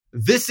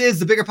This is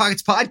the Bigger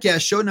Pockets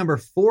Podcast, show number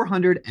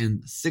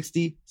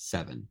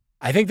 467.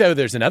 I think, though,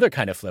 there's another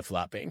kind of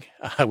flip-flopping,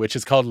 which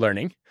is called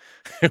learning,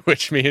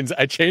 which means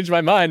I changed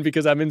my mind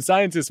because I'm in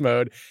scientist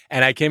mode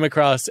and I came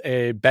across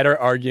a better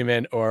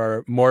argument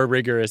or more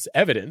rigorous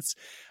evidence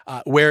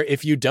where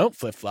if you don't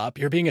flip-flop,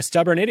 you're being a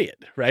stubborn idiot,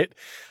 right?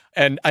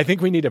 And I think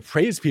we need to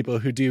praise people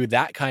who do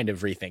that kind of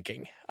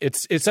rethinking.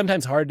 It's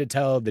sometimes hard to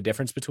tell the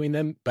difference between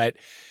them, but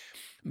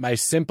my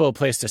simple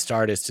place to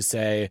start is to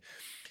say,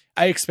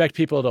 I expect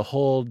people to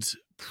hold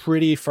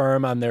pretty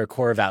firm on their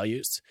core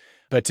values,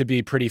 but to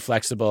be pretty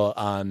flexible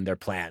on their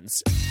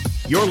plans.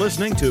 You're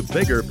listening to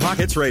Bigger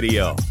Pockets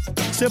Radio,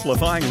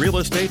 simplifying real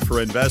estate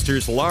for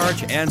investors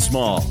large and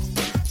small.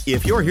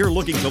 If you're here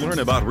looking to learn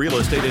about real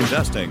estate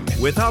investing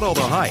without all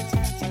the hype,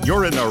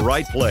 you're in the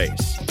right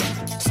place.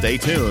 Stay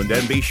tuned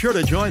and be sure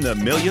to join the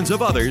millions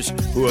of others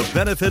who have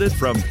benefited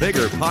from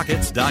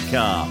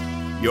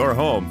BiggerPockets.com, your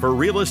home for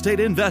real estate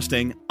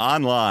investing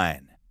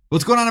online.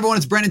 What's going on, everyone?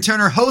 It's Brandon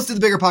Turner, host of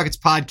the Bigger Pockets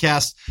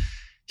Podcast,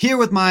 here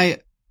with my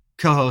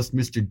co-host,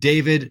 Mr.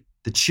 David,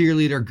 the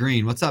cheerleader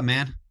Green. What's up,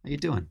 man? How you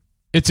doing?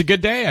 It's a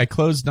good day. I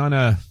closed on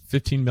a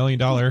 $15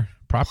 million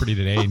property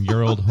today in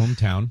your old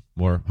hometown,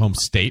 or home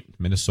state,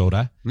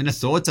 Minnesota.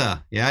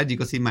 Minnesota. Yeah, did you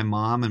go see my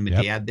mom and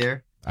my dad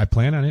there? I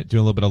plan on it,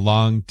 doing a little bit of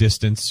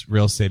long-distance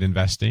real estate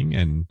investing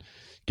and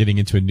getting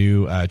into a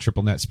new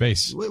triple net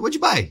space. What'd you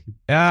buy?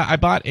 I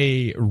bought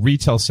a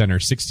retail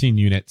center, 16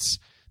 units.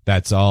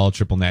 That's all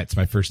triple net. It's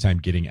my first time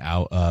getting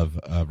out of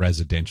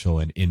residential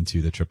and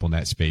into the triple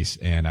net space,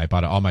 and I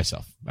bought it all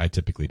myself. I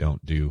typically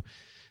don't do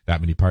that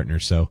many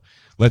partners, so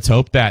let's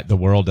hope that the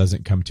world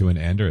doesn't come to an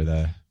end or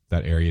that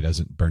area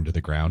doesn't burn to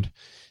the ground,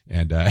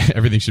 and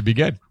everything should be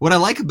good. What I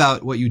like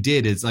about what you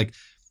did is like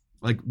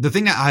the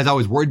thing that has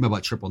always worried me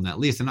about triple net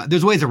lease, and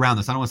there's ways around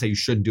this. I don't want to say you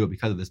shouldn't do it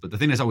because of this, but the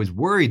thing that's always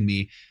worried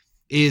me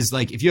is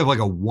like if you have like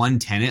a one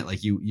tenant, like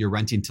you're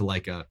renting to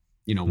like a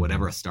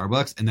whatever, a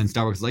Starbucks, and then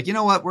Starbucks is like, you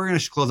know what, we're going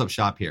to close up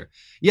shop here.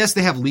 Yes,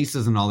 they have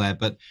leases and all that,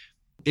 but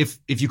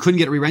if you couldn't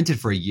get it re-rented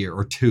for a year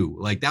or two,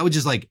 like that would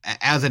just like,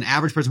 as an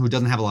average person who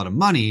doesn't have a lot of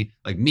money,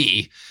 like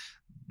me,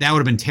 that would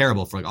have been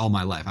terrible for like all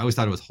my life. I always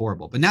thought it was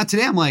horrible. But now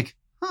today I'm like,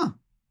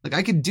 like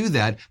I could do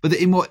that. But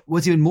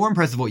what's even more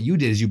impressive, what you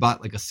did is you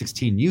bought like a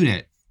 16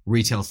 unit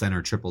retail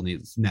center, triple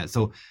net.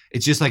 So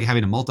it's just like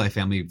having a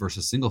multifamily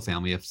versus single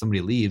family. If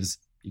somebody leaves,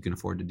 you can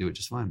afford to do it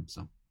just fine.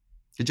 So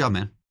good job,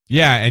 man.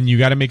 Yeah, and you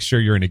got to make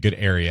sure you're in a good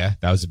area.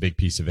 That was a big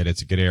piece of it.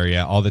 It's a good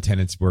area. All the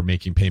tenants were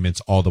making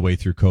payments all the way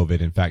through COVID.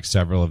 In fact,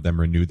 several of them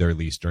renewed their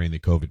lease during the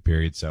COVID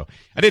period. So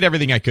I did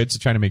everything I could to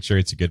try to make sure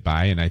it's a good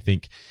buy. And I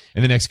think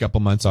in the next couple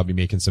months, I'll be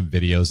making some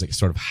videos that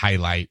sort of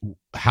highlight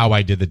how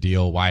I did the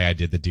deal, why I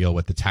did the deal,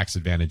 what the tax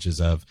advantages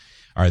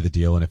are the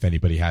deal. And if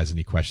anybody has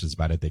any questions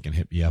about it, they can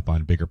hit me up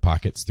on Bigger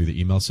Pockets through the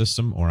email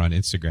system or on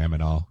Instagram,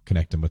 and I'll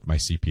connect them with my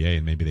CPA,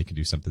 and maybe they can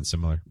do something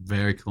similar.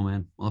 Very cool,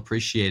 man. Well,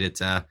 appreciate it.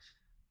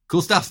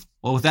 Cool stuff.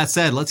 Well, with that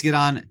said, let's get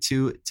on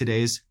to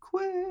today's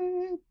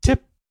quick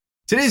tip.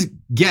 Today's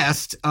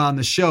guest on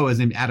the show is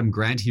named Adam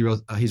Grant.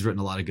 He's written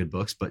a lot of good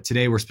books, but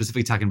today we're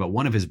specifically talking about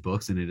one of his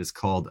books, and it is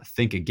called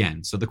Think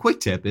Again. So the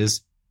quick tip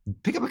is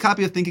pick up a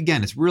copy of Think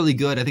Again. It's really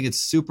good. I think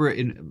it's super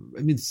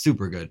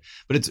good,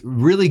 but it's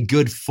really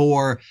good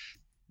for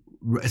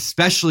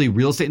especially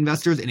real estate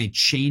investors in a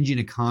changing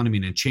economy,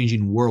 in a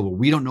changing world where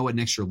we don't know what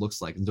next year looks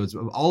like. And so it's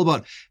all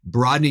about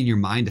broadening your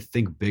mind to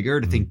think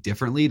bigger, to think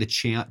differently, to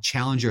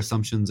challenge your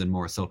assumptions and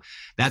more. So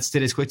that's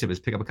today's quick tip, is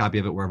pick up a copy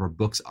of it wherever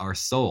books are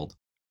sold.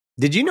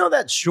 Did you know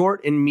that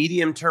short and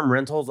medium-term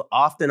rentals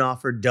often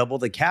offer double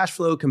the cash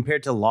flow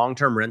compared to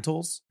long-term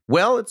rentals?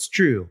 Well, it's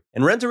true.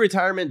 And Rent to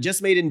Retirement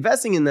just made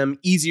investing in them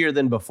easier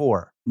than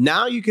before.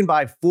 Now you can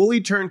buy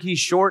fully turnkey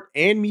short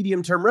and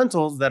medium-term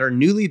rentals that are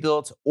newly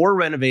built or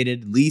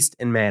renovated, leased,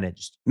 and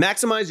managed.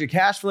 Maximize your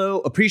cash flow,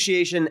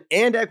 appreciation,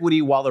 and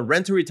equity while the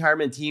Rent to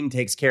Retirement team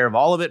takes care of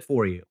all of it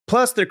for you.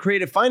 Plus, their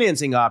creative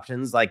financing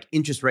options like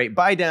interest rate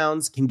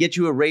buy-downs can get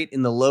you a rate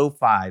in the low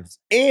fives.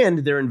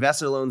 And their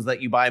investor loans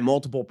let you buy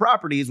multiple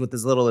properties with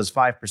as little as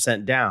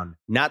 5% down.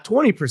 Not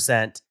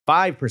 20%,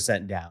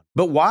 5% down.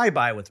 But why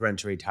buy with Rent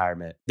to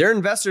Retirement? They're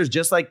investors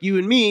just like you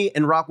and me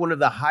and rock one of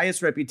the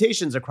highest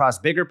reputations across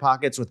Bigger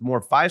Pockets with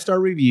more 5-star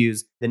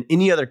reviews than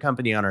any other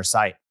company on our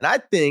site. And I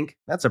think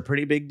that's a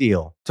pretty big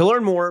deal. To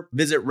learn more,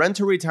 visit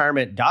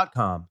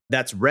renttoretirement.com.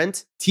 That's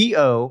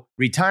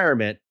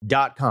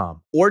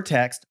renttoretirement.com or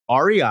text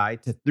REI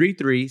to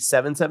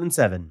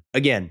 33777.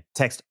 Again,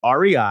 text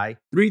REI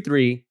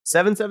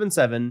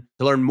 33777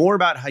 to learn more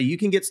about how you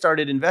can get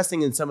started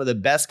investing in some of the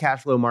best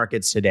cash flow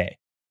markets today.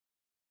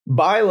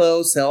 Buy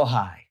low, sell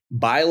high.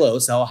 Buy low,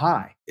 sell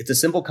high. It's a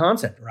simple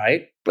concept,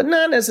 right? But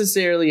not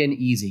necessarily an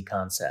easy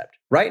concept.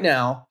 Right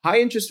now, high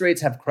interest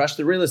rates have crushed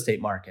the real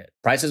estate market.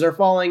 Prices are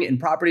falling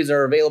and properties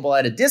are available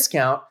at a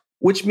discount,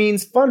 which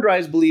means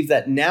Fundrise believes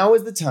that now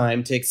is the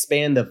time to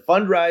expand the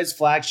Fundrise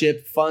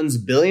Flagship Fund's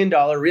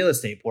billion-dollar real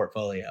estate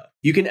portfolio.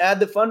 You can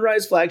add the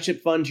Fundrise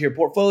Flagship Fund to your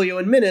portfolio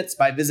in minutes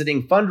by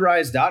visiting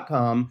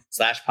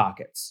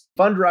fundrise.com/pockets.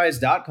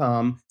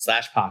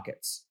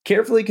 Fundrise.com/pockets.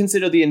 Carefully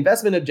consider the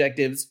investment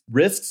objectives,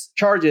 risks,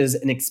 charges,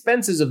 and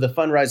expenses of the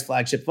Fundrise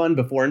Flagship Fund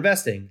before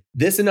investing.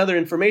 This and other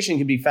information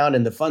can be found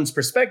in the fund's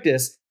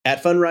prospectus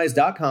at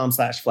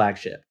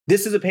fundrise.com/flagship.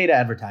 This is a paid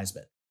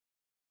advertisement.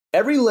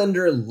 Every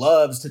lender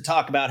loves to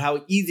talk about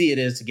how easy it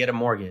is to get a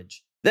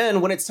mortgage. Then,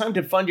 when it's time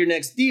to fund your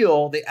next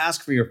deal, they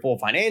ask for your full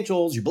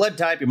financials, your blood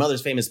type, your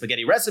mother's famous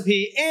spaghetti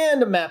recipe,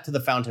 and a map to the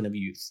fountain of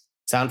youth.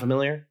 Sound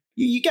familiar?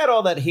 You got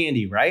all that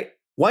handy, right?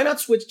 Why not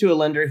switch to a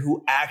lender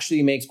who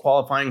actually makes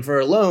qualifying for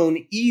a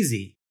loan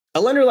easy? A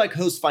lender like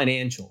Host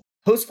Financial.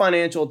 Host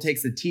Financial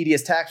takes the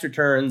tedious tax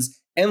returns,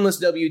 endless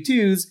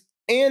W-2s,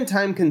 and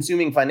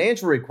time-consuming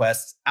financial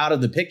requests out of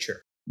the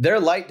picture.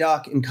 Their light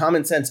doc and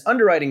common sense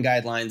underwriting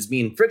guidelines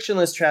mean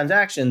frictionless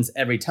transactions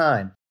every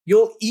time.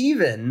 You'll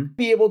even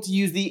be able to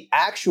use the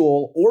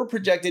actual or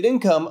projected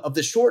income of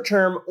the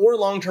short-term or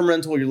long-term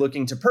rental you're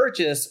looking to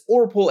purchase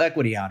or pull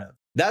equity out of.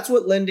 That's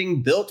what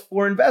lending built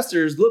for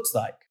investors looks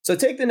like. So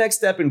take the next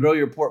step and grow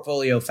your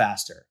portfolio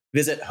faster.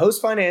 Visit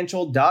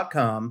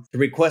hostfinancial.com to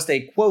request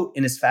a quote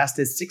in as fast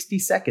as 60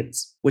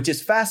 seconds, which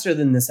is faster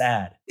than this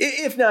ad.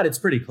 If not, it's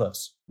pretty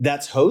close.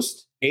 That's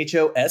host,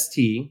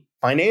 H-O-S-T,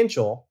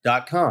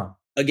 financial.com.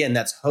 Again,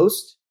 that's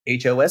host,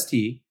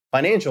 H-O-S-T,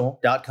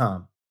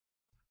 financial.com.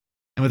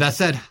 And with that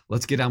said,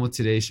 let's get on with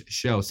today's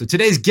show. So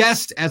today's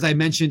guest, as I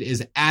mentioned,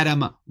 is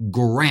Adam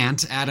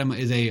Grant. Adam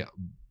is a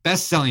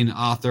best-selling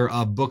author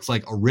of books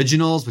like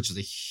Originals, which is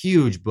a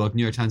huge book,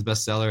 New York Times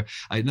bestseller,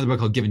 another book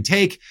called Give and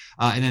Take,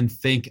 and then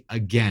Think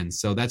Again.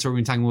 So that's what we're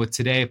going to be talking about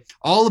today,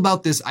 all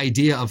about this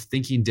idea of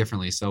thinking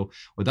differently. So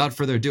without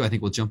further ado, I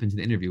think we'll jump into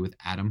the interview with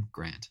Adam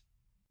Grant.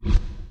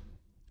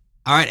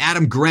 All right,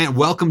 Adam Grant,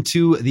 welcome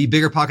to the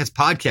Bigger Pockets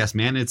podcast,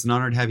 man. It's an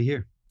honor to have you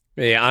here.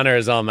 The honor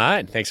is all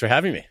mine. Thanks for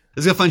having me.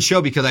 This is a fun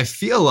show because I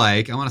feel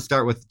like I want to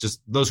start with just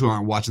those who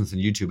aren't watching this on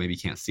YouTube, maybe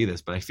can't see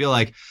this, but I feel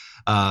like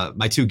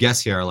my two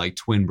guests here are like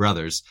twin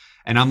brothers.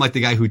 And I'm like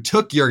the guy who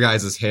took your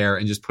guys' hair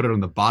and just put it on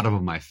the bottom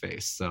of my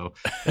face. So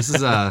this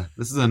is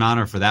an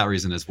honor for that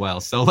reason as well.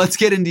 So let's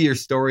get into your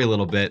story a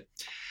little bit.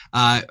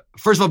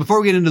 First of all, before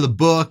we get into the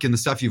book and the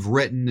stuff you've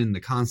written and the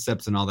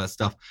concepts and all that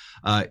stuff,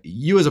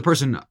 you as a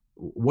person,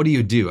 what do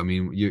you do? I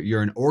mean,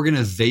 you're an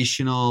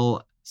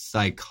organizational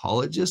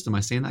psychologist. Am I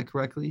saying that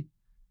correctly?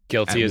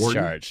 Guilty as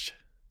charged.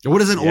 What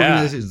does an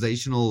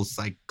organizational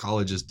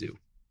psychologist do?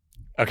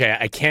 Okay,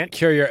 I can't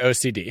cure your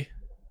OCD.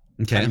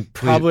 Okay. I'm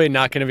probably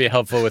not going to be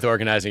helpful with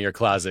organizing your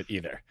closet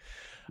either.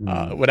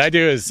 What I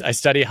do is I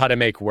study how to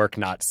make work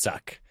not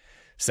suck.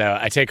 So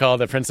I take all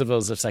the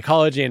principles of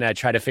psychology and I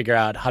try to figure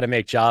out how to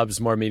make jobs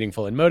more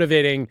meaningful and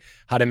motivating,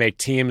 how to make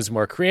teams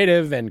more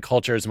creative and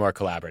cultures more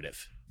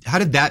collaborative. How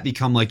did that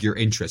become like your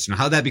interest? You know,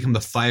 how did that become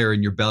the fire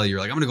in your belly? You're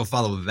like, I'm going to go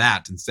follow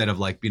that instead of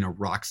like being a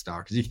rock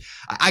star. Because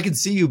I could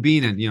see you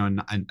being a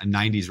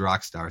 90s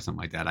rock star or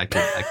something like that. I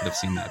could have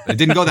seen that, but it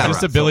didn't go that route.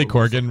 Just a Billy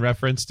Corgan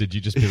reference? Did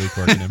you just Billy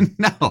Corgan him?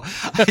 No,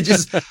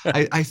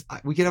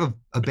 we could have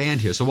a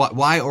band here. So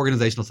why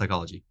organizational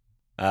psychology?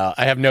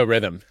 I have no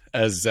rhythm,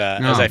 as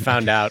I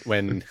found out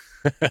when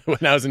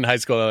I was in high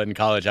school and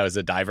college. I was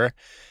a diver.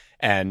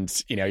 And,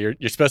 you're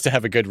supposed to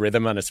have a good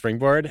rhythm on a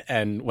springboard.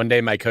 And one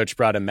day my coach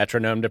brought a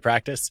metronome to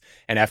practice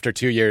and after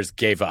 2 years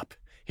gave up.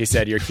 He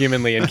said, you're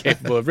humanly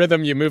incapable of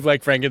rhythm. You move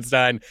like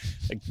Frankenstein.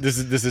 Like, this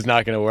is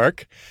not going to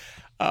work.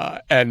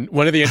 And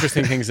one of the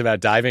interesting things about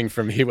diving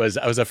for me was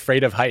I was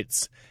afraid of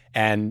heights.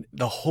 And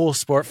the whole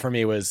sport for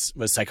me was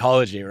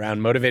psychology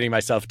around motivating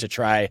myself to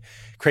try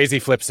crazy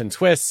flips and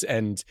twists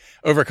and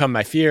overcome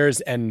my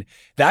fears. And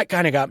that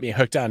kind of got me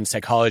hooked on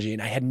psychology.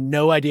 And I had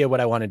no idea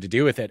what I wanted to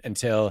do with it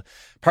until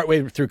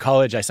partway through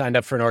college, I signed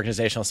up for an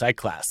organizational psych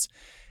class.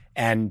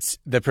 And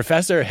the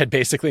professor had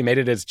basically made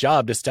it his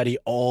job to study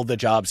all the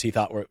jobs he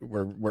thought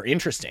were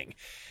interesting.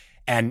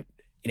 And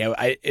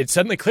it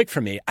suddenly clicked for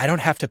me. I don't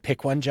have to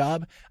pick one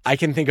job. I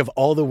can think of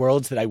all the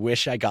worlds that I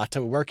wish I got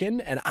to work in,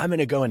 and I'm going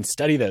to go and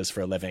study those for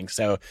a living.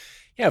 So,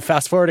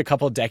 fast forward a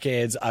couple of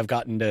decades, I've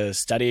gotten to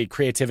study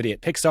creativity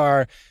at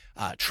Pixar,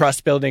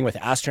 trust building with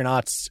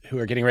astronauts who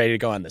are getting ready to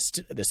go on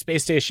the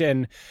space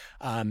station,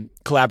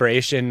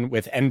 collaboration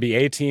with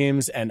NBA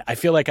teams, and I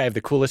feel like I have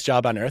the coolest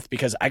job on earth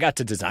because I got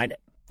to design it.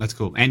 That's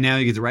cool. And now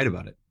you get to write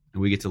about it,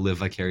 and we get to live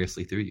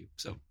vicariously through you.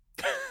 So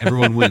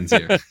everyone wins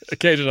here.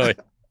 Occasionally.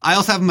 I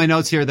also have in my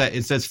notes here that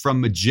it says from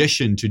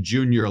magician to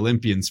junior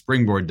Olympian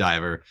springboard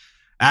diver.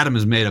 Adam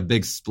has made a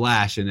big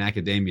splash in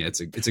academia. It's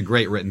a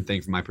great written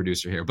thing from my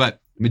producer here. But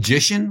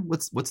magician,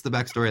 what's the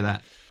backstory of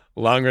that?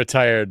 Long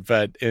retired,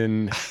 but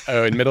in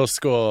middle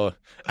school,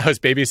 I was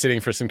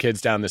babysitting for some kids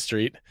down the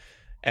street,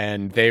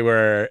 and they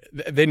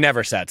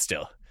never sat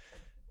still.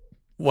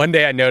 One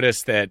day I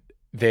noticed that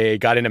they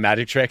got into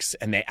magic tricks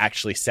and they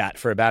actually sat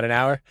for about an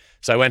hour.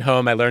 So I went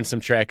home, I learned some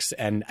tricks,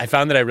 and I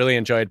found that I really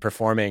enjoyed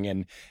performing.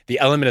 And the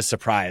element of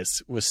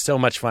surprise was so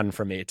much fun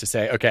for me to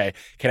say, okay,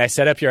 can I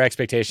set up your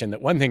expectation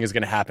that one thing is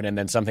going to happen and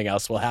then something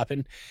else will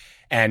happen?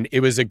 And it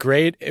was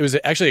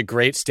actually a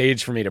great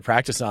stage for me to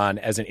practice on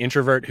as an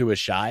introvert who was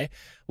shy,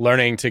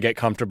 learning to get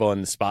comfortable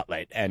in the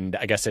spotlight. And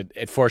I guess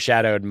it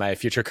foreshadowed my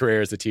future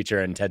career as a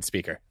teacher and TED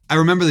speaker. I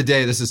remember the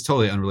day, this is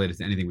totally unrelated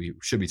to anything we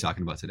should be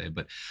talking about today,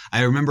 but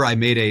I remember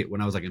when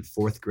I was like in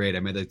 4th grade, I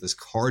made like this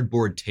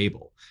cardboard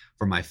table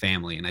for my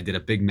family, and I did a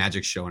big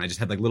magic show, and I just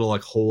had like little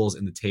like holes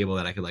in the table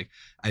that I could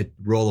I'd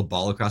roll a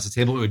ball across the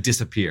table, it would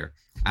disappear.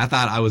 I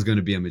thought I was going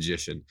to be a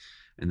magician.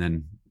 And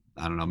then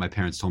I don't know, my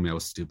parents told me I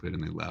was stupid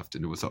and they left,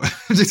 and it was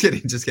just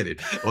kidding.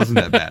 It wasn't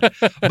that bad.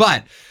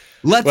 But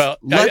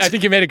I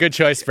think you made a good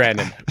choice,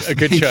 Brandon. A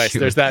good choice.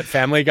 There's that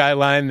Family Guy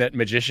line that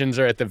magicians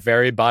are at the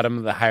very bottom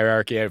of the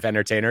hierarchy of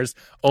entertainers,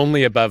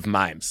 only above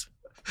mimes.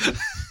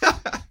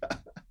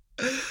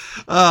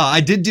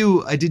 I did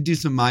do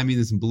some miming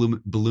and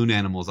some balloon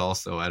animals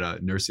also at a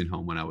nursing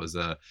home when I was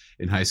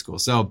in high school.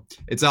 So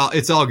it's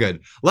all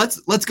good.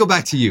 Let's go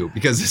back to you,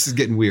 because this is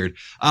getting weird.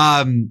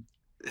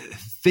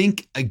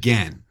 Think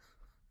again.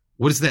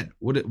 What is that?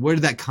 Where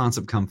did that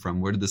concept come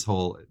from? Where did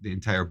the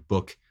entire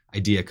book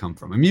idea come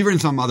from? I mean, you've written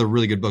some other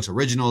really good books,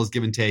 originals,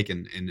 Give and Take,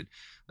 and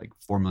like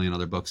 4 million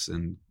other books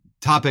and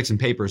topics and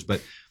papers.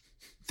 But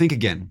think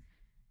again.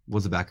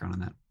 What's the background on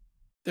that?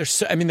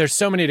 There's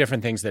so many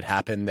different things that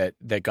happened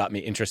that got me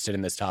interested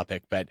in this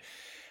topic. But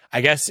I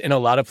guess in a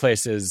lot of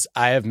places,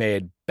 I have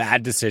made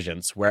bad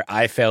decisions where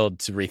I failed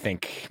to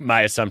rethink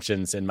my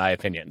assumptions and my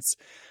opinions.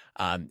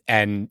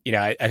 And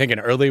I think an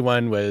early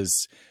one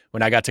was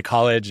when I got to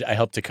college. I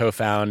helped to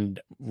co-found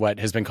what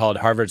has been called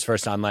Harvard's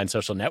first online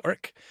social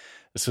network.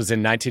 This was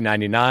in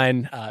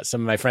 1999.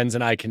 Some of my friends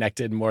and I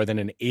connected more than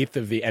an eighth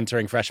of the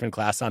entering freshman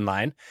class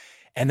online.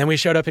 And then we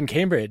showed up in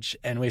Cambridge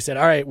and we said,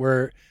 all right,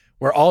 we're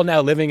all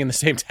now living in the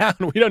same town.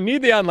 We don't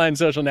need the online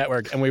social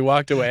network. And we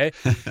walked away.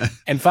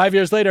 And 5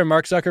 years later,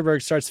 Mark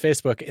Zuckerberg starts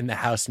Facebook in the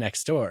house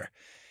next door.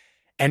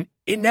 And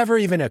it never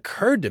even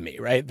occurred to me,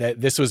 right,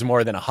 that this was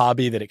more than a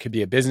hobby, that it could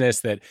be a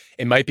business, that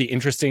it might be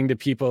interesting to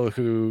people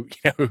who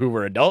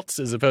were adults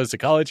as opposed to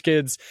college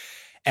kids.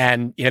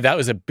 And, that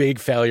was a big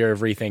failure of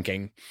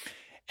rethinking.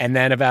 And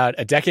then about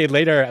a decade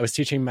later, I was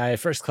teaching my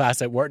first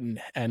class at Wharton,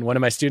 and one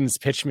of my students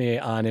pitched me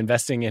on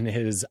investing in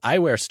his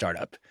eyewear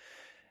startup.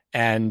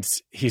 And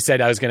he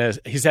said, I'm going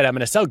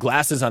to sell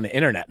glasses on the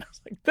internet. I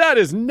was like, that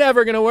is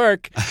never going to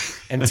work.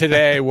 And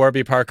today,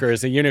 Warby Parker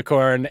is a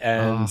unicorn,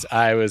 and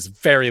I was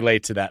very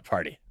late to that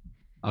party.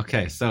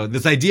 Okay. So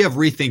this idea of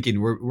rethinking,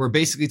 we're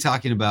basically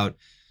talking about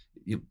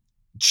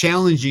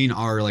challenging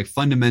our like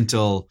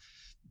fundamental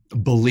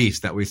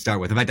beliefs that we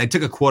start with. In fact, I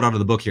took a quote out of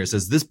the book here. It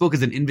says, this book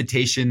is an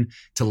invitation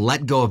to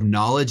let go of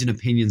knowledge and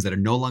opinions that are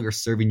no longer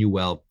serving you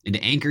well, and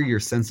to anchor your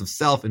sense of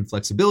self in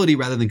flexibility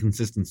rather than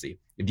consistency.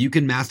 If you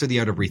can master the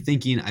art of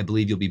rethinking, I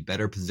believe you'll be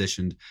better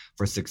positioned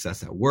for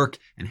success at work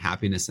and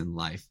happiness in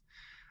life.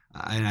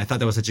 And I thought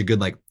that was such a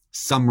good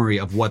summary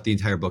of what the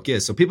entire book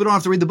is. So people don't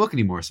have to read the book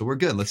anymore. So we're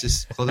good. Let's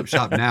just close up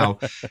shop now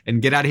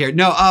and get out of here.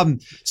 No,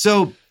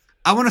 so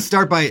I want to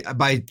start by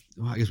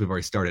I guess we've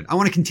already started. I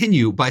want to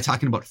continue by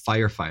talking about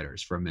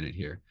firefighters for a minute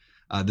here.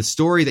 The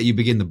story that you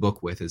begin the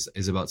book with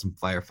is about some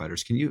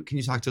firefighters. Can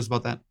you talk to us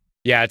about that?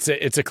 Yeah,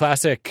 it's a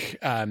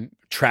classic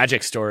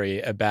tragic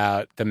story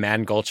about the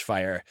Mann Gulch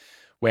fire,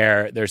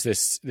 where there's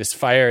this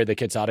fire that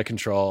gets out of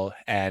control,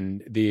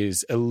 and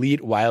these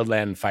elite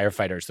wildland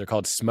firefighters, they're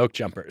called smoke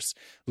jumpers,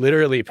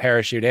 literally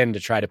parachute in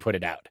to try to put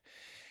it out.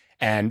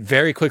 And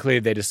very quickly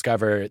they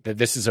discover that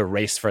this is a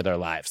race for their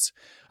lives.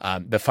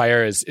 The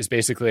fire is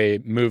basically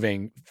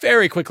moving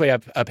very quickly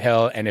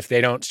uphill, and if they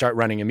don't start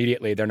running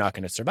immediately, they're not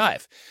going to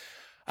survive.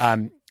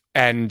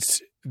 And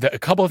a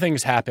couple of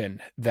things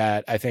happen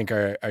that I think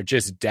are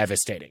just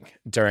devastating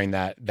during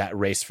that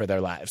race for their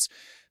lives.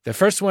 The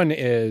first one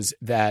is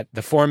that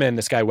the foreman,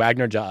 this guy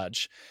Wagner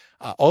Dodge,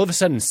 all of a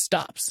sudden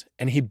stops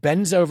and he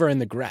bends over in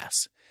the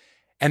grass.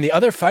 And the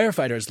other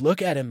firefighters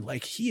look at him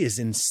like he is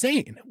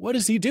insane. What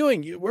is he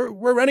doing?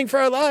 We're running for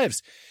our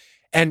lives.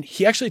 And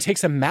he actually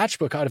takes a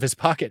matchbook out of his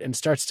pocket and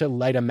starts to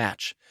light a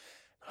match.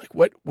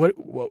 Like, what,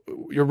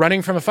 you're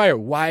running from a fire.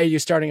 Why are you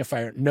starting a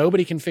fire?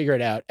 Nobody can figure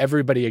it out.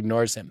 Everybody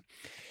ignores him.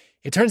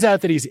 It turns out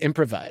that he's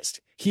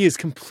improvised. He has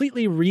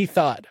completely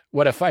rethought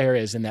what a fire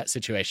is in that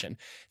situation.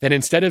 That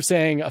instead of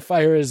saying a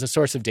fire is a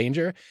source of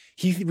danger,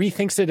 he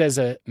rethinks it as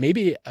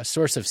maybe a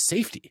source of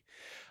safety.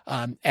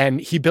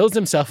 And he builds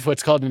himself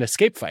what's called an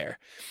escape fire.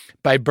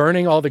 By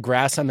burning all the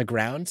grass on the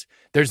ground,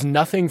 there's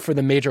nothing for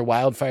the major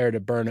wildfire to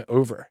burn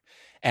over.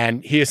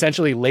 And he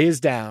essentially lays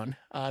down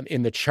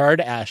in the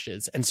charred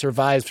ashes and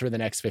survives for the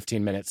next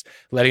 15 minutes,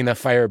 letting the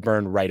fire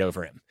burn right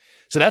over him.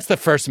 So that's the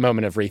first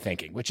moment of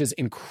rethinking, which is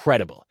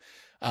incredible.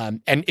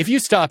 And if you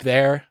stop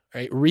there,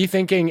 right,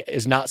 rethinking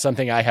is not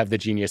something I have the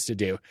genius to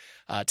do.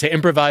 To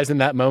improvise in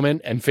that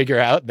moment and figure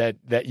out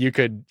that you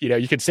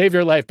could save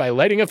your life by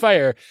lighting a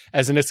fire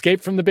as an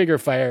escape from the bigger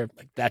fire,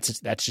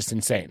 that's just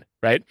insane,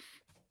 right?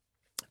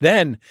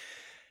 Then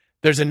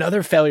there's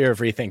another failure of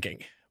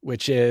rethinking,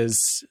 which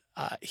is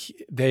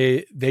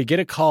they get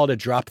a call to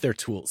drop their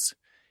tools.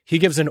 He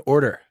gives an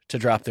order to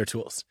drop their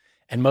tools,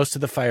 and most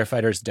of the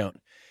firefighters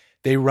don't.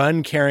 They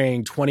run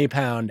carrying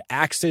 20-pound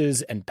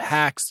axes and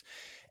packs,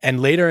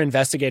 and later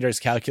investigators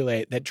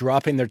calculate that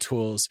dropping their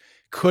tools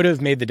could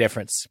have made the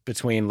difference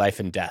between life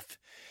and death.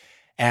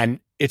 And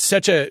it's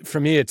such a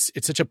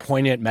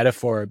poignant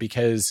metaphor,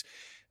 because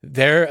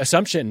their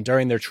assumption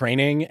during their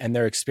training and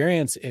their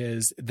experience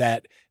is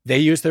that they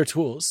use their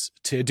tools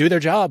to do their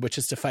job, which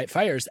is to fight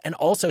fires, and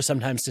also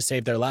sometimes to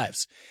save their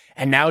lives.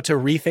 And now to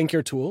rethink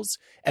your tools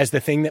as the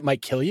thing that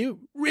might kill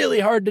you,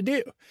 really hard to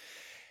do.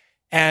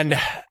 And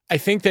I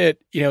think that,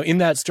 in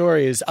that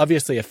story is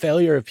obviously a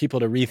failure of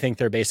people to rethink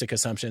their basic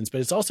assumptions, but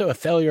it's also a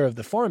failure of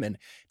the foreman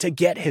to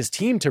get his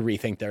team to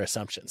rethink their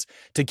assumptions,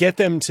 to get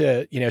them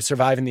to,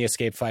 survive in the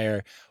escape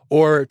fire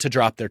or to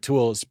drop their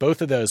tools.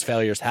 Both of those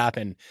failures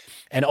happen.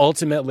 And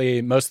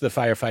ultimately, most of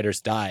the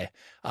firefighters die.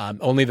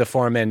 Only the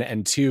foreman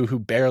and 2 who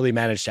barely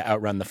managed to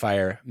outrun the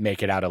fire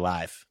make it out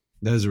alive.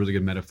 That is a really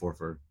good metaphor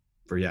for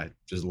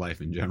just life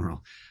in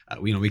general.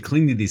 We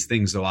cling to these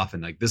things so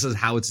often, like this is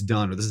how it's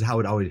done, or this is how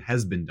it always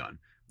has been done.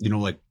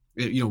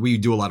 We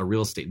do a lot of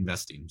real estate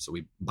investing, so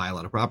we buy a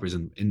lot of properties,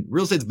 and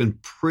real estate's been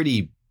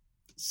pretty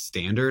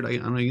standard. I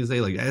don't know what you can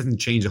say, like it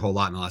hasn't changed a whole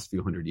lot in the last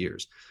few hundred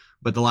years,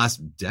 but the last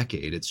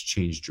decade it's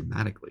changed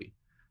dramatically.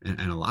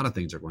 And a lot of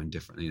things are going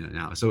differently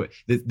now. So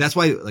that's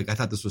why, I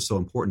thought this was so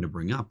important to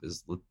bring up,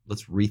 is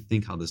let's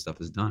rethink how this stuff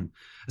is done.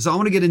 So I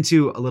want to get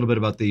into a little bit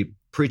about the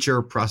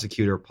preacher,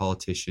 prosecutor,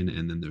 politician,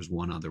 and then there's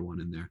one other one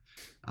in there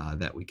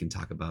that we can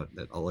talk about,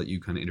 that I'll let you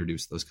kind of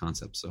introduce those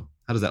concepts. So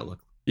how does that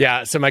look?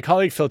 Yeah. So my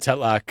colleague, Phil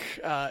Tetlock,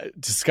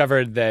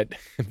 discovered that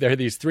there are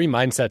these 3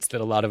 mindsets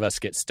that a lot of us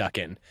get stuck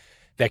in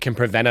that can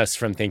prevent us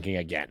from thinking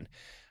again.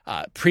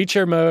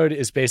 Preacher mode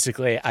is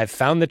basically, I've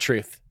found the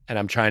truth and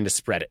I'm trying to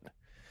spread it.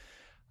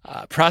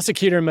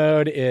 Prosecutor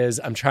mode is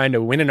I'm trying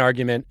to win an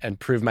argument and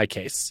prove my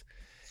case.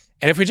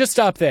 And if we just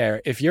stop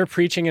there, if you're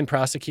preaching and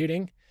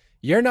prosecuting,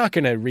 you're not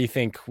going to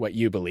rethink what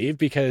you believe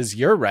because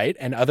you're right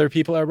and other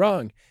people are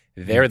wrong.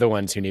 They're the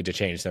ones who need to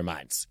change their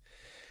minds.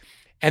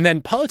 And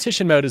then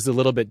politician mode is a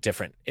little bit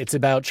different. It's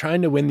about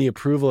trying to win the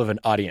approval of an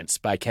audience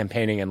by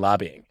campaigning and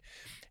lobbying.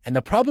 And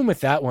the problem with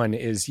that one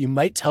is you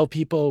might tell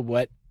people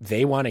what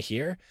they want to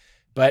hear,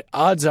 but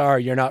odds are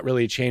you're not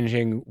really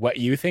changing what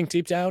you think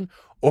deep down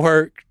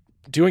or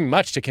doing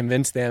much to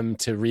convince them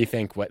to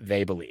rethink what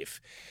they believe.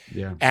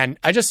 Yeah. And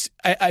I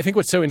think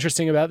what's so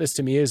interesting about this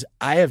to me is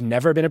I have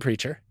never been a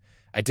preacher.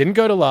 I didn't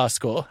go to law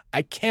school.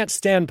 I can't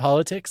stand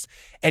politics.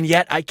 And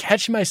yet I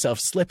catch myself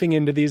slipping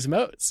into these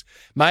modes.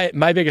 My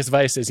biggest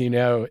vice, as you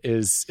know,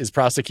 is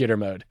prosecutor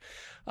mode.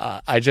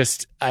 I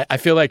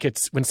feel like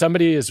it's when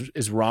somebody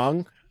is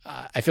wrong,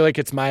 I feel like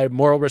it's my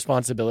moral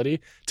responsibility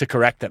to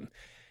correct them.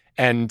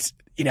 And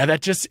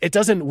it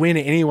doesn't win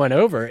anyone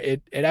over.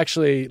 It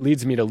actually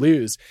leads me to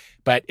lose,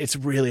 but it's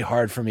really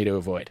hard for me to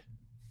avoid.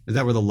 Is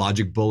that where the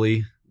logic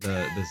bully,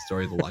 the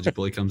story of the logic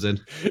bully comes in?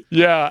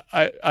 Yeah.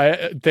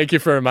 I thank you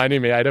for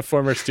reminding me. I had a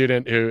former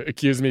student who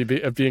accused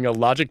me of being a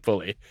logic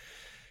bully.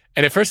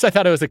 And at first I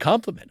thought it was a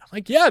compliment. I'm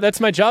like, yeah, that's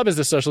my job as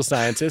a social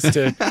scientist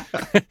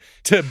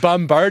to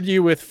bombard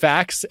you with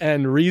facts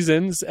and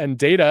reasons and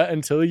data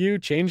until you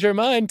change your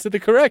mind to the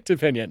correct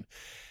opinion.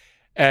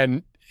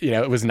 And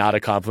it was not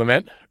a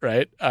compliment,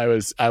 right?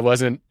 I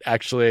wasn't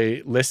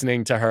actually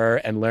listening to her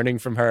and learning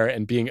from her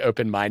and being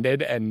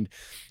open-minded. And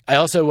I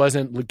also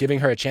wasn't giving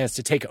her a chance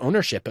to take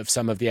ownership of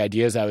some of the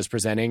ideas I was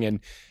presenting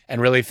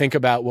and really think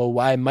about, well,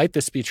 why might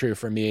this be true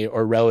for me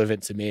or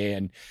relevant to me?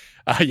 And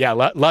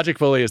logic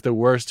bully is the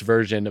worst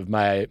version of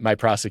my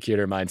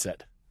prosecutor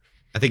mindset.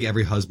 I think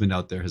every husband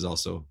out there has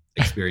also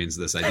experienced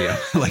this idea.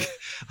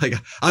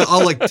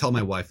 I'll tell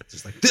my wife,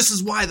 just this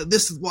is why,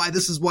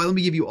 let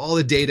me give you all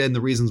the data and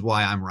the reasons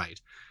why I'm right.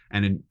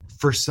 And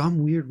for some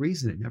weird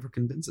reason, it never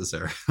convinces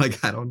her.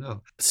 I don't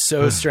know.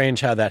 So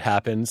strange how that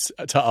happens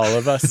to all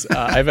of us.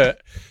 I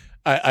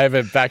have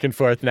a back and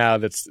forth now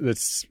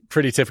that's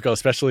pretty typical,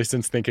 especially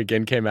since Think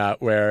Again came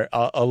out, where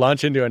I'll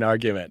launch into an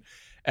argument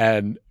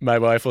and my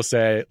wife will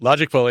say,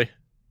 logic bully.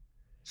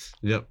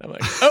 Yep. I'm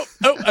like, oh,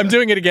 I'm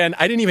doing it again.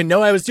 I didn't even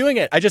know I was doing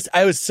it.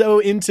 I was so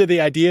into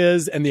the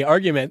ideas and the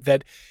argument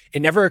that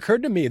it never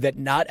occurred to me that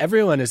not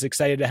everyone is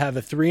excited to have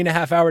a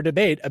 3.5-hour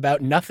debate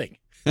about nothing.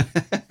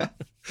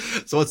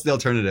 So what's the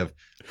alternative?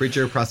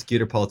 Preacher,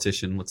 prosecutor,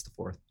 politician. What's the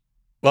fourth?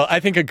 Well, I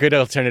think a good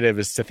alternative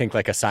is to think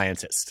like a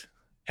scientist.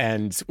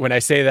 And when I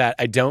say that,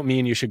 I don't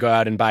mean you should go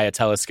out and buy a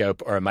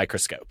telescope or a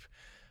microscope.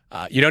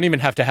 You don't even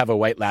have to have a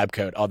white lab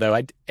coat, although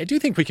I do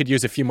think we could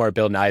use a few more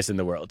Bill Nyes in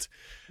the world.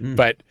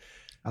 But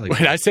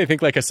when I say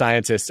think like a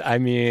scientist, I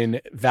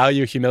mean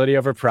value humility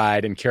over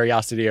pride and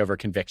curiosity over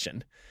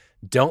conviction.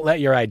 Don't let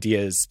your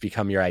ideas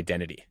become your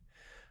identity.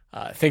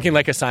 Thinking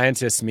like a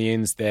scientist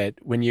means that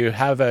when you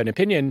have an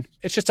opinion,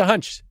 it's just a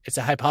hunch. It's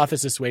a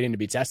hypothesis waiting to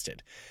be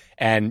tested.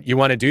 And you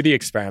want to do the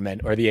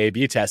experiment or the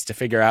A/B test to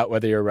figure out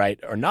whether you're right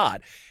or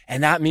not.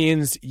 And that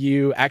means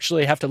you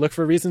actually have to look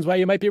for reasons why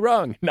you might be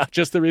wrong, not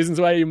just the reasons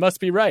why you must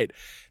be right.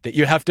 That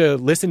you have to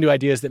listen to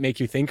ideas that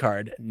make you think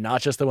hard,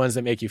 not just the ones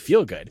that make you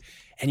feel good.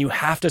 And you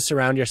have to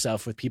surround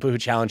yourself with people who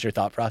challenge your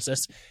thought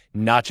process,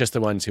 not just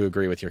the ones who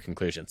agree with your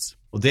conclusions.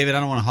 Well, David, I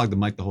don't want to hog the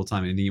mic the whole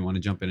time. Anything you want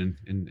to jump in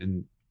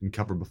and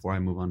cover before I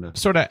move on to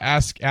sort of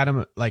ask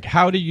Adam, like,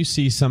 how do you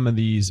see some of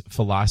these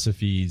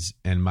philosophies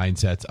and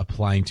mindsets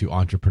applying to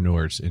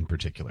entrepreneurs in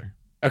particular?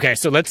 Okay,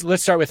 so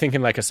let's start with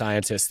thinking like a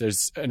scientist.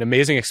 There's an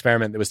amazing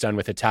experiment that was done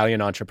with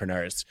Italian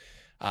entrepreneurs.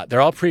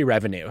 They're all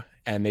pre-revenue,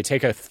 and they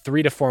take a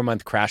 3 to 4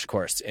 month crash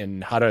course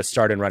in how to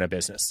start and run a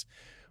business.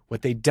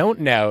 What they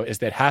don't know is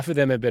that half of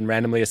them have been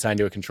randomly assigned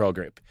to a control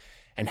group,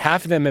 and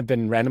half of them have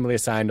been randomly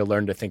assigned to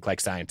learn to think like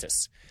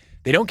scientists.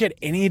 They don't get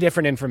any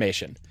different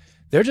information.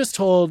 They're just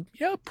told,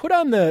 put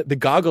on the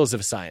goggles of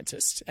a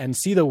scientist and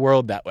see the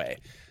world that way.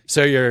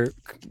 So your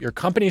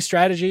company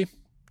strategy,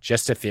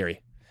 just a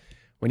theory.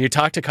 When you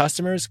talk to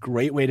customers,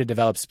 great way to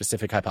develop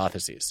specific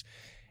hypotheses.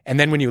 And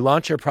then when you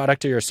launch your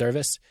product or your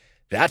service,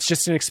 that's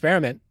just an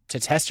experiment to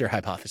test your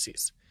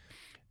hypotheses.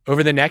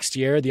 Over the next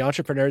year, the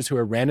entrepreneurs who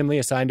are randomly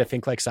assigned to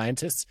think like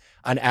scientists,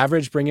 on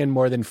average, bring in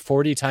more than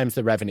 40 times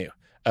the revenue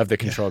of the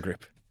control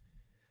group.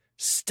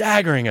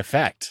 Staggering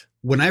effect.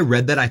 When I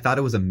read that, I thought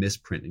it was a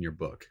misprint in your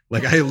book.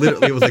 Like I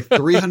literally, it was like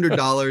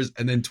 $300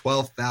 and then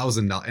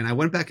 $12,000. And I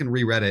went back and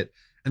reread it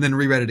and then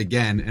reread it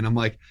again. And I'm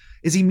like,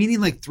 is he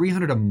meaning like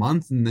 $300 a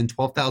month and then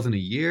 $12,000 a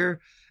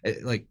year?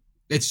 Like,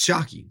 it's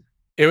shocking.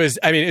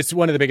 It's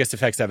one of the biggest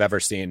effects I've ever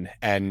seen.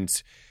 And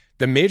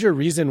the major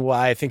reason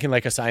why thinking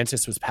like a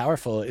scientist was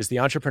powerful is the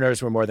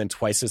entrepreneurs were more than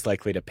twice as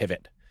likely to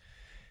pivot.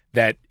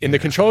 That in the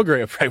control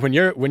group, right? When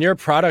your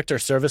product or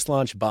service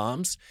launch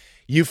bombs,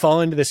 you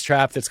fall into this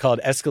trap that's called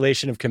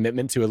escalation of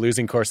commitment to a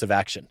losing course of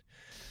action,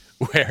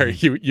 where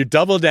you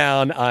double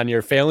down on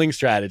your failing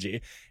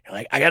strategy. You're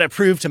like, I got to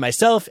prove to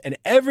myself and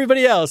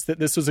everybody else that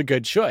this was a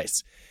good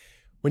choice.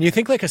 When you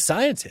think like a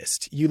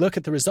scientist, you look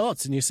at the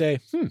results and you say,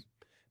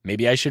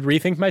 maybe I should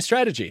rethink my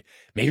strategy.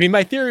 Maybe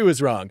my theory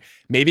was wrong.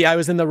 Maybe I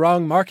was in the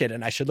wrong market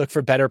and I should look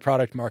for better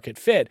product market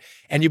fit.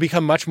 And you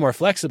become much more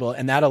flexible.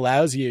 And that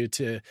allows you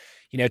to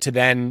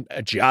then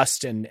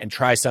adjust and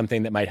try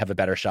something that might have a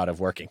better shot of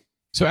working.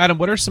 So Adam,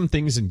 what are some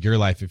things in your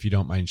life, if you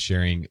don't mind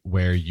sharing,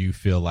 where you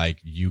feel like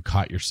you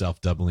caught yourself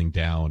doubling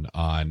down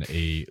on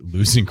a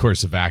losing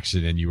course of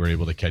action and you were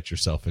able to catch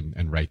yourself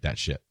and right that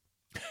ship?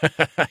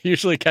 I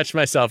usually catch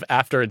myself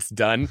after it's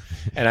done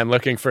and I'm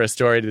looking for a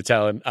story to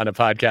tell on a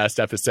podcast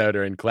episode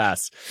or in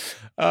class.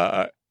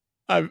 A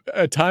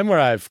time where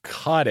I've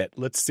caught it.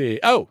 Let's see.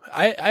 Oh,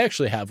 I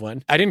actually have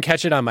one. I didn't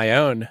catch it on my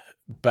own,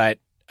 but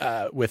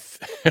with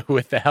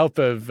the help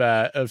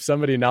of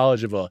somebody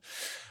knowledgeable.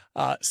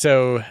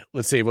 So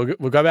let's see. We'll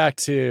go back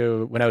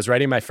to when I was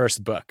writing my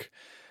first book.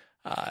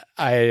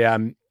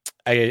 I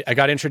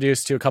got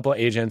introduced to a couple of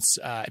agents.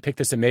 I picked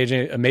this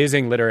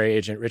amazing literary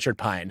agent, Richard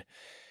Pine,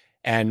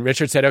 and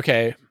Richard said,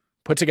 "Okay,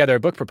 put together a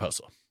book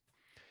proposal."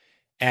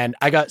 And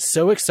I got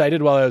so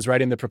excited while I was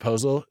writing the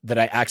proposal that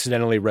I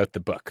accidentally wrote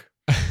the book.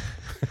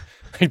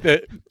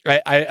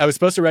 I was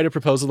supposed to write a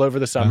proposal over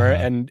the summer,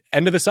 and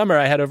end of the summer,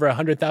 I had over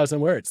 100,000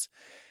 words.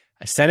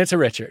 I sent it to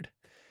Richard,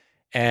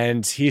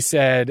 and he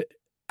said,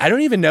 I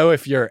don't even know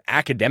if your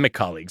academic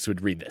colleagues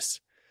would read this.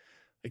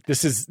 Like,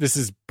 this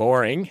is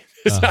boring.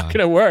 It's not going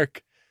to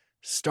work.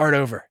 Start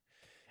over.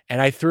 And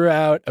I threw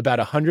out about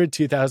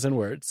 102,000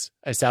 words.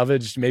 I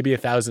salvaged maybe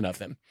 1,000 of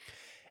them.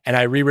 And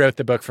I rewrote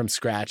the book from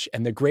scratch.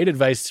 And the great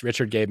advice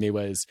Richard gave me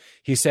was,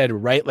 he said,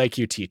 write like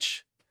you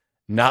teach,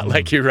 not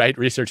like you write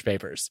research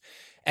papers.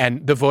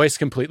 And the voice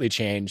completely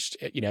changed.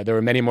 There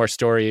were many more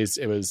stories.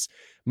 It was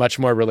much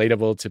more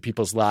relatable to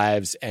people's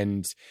lives.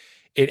 And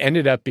it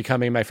ended up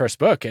becoming my first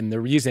book. And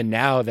the reason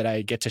now that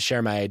I get to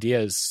share my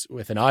ideas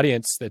with an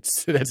audience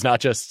that's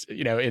not just,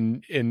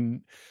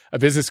 in a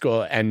business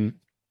school. And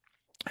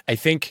I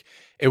think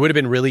it would have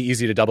been really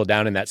easy to double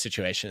down in that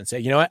situation and say,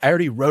 you know what, I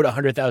already wrote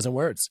 100,000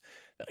 words.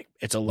 Like,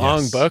 it's a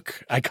long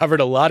book. I covered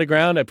a lot of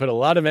ground. I put a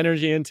lot of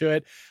energy into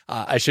it.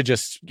 I should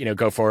just,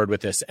 go forward with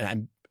this.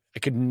 And I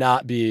could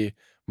not be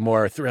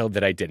more thrilled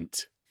that I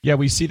didn't. Yeah,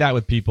 we see that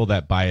with people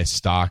that buy a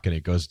stock and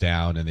it goes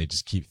down and they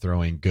just keep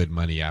throwing good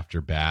money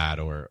after bad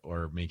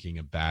or making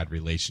a bad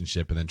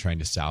relationship and then trying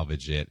to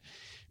salvage it.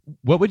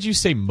 What would you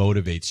say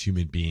motivates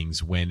human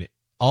beings when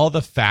all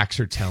the facts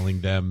are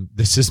telling them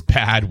this is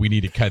bad, we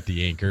need to cut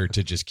the anchor,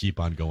 to just keep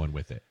on going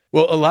with it?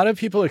 Well, a lot of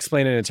people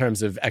explain it in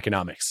terms of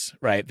economics,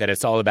 right? That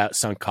it's all about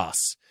sunk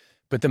costs.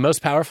 But the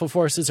most powerful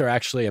forces are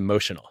actually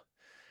emotional.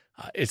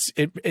 It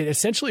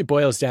essentially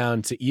boils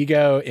down to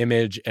ego,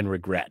 image, and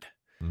regret.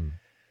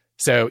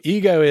 So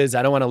ego is,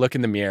 I don't want to look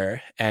in the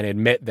mirror and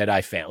admit that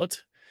I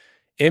failed.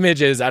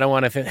 Image is, I don't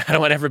want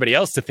everybody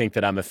else to think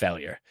that I'm a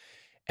failure.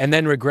 And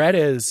then regret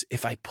is,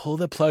 if I pull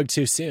the plug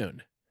too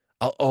soon,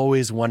 I'll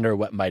always wonder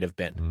what might have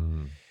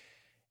been.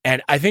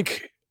 And I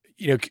think,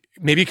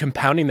 maybe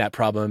compounding that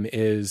problem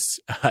is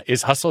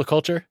hustle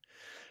culture,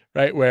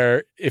 right?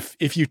 Where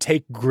if you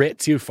take grit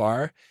too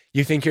far,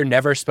 you think you're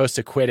never supposed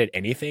to quit at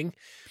anything.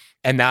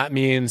 And that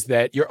means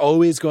that you're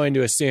always going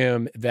to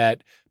assume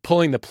that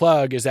pulling the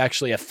plug is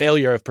actually a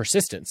failure of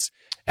persistence,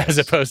 as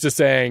opposed to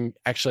saying,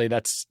 actually,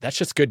 that's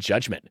just good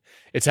judgment.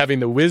 It's having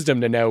the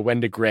wisdom to know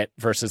when to grit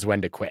versus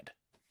when to quit.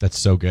 That's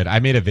so good. I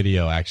made a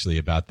video actually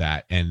about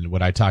that. And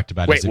what I talked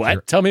about is... Wait,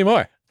 what? Tell me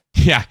more.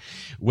 Yeah.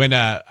 When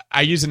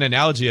I use an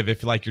analogy of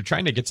if like you're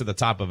trying to get to the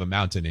top of a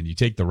mountain and you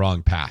take the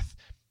wrong path,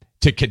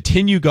 to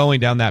continue going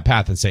down that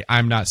path and say,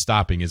 I'm not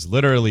stopping, is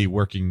literally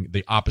working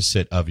the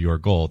opposite of your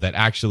goal. That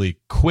actually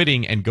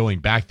quitting and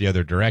going back the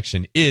other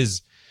direction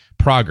is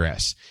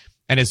progress.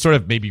 And it's sort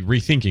of maybe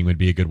rethinking would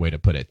be a good way to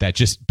put it. That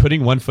just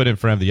putting one foot in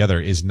front of the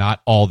other is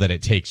not all that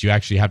it takes. You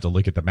actually have to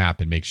look at the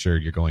map and make sure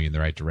you're going in the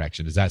right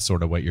direction. Is that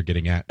sort of what you're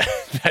getting at?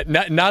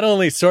 Not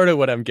only sort of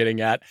what I'm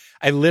getting at,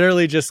 I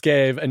literally just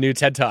gave a new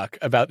TED Talk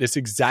about this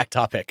exact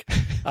topic,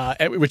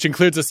 which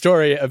includes a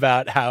story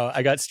about how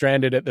I got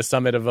stranded at the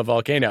summit of a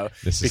volcano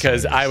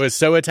because I was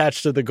so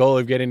attached to the goal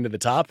of getting to the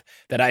top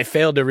that I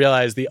failed to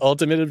realize the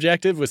ultimate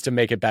objective was to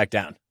make it back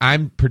down.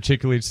 I'm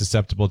particularly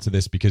susceptible to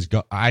this because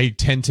I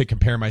tend to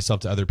compare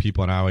myself to other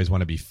people, and I always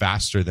want to be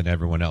faster than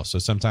everyone else. So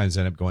sometimes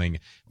I end up going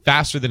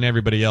faster than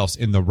everybody else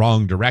in the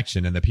wrong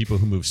direction, and the people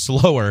who move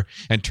slower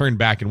and turned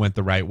back and went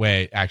the right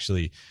way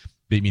actually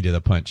beat me to the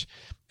punch.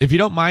 If you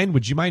don't mind,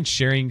 would you mind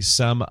sharing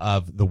some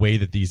of the way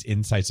that these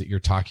insights that you're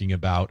talking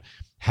about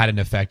had an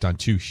effect on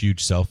two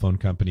huge cell phone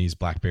companies,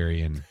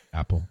 BlackBerry and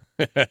Apple?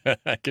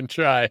 I can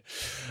try.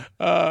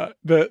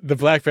 The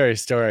BlackBerry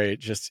story,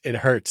 it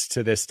hurts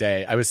to this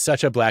day. I was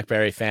such a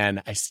BlackBerry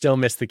fan. I still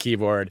miss the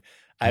keyboard.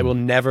 I will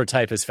never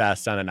type as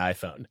fast on an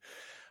iPhone,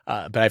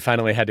 but I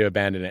finally had to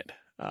abandon it.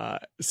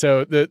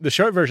 So the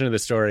short version of the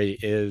story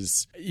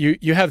is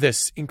you have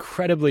this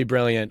incredibly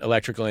brilliant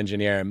electrical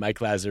engineer, Mike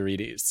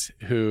Lazaridis,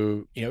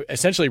 who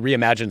essentially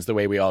reimagines the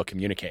way we all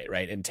communicate,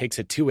 right? And takes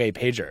a two-way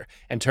pager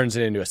and turns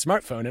it into a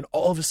smartphone, and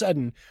all of a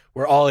sudden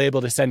we're all able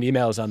to send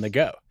emails on the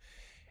go.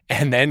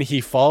 And then he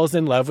falls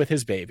in love with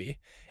his baby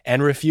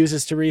and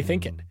refuses to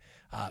rethink it.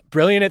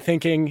 Brilliant at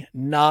thinking,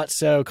 not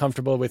so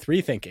comfortable with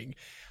rethinking.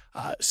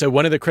 So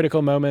one of the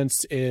critical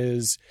moments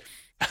is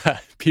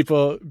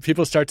people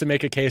start to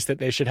make a case that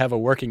they should have a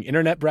working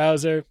internet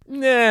browser.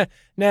 Nah,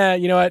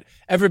 you know what?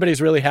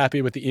 Everybody's really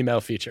happy with the email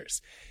features.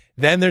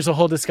 Then there's a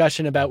whole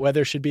discussion about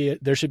whether there should be a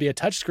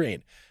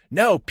touchscreen.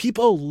 No,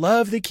 people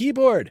love the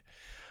keyboard.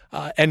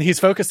 And he's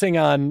focusing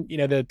on,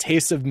 the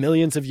tastes of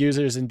millions of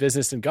users in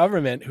business and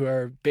government who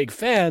are big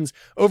fans,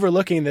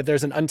 overlooking that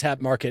there's an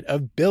untapped market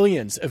of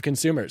billions of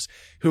consumers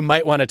who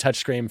might want a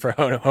touchscreen for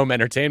home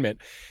entertainment.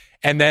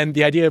 And then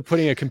the idea of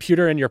putting a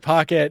computer in your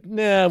pocket,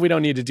 we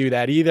don't need to do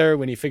that either,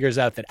 when he figures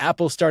out that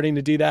Apple's starting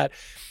to do that.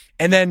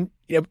 And then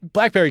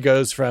BlackBerry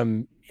goes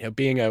from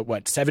being a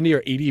 $70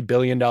 or $80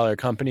 billion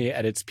company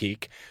at its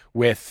peak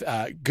with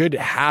good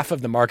half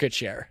of the market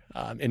share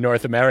in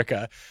North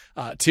America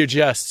to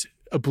just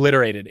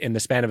obliterated in the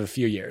span of a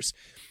few years.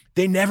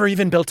 They never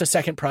even built a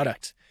second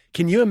product.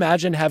 Can you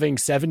imagine having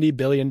 $70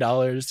 billion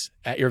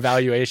at your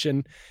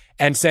valuation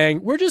and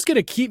saying, we're just going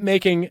to keep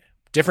making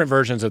different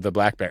versions of the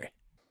BlackBerry?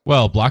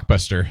 Well,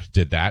 Blockbuster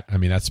did that. I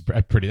mean,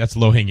 that's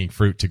low-hanging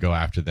fruit to go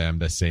after them,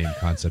 the same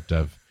concept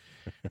of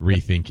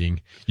rethinking.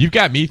 You've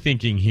got me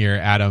thinking here,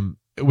 Adam,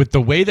 with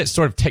the way that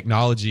sort of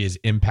technology is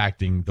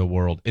impacting the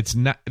world. It's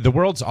not, the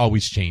world's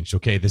always changed.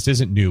 Okay. This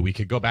isn't new. We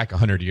could go back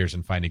 100 years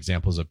and find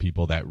examples of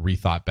people that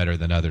rethought better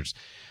than others.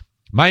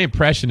 My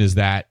impression is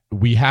that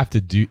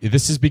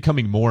this is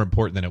becoming more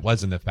important than it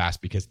was in the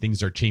past because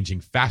things are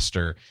changing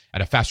faster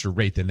at a faster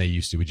rate than they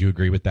used to. Would you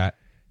agree with that?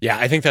 Yeah,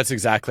 I think that's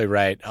exactly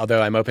right.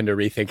 Although I'm open to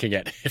rethinking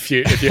it if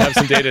you have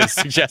some data to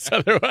suggest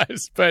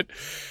otherwise. But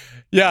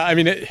yeah, I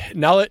mean,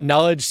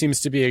 knowledge seems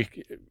to be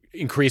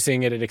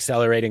increasing at an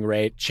accelerating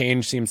rate.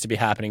 Change seems to be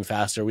happening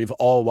faster. We've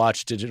all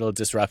watched digital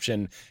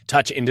disruption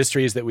touch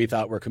industries that we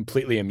thought were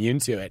completely immune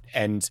to it.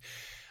 And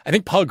I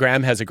think Paul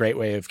Graham has a great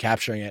way of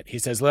capturing it. He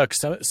says, look,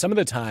 some of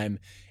the time,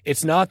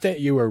 it's not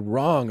that you were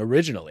wrong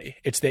originally.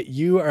 It's that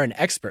you are an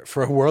expert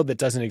for a world that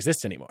doesn't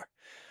exist anymore.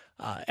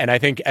 And I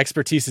think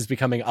expertise is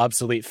becoming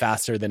obsolete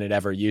faster than it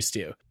ever used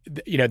to.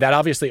 That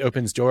obviously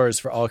opens doors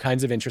for all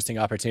kinds of interesting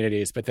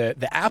opportunities. But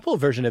the Apple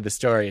version of the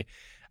story,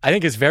 I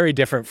think, is very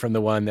different from the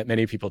one that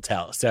many people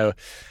tell. So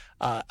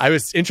I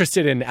was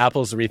interested in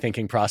Apple's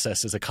rethinking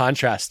process as a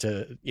contrast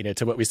to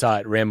what we saw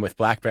at RIM with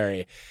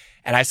BlackBerry.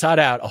 And I sought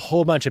out a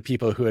whole bunch of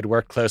people who had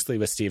worked closely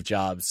with Steve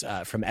Jobs,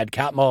 from Ed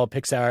Catmull,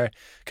 Pixar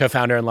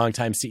co-founder and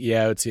longtime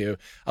CEO, to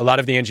a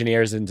lot of the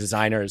engineers and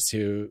designers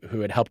who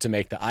had helped to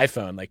make the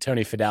iPhone, like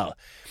Tony Fadell.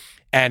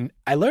 And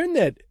I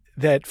learned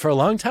that for a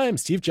long time,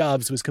 Steve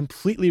Jobs was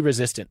completely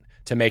resistant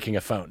to making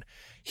a phone.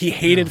 He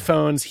hated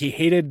phones. He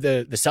hated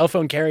the cell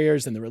phone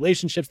carriers and the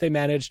relationships they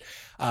managed.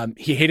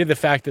 He hated the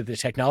fact that the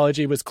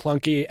technology was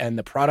clunky and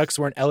the products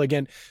weren't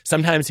elegant.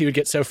 Sometimes he would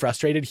get so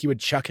frustrated, he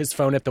would chuck his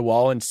phone at the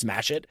wall and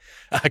smash it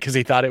because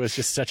he thought it was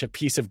just such a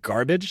piece of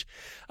garbage.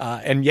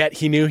 And yet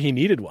he knew he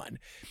needed one.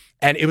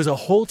 And it was a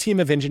whole team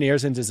of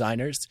engineers and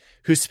designers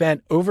who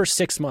spent over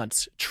 6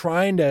 months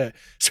trying to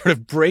sort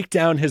of break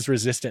down his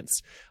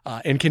resistance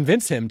and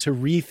convince him to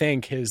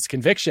rethink his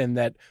conviction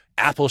that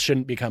Apple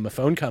shouldn't become a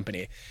phone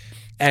company.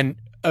 And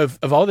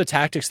of all the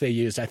tactics they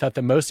used, I thought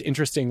the most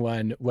interesting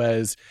one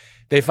was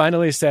they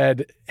finally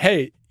said,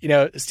 hey,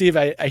 Steve,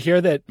 I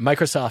hear that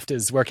Microsoft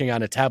is working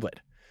on a tablet.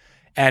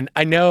 And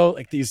I know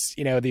like these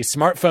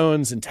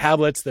smartphones and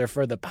tablets, they're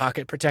for the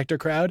pocket protector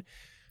crowd.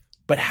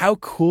 But how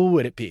cool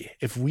would it be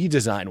if we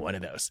design one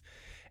of those?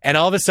 And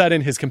all of a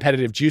sudden, his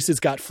competitive juices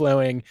got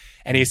flowing,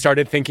 and he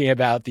started thinking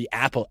about the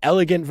Apple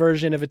Elegant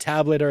version of a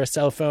tablet or a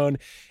cell phone.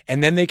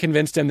 And then they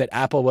convinced him that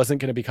Apple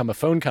wasn't going to become a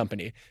phone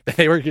company, that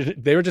they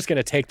were just going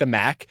to take the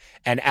Mac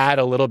and add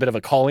a little bit of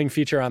a calling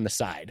feature on the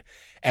side.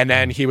 And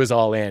then he was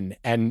all in.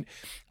 And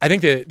I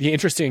think the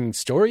interesting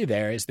story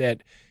there is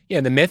that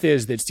the myth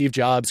is that Steve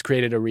Jobs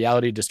created a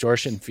reality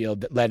distortion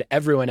field that led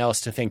everyone else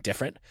to think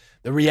different.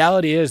 The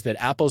reality is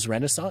that Apple's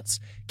renaissance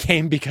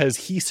came because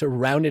he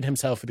surrounded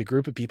himself with a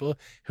group of people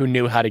who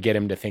knew how to get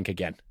him to think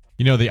again.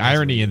 The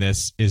irony in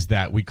this is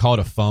that we call it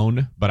a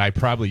phone, but I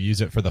probably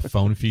use it for the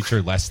phone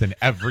feature less than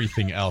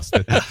everything else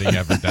that the thing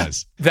ever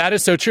does. That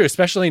is so true,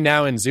 especially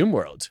now in Zoom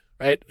world,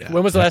 right? Yeah.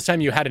 When was the last time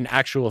you had an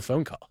actual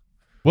phone call?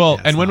 Well,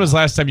 and when was the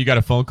last time you got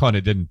a phone call and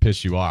it didn't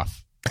piss you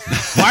off?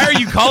 Why are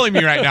you calling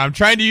me right now? I'm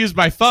trying to use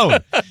my phone.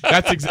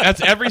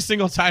 That's every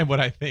single time what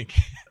I think.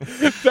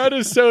 That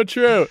is so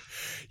true.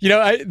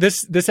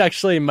 This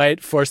actually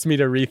might force me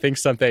to rethink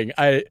something.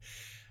 I've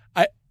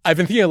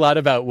been thinking a lot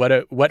about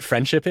what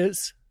friendship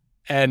is,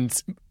 and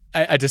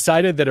I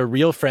decided that a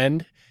real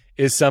friend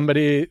is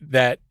somebody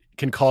that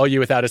can call you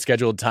without a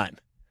scheduled time.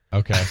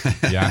 Okay.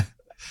 Yeah.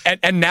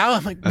 And now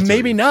I'm like,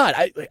 maybe not.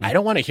 I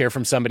don't want to hear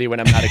from somebody when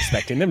I'm not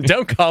expecting them.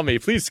 Don't call me.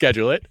 Please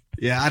schedule it.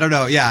 Yeah, I don't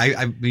know. Yeah,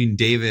 I mean,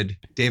 David,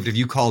 if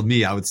you called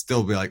me, I would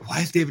still be like, why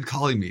is David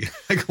calling me?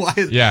 Like, why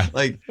is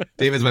like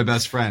David's my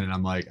best friend, and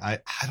I'm like, I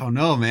don't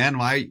know, man.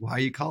 Why are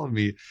you calling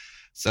me?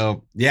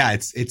 So yeah,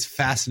 it's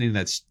fascinating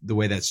that's the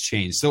way that's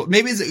changed. So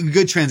maybe it's a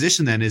good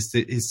transition then is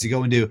to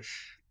go into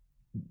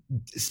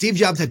Steve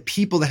Jobs had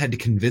people that had to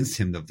convince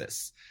him of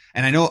this.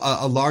 And I know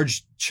a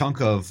large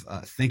chunk of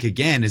Think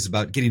Again is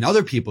about getting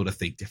other people to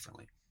think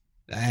differently.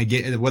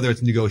 Whether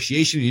it's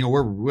negotiation,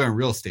 we're in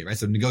real estate, right?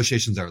 So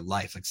negotiations are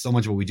life. Like so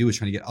much of what we do is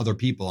trying to get other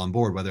people on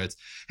board, whether it's,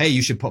 hey,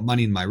 you should put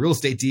money in my real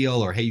estate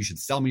deal, or hey, you should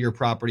sell me your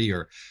property,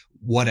 or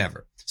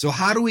whatever. So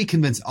how do we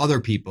convince other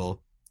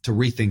people to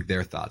rethink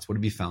their thoughts? What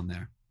have you found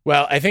there?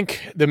 Well, I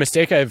think the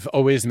mistake I've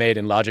always made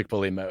in logic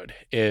bully mode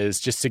is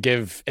just to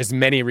give as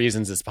many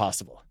reasons as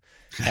possible.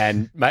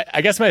 And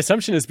I guess my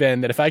assumption has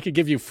been that if I could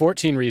give you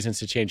 14 reasons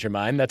to change your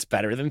mind, that's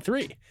better than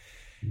 3.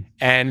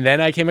 And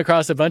then I came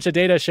across a bunch of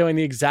data showing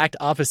the exact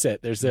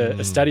opposite. There's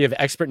a study of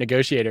expert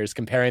negotiators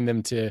comparing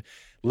them to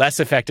less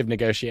effective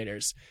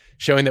negotiators,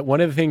 showing that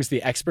one of the things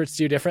the experts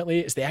do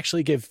differently is they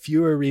actually give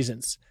fewer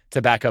reasons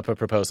to back up a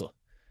proposal.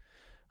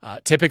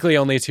 Typically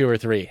only 2 or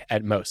 3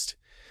 at most.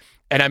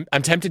 And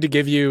I'm tempted to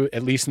give you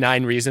at least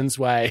 9 reasons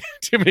why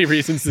too many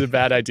reasons is a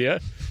bad idea.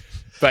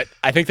 But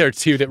I think there are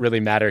 2 that really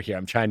matter here.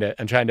 I'm trying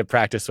to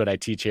practice what I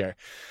teach here.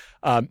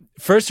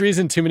 First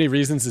reason too many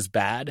reasons is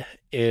bad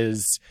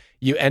is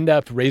you end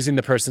up raising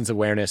the person's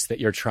awareness that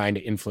you're trying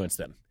to influence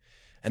them.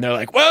 And they're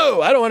like,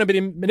 whoa, I don't want to be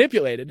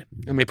manipulated.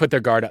 And they put their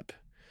guard up.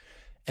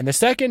 And the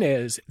second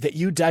is that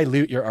you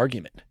dilute your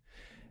argument.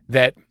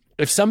 That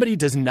if somebody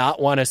does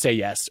not want to say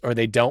yes, or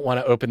they don't want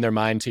to open their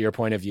mind to your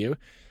point of view,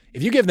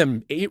 if you give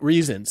them 8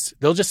 reasons,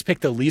 they'll just pick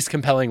the least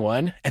compelling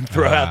one and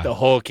throw out the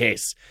whole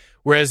case.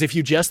 Whereas if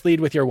you just lead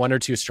with your 1 or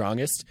 2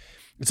 strongest,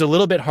 it's a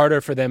little bit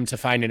harder for them to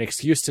find an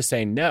excuse to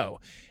say no.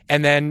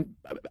 And then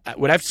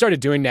what I've started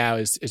doing now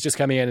is just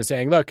coming in and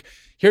saying, look,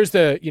 here's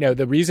the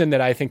reason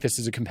that I think this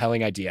is a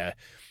compelling idea.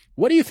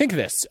 What do you think of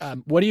this?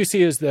 What do you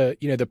see as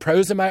the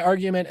pros of my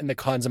argument and the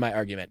cons of my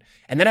argument?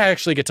 And then I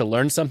actually get to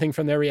learn something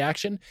from their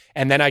reaction.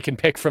 And then I can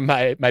pick from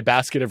my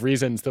basket of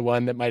reasons the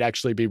one that might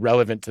actually be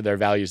relevant to their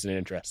values and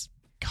interests.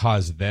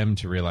 Cause them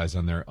to realize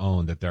on their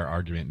own that their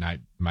argument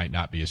might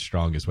not be as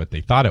strong as what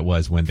they thought it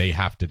was when they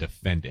have to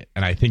defend it.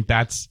 And I think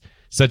that's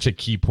such a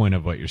key point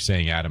of what you're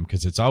saying, Adam,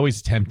 because it's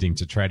always tempting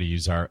to try to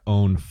use our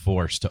own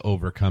force to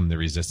overcome the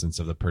resistance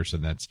of the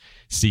person that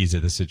sees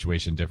the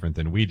situation different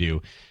than we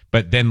do.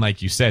 But then,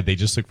 like you said, they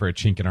just look for a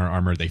chink in our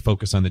armor. They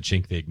focus on the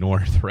chink. They ignore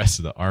the rest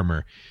of the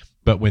armor.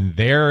 But when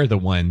they're the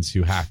ones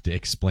who have to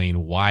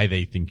explain why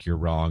they think you're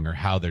wrong or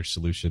how their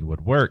solution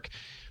would work,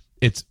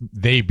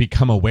 they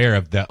become aware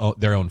of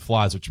their own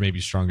flaws, which may be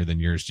stronger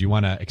than yours. Do you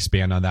want to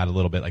expand on that a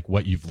little bit, like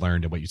what you've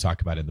learned and what you talk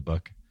about in the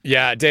book?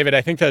 Yeah, David,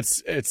 I think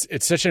it's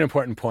such an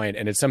important point,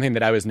 and it's something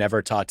that I was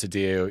never taught to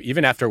do,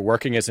 even after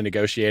working as a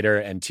negotiator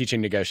and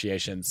teaching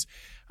negotiations.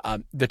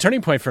 The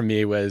turning point for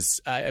me was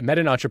I met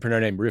an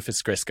entrepreneur named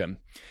Rufus Griscom,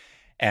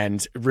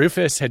 and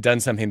Rufus had done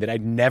something that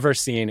I'd never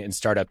seen in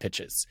startup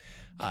pitches.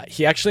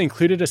 He actually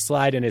included a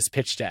slide in his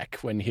pitch deck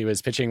when he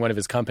was pitching one of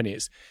his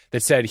companies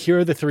that said, here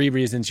are the 3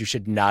 reasons you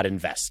should not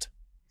invest.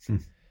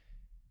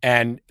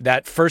 And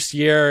that first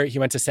year he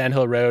went to Sand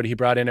Hill Road, he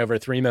brought in over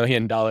 $3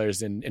 million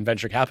in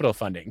venture capital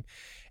funding.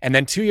 And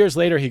then 2 years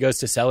later, he goes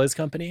to sell his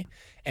company,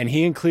 and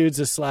he includes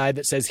a slide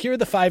that says, here are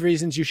the 5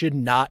 reasons you should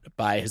not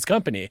buy his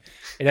company.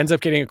 It ends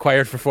up getting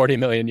acquired for $40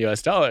 million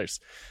US.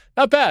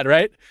 Not bad,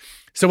 right?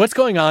 So what's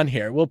going on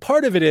here? Well,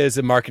 part of it is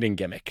a marketing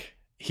gimmick.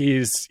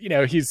 He's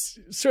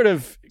sort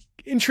of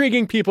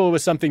intriguing people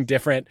with something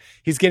different.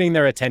 He's getting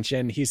their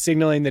attention. He's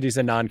signaling that he's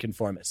a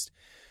nonconformist.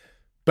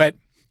 But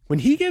when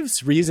he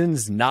gives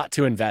reasons not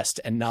to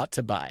invest and not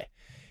to buy,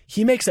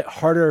 he makes it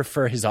harder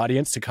for his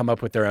audience to come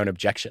up with their own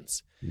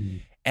objections. Mm-hmm.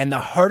 And the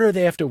harder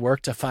they have to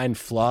work to find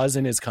flaws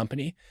in his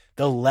company,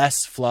 the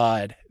less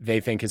flawed they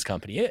think his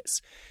company is.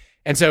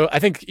 And so I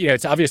think,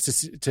 it's obvious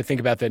to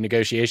think about the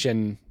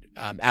negotiation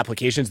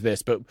applications of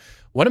this, but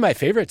one of my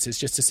favorites is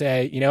just to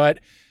say, you know what,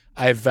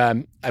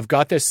 I've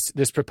got this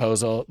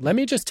proposal. Let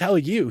me just tell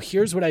you,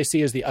 here's what I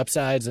see as the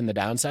upsides and the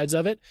downsides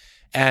of it,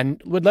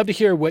 and would love to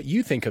hear what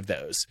you think of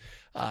those.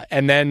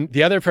 And then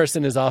the other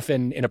person is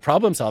often in a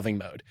problem-solving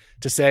mode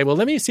to say, well,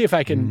 let me see if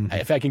I can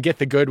get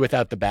the good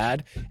without the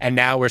bad. And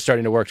now we're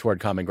starting to work toward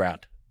common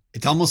ground.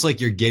 It's almost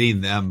like you're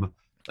getting them,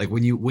 like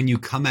when you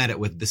come at it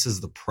with, this is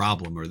the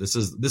problem, or this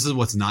is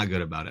what's not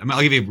good about it. I mean,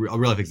 I'll give you a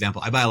real life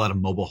example. I buy a lot of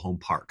mobile home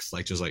parks,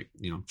 like just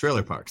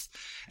trailer parks.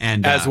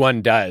 And as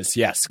one does,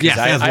 yes. Because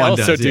I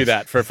also do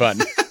that for fun.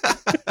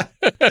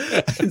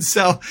 And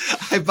so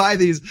I buy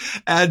these,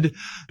 and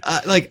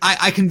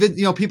I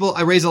convince people.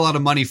 I raise a lot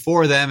of money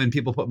for them, and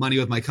people put money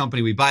with my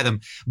company. We buy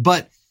them,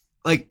 but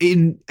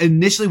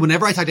initially,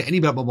 whenever I talk to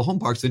anybody about mobile home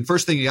parks, the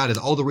first thing you got is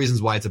all the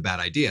reasons why it's a bad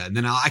idea, and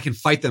then I can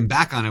fight them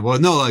back on it. Well,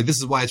 no, this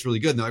is why it's really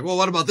good. And they're like, well,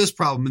 what about this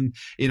problem?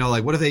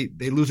 And what if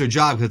they lose their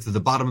job because it's at the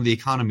bottom of the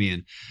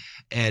economy?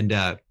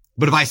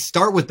 But if I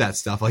start with that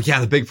stuff,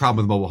 the big problem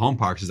with mobile home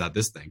parks is that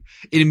this thing,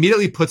 it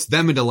immediately puts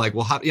them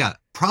into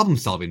problem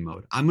solving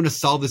mode. I'm going to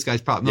solve this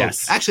guy's problem. No,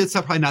 yes. Actually, it's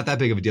probably not that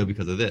big of a deal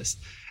because of this.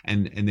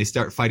 And they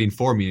start fighting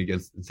for me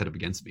instead of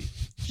against me.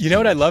 You know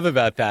what I love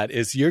about that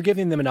is you're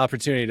giving them an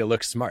opportunity to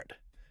look smart,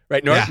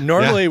 right?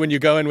 Normally when you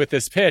go in with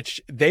this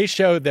pitch, they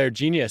show their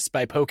genius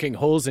by poking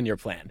holes in your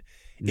plan.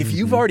 If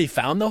you've already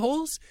found the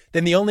holes,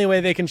 then the only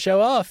way they can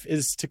show off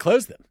is to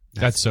close them.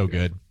 That's so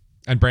good.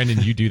 And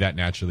Brandon, you do that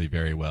naturally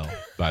very well,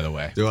 by the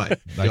way. Do I?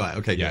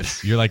 Okay,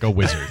 yes, good. You're like a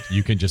wizard.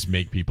 You can just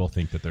make people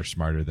think that they're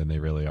smarter than they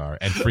really are,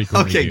 and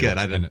frequently okay, do.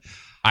 good.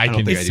 I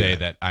can say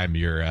that I'm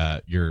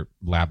your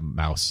lab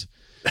mouse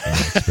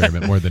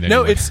experiment more than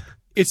anyone. No,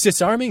 it's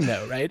disarming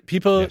though, right?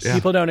 People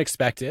don't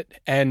expect it,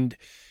 and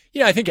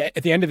I think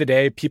at the end of the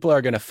day, people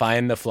are going to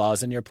find the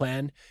flaws in your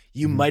plan.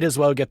 You might as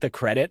well get the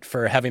credit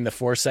for having the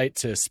foresight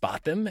to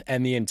spot them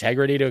and the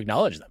integrity to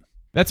acknowledge them.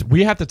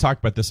 We have to talk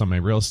about this on my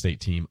real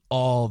estate team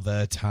all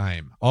the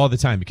time,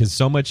 because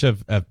so much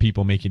of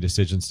people making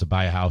decisions to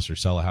buy a house or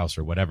sell a house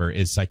or whatever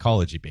is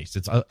psychology based.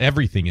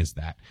 Everything is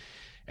that.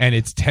 And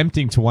it's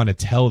tempting to want to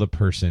tell the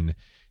person,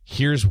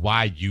 here's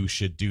why you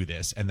should do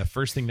this. And the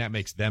first thing that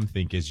makes them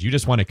think is, you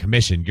just want a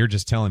commission. You're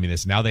just telling me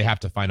this. Now they have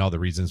to find all the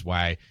reasons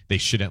why they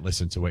shouldn't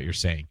listen to what you're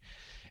saying.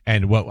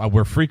 And what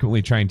we're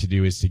frequently trying to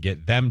do is to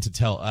get them to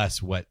tell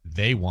us what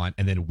they want,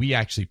 and then we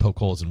actually poke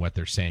holes in what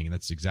they're saying, and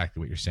that's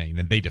exactly what you're saying.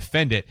 Then they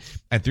defend it,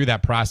 and through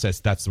that process,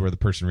 that's where the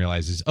person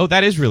realizes, oh,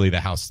 that is really the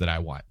house that I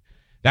want.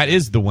 That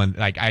is the one.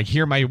 I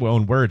hear my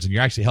own words, and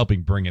you're actually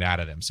helping bring it out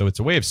of them. So it's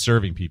a way of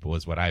serving people,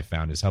 is what I've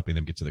found, is helping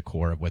them get to the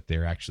core of what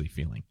they're actually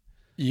feeling.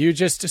 You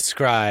just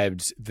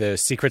described the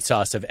secret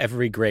sauce of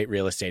every great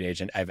real estate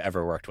agent I've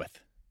ever worked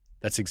with.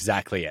 That's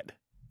exactly it.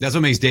 That's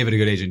what makes David a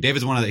good agent.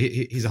 David's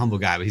he's a humble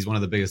guy, but he's one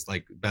of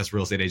the best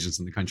real estate agents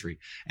in the country.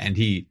 And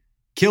he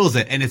kills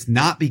it. And it's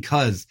not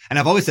because, and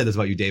I've always said this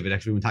about you, David,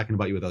 actually, when talking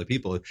about you with other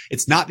people,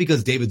 it's not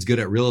because David's good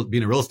at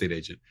being a real estate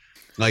agent,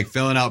 like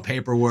filling out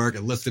paperwork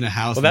and listing a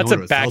house. Well, that's a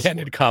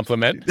backhanded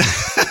compliment.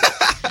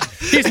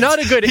 He's not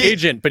a good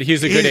agent, but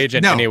he's a good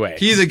agent anyway.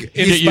 Get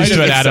used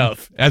to it, Adam.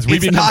 As we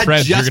become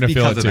friends, you're going to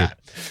feel it too.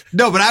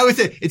 No, but I would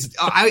say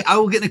I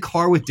will get in a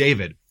car with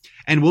David,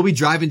 and we'll be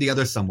driving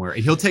together somewhere,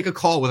 and he'll take a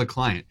call with a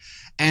client.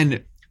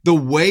 And the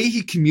way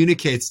he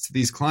communicates to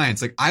these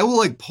clients, I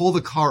will pull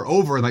the car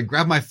over and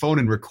grab my phone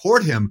and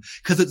record him,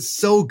 because it's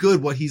so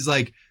good what he's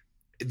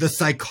the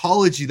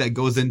psychology that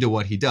goes into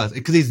what he does.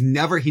 Because he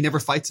never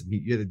fights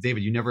them.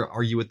 David, you never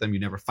argue with them. You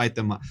never fight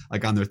them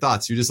on their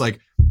thoughts. You just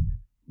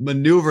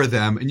maneuver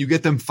them, and you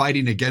get them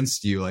fighting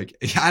against you. I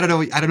don't know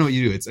what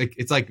you do.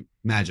 It's like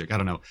magic. I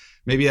don't know.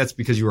 Maybe that's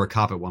because you were a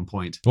cop at one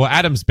point. Well,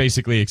 Adam's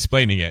basically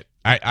explaining it.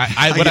 What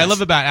I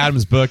love about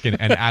Adam's book and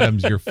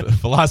Adam's your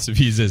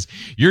philosophies is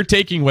you're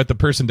taking what the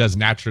person does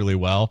naturally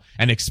well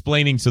and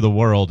explaining to the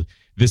world,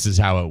 this is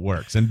how it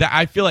works. And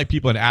I feel like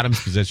people in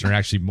Adam's position are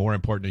actually more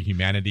important to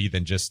humanity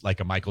than just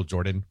a Michael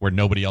Jordan, where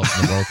nobody else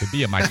in the world could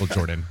be a Michael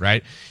Jordan,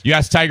 right? You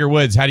ask Tiger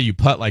Woods, how do you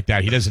putt like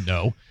that? He doesn't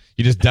know.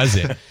 He just does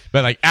it.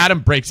 But Adam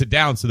breaks it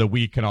down so that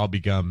we can all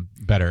become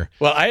better.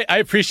 Well, I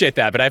appreciate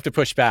that, but I have to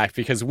push back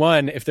because,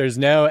 one, if there's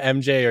no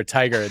MJ or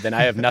Tiger, then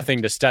I have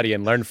nothing to study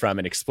and learn from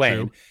and explain.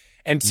 True.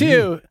 And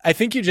two, I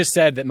think you just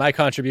said that my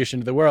contribution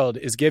to the world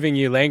is giving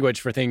you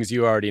language for things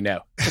you already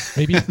know.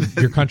 Maybe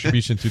your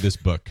contribution to this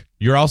book.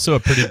 You're also a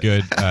pretty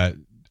good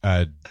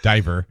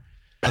diver.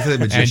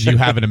 And you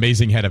have an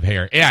amazing head of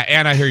hair. Yeah,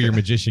 and I hear your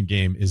magician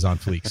game is on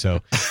fleek.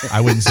 So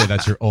I wouldn't say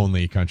that's your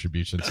only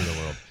contribution to the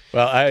world.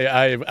 Well,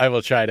 I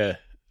will try to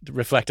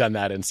reflect on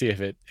that and see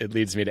if it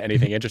leads me to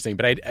anything interesting.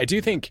 But I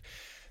do think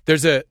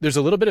there's a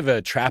little bit of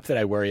a trap that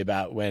I worry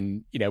about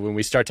when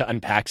we start to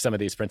unpack some of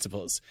these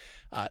principles.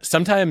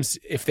 Sometimes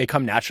if they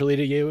come naturally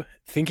to you,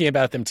 thinking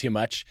about them too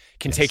much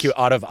can take you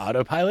out of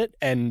autopilot,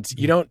 and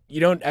you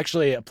don't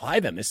actually apply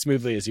them as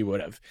smoothly as you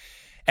would have.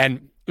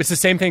 And it's the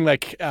same thing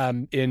like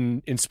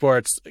in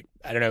sports.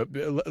 I don't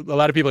know. A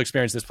lot of people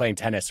experience this playing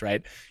tennis,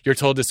 right? You're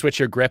told to switch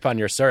your grip on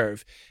your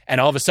serve,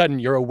 and all of a sudden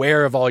you're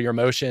aware of all your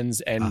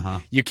motions,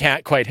 and you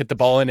can't quite hit the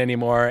ball in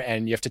anymore,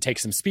 and you have to take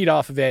some speed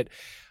off of it.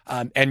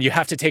 And you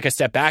have to take a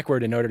step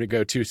backward in order to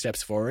go 2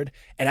 steps forward.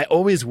 And I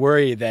always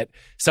worry that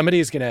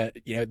somebody is going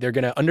to, they're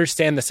going to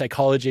understand the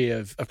psychology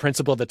of a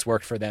principle that's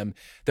worked for them.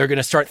 They're going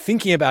to start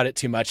thinking about it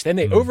too much. Then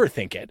they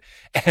overthink it.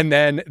 And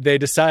then they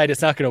decide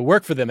it's not going to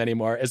work for them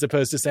anymore, as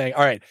opposed to saying,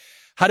 all right,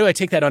 how do I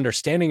take that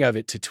understanding of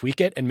it to tweak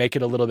it and make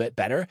it a little bit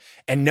better,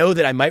 and know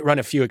that I might run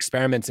a few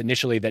experiments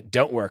initially that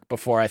don't work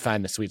before I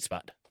find the sweet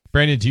spot?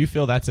 Brandon, do you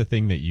feel that's a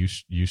thing that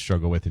you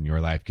struggle with in your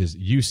life? Because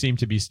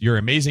you're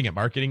amazing at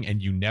marketing,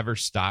 and you never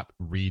stop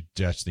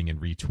readjusting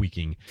and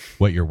retweaking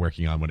what you're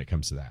working on when it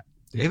comes to that.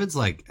 David's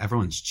like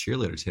everyone's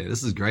cheerleader today.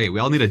 This is great. We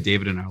all need a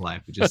David in our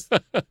life. It just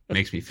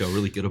makes me feel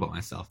really good about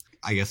myself,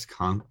 I guess,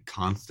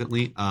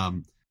 constantly.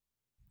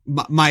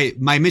 My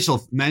initial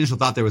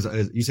thought there was,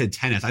 you said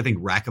tennis. I think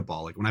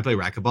racquetball. Like when I play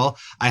racquetball,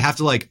 I have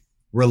to like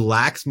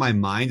relax my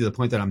mind to the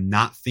point that I'm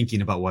not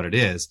thinking about what it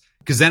is,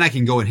 because then I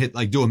can go and hit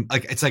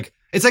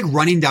it's like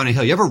running down a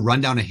hill. You ever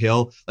run down a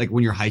hill like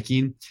when you're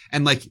hiking,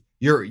 and like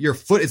your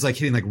foot is like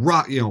hitting like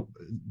rock,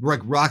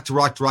 rock to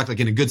rock, like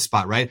in a good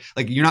spot, right?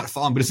 Like you're not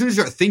falling, but as soon as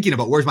you start thinking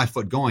about where's my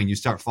foot going, you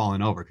start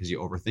falling over because you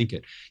overthink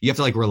it. You have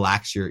to like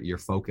relax your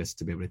focus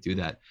to be able to do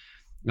that.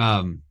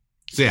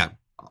 So yeah,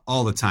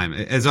 all the time.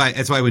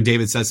 That's why when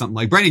David says something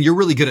like, Brandon, you're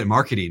really good at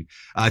marketing.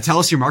 Tell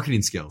us your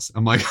marketing skills.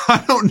 I'm like,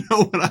 I don't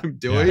know what I'm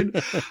doing.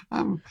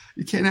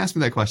 You can't ask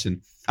me that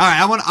question. All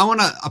right. I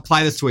want to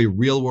apply this to a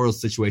real world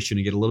situation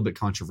and get a little bit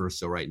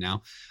controversial right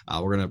now.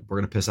 We're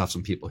going to piss off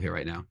some people here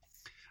right now.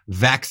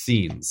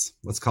 Vaccines.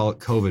 Let's call it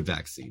COVID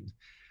vaccine.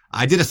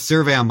 I did a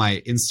survey on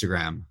my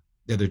Instagram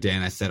the other day,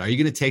 and I said, are you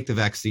going to take the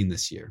vaccine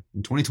this year?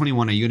 In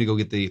 2021, are you going to go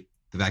get the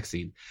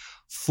vaccine?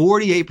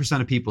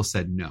 48% of people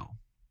said no,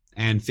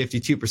 and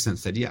 52%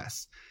 said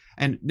yes.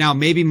 And now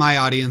maybe my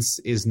audience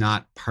is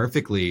not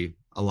perfectly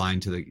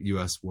aligned to the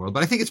US world,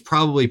 but I think it's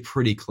probably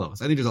pretty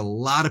close. I think there's a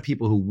lot of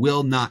people who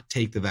will not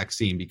take the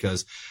vaccine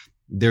because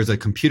there's a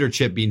computer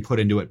chip being put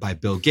into it by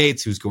Bill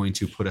Gates, who's going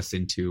to put us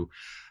into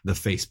the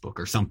Facebook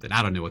or something.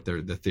 I don't know what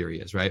the theory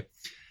is, right?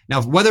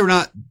 Now, whether or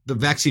not the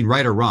vaccine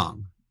right or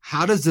wrong,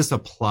 how does this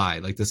apply?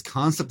 Like this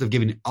concept of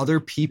giving other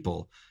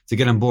people to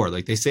get on board.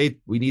 Like they say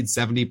we need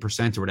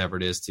 70% or whatever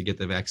it is to get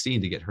the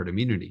vaccine to get herd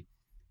immunity.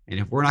 And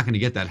if we're not going to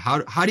get that,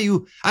 how do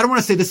you, I don't want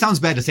to say, this sounds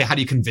bad to say, how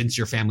do you convince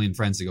your family and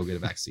friends to go get a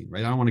vaccine,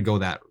 right? I don't want to go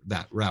that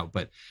route,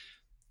 but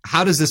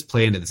how does this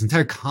play into this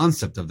entire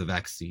concept of the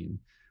vaccine?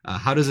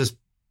 How does this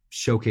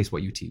showcase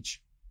what you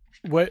teach?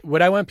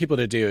 What I want people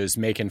to do is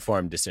make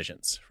informed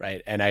decisions,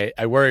 right? And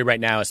I worry right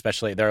now,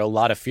 especially, there are a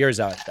lot of fears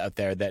out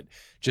there that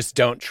just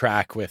don't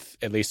track with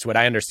at least what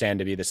I understand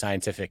to be the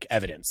scientific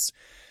evidence.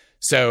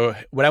 So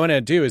what I want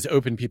to do is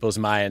open people's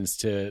minds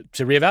to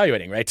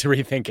reevaluating, right? To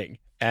rethinking.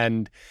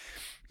 And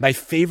my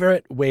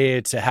favorite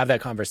way to have that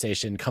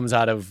conversation comes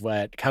out of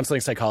what counseling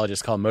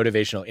psychologists call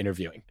motivational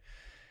interviewing,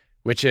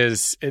 which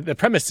is, the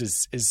premise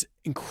is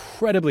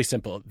incredibly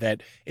simple,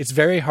 that it's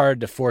very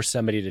hard to force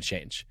somebody to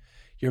change.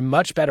 You're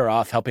much better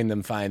off helping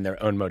them find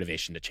their own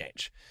motivation to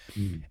change.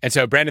 Mm. And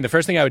so, Brandon, the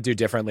first thing I would do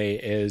differently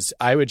is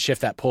I would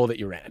shift that poll that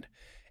you ran.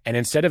 And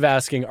instead of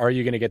asking, are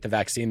you going to get the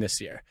vaccine this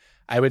year?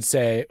 I would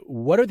say,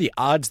 what are the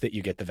odds that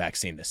you get the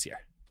vaccine this year?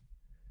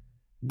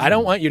 I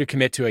don't want you to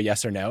commit to a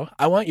yes or no.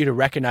 I want you to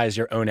recognize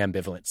your own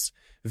ambivalence.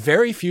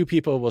 Very few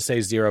people will say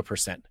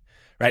 0%,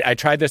 right? I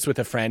tried this with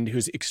a friend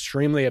who's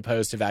extremely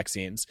opposed to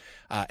vaccines,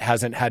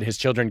 hasn't had his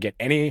children get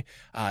any,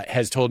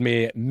 has told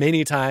me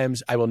many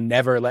times, I will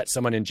never let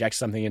someone inject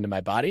something into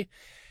my body.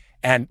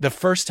 And the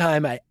first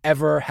time I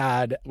ever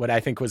had what I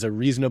think was a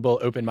reasonable,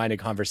 open-minded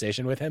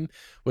conversation with him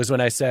was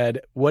when I said,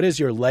 what is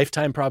your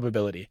lifetime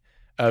probability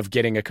of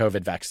getting a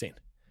COVID vaccine?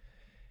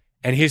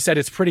 And he said,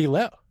 it's pretty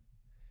low.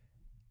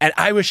 And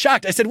I was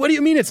shocked. I said, what do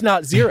you mean it's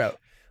not zero?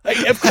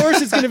 Like, of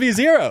course it's going to be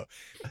zero.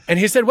 And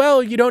he said,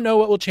 well, you don't know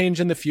what will change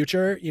in the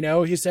future. You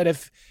know, he said,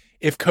 if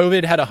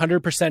COVID had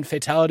 100%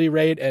 fatality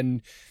rate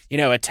and,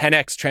 a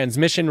 10x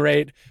transmission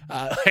rate,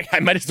 I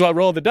might as well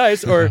roll the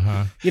dice. Or,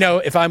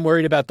 if I'm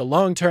worried about the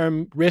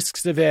long-term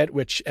risks of it,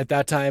 which at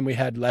that time we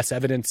had less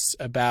evidence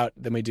about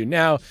than we do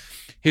now,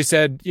 he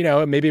said,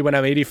 maybe when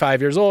I'm 85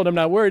 years old, I'm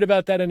not worried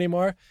about that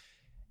anymore.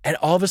 And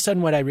all of a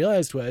sudden what I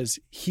realized was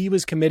he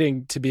was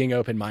committing to being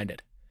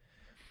open-minded.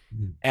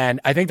 And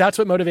I think that's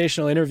what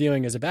motivational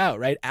interviewing is about,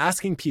 right?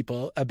 Asking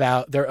people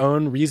about their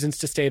own reasons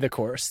to stay the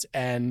course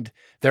and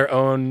their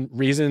own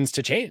reasons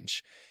to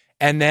change.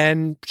 And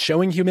then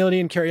showing humility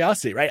and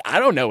curiosity, right? I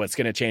don't know what's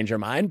going to change your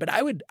mind, but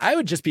I would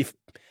just be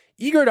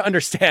eager to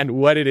understand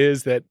what it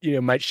is that,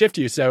 might shift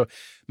you. So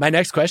my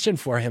next question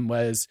for him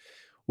was,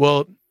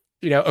 well,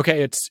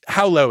 okay, it's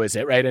how low is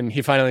it, right? And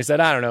he finally said,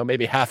 I don't know,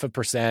 maybe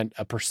 0.5%,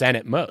 1%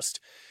 at most.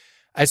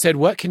 I said,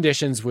 what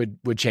conditions would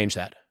change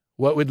that?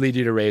 What would lead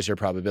you to raise your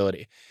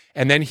probability?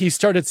 And then he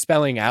started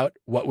spelling out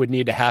what would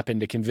need to happen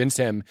to convince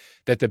him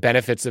that the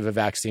benefits of a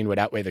vaccine would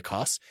outweigh the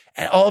costs.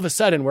 And all of a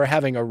sudden, we're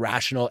having a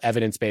rational,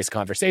 evidence-based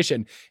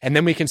conversation. And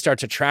then we can start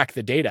to track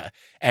the data.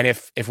 And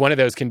if one of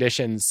those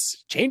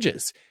conditions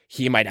changes,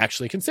 he might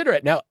actually consider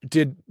it. Now,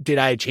 did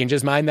I change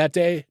his mind that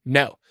day?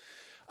 No.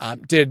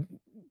 Did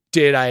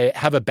I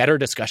have a better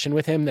discussion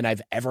with him than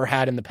I've ever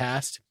had in the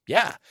past?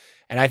 Yeah.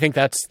 And I think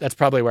that's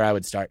probably where I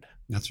would start.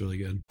 That's really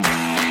good.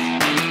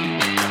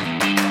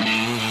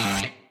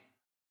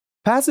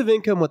 Passive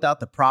income without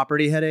the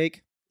property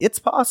headache? It's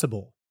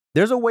possible.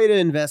 There's a way to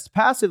invest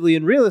passively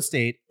in real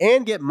estate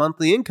and get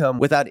monthly income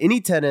without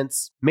any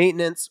tenants,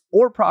 maintenance,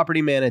 or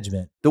property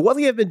management. The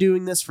Wealthy have been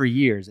doing this for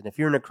years, and if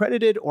you're an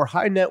accredited or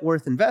high net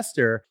worth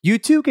investor, you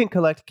too can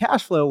collect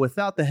cash flow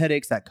without the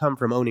headaches that come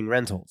from owning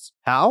rentals.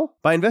 How?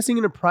 By investing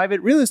in a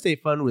private real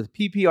estate fund with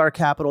PPR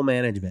Capital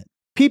Management.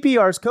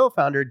 PPR's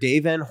co-founder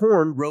Dave Van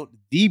Horn wrote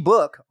the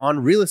book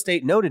on real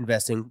estate note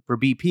investing for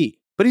BP.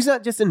 But he's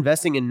not just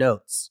investing in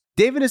notes.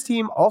 Dave and his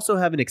team also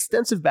have an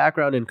extensive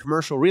background in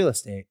commercial real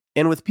estate.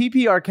 And with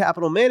PPR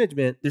Capital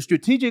Management, they're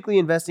strategically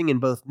investing in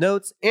both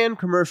notes and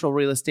commercial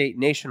real estate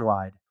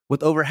nationwide.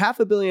 With over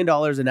 $500 million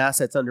in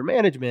assets under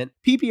management,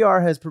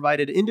 PPR has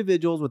provided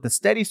individuals with a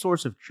steady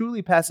source of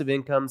truly passive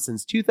income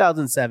since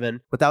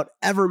 2007 without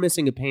ever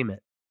missing a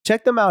payment.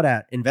 Check them out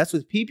at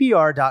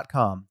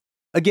investwithppr.com.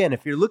 Again,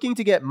 if you're looking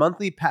to get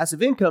monthly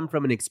passive income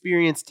from an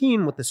experienced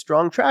team with a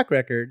strong track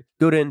record,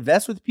 go to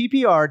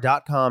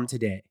investwithppr.com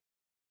today.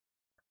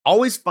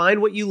 Always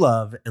find what you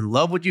love and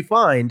love what you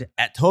find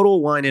at Total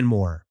Wine &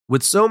 More.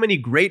 With so many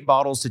great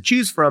bottles to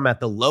choose from at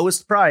the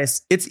lowest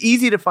price, it's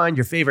easy to find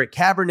your favorite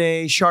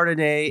Cabernet,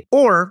 Chardonnay,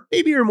 or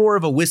maybe you're more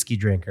of a whiskey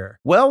drinker.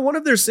 Well, one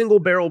of their single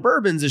barrel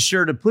bourbons is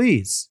sure to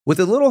please. With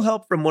a little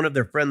help from one of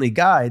their friendly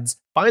guides,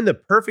 find the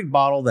perfect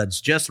bottle that's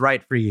just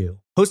right for you.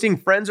 Hosting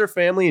friends or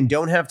family and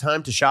don't have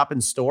time to shop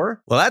in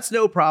store? Well, that's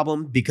no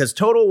problem because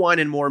Total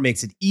Wine & More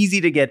makes it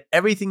easy to get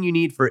everything you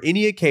need for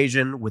any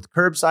occasion with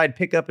curbside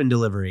pickup and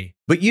delivery.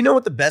 But you know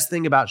what the best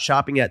thing about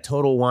shopping at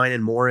Total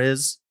Wine & More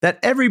is? That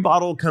every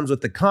bottle comes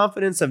with the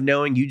confidence of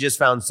knowing you just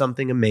found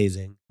something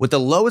amazing. With the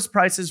lowest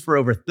prices for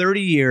over 30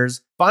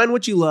 years, find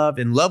what you love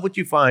and love what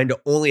you find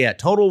only at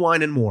Total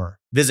Wine & More.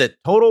 Visit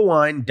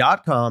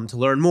TotalWine.com to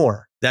learn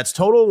more. That's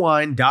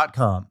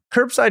TotalWine.com.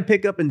 Curbside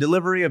pickup and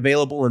delivery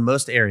available in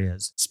most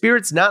areas.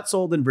 Spirits not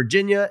sold in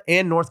Virginia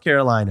and North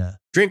Carolina.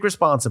 Drink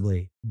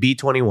responsibly.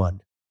 B21.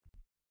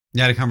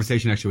 I had a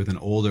conversation actually with an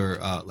older,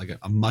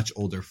 a much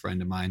older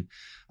friend of mine,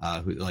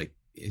 who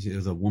it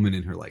was a woman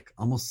in her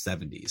almost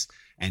 70s,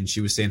 and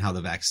she was saying how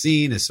the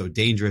vaccine is so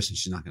dangerous and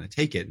she's not going to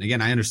take it. And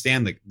again, I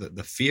understand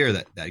the fear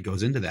that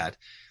goes into that,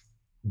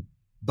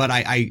 but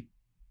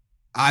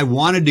I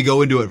wanted to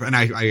go into it, and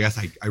I guess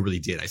I really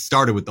did. I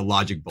started with the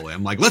logic bullet.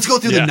 I'm like, let's go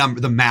through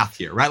the math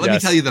here, right? Let me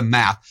tell you the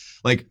math.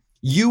 Like,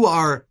 you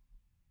are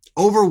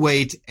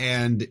overweight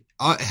and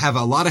have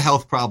a lot of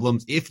health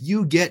problems. If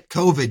you get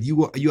COVID,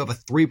 you have a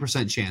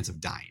 3% chance of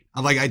dying.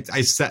 I'm like, I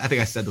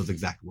think I said those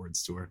exact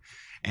words to her,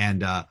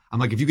 and I'm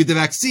like, if you get the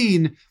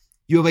vaccine,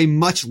 you have a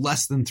much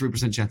less than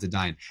 3% chance of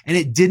dying. And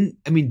it didn't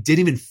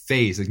even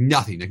phase,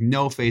 nothing,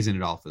 no phase in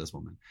at all for this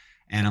woman.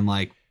 And I'm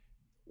like,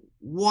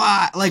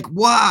 why?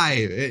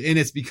 And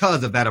it's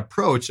because of that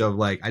approach of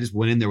I just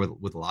went in there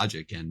with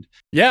logic. And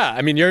yeah,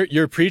 I mean,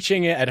 you're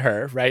preaching at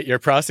her, right? You're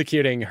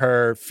prosecuting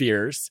her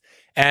fears,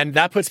 and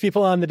that puts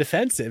people on the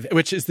defensive,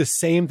 which is the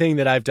same thing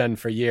that I've done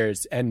for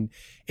years. And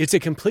it's a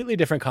completely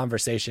different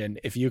conversation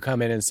if you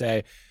come in and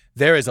say,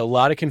 there is a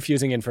lot of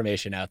confusing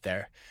information out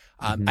there.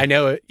 I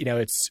know,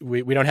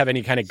 we don't have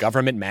any kind of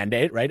government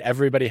mandate, right?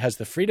 Everybody has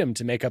the freedom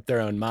to make up their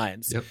own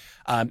minds. Yep.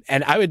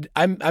 And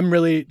I'm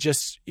really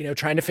just,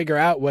 trying to figure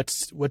out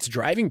what's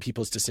driving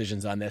people's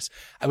decisions on this.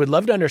 I would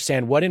love to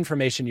understand what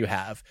information you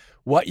have,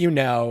 what you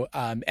know,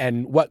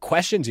 and what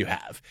questions you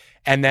have.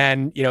 And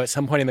then, at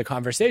some point in the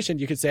conversation,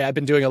 you could say, I've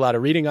been doing a lot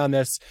of reading on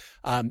this.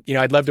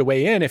 I'd love to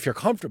weigh in if you're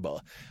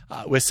comfortable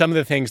with some of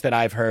the things that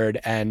I've heard.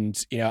 And,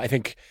 I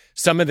think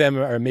some of them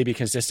are maybe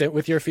consistent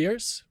with your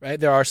fears, right?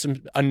 There are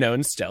some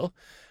unknowns still,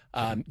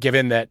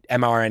 given that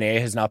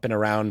mRNA has not been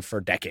around for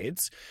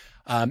decades.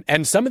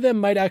 And some of them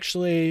might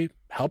actually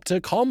help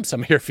to calm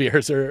some of your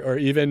fears or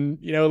even,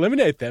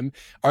 eliminate them.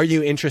 Are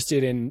you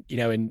interested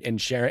in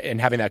sharing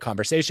and having that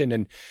conversation?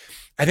 And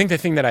I think the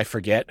thing that I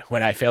forget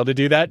when I fail to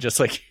do that, just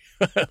like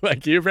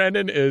you,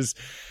 Brandon, is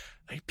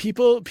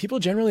people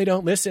generally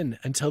don't listen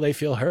until they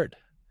feel heard.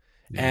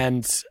 Yeah.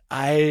 And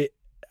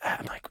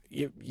I'm like,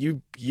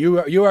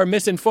 you are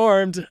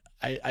misinformed.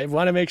 I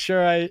want to make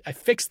sure I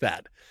fix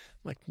that.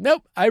 like,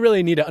 nope, I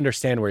really need to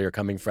understand where you're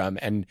coming from.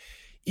 And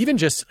even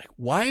just like,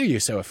 why are you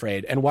so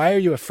afraid? And why are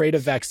you afraid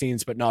of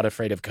vaccines but not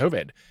afraid of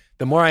COVID?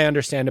 The more I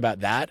understand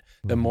about that,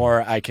 the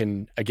more I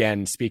can,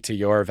 again, speak to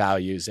your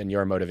values and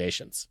your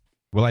motivations.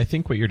 Well, I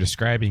think what you're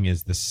describing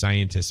is the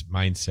scientist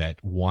mindset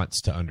wants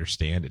to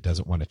understand. It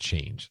doesn't want to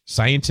change.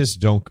 Scientists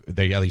at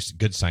least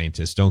good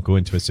scientists, don't go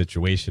into a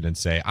situation and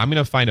say, I'm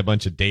going to find a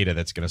bunch of data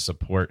that's going to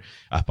support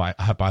a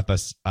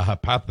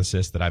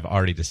hypothesis that I've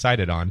already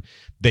decided on.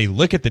 They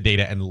look at the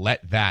data and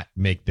let that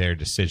make their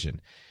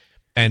decision.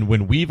 And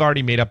when we've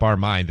already made up our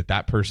mind that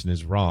that person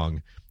is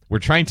wrong, we're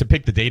trying to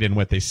pick the data and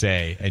what they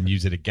say and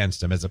use it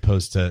against them, as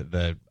opposed to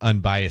the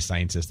unbiased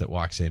scientist that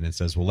walks in and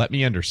says, well, let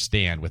me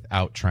understand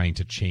without trying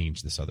to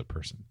change this other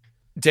person.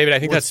 David, I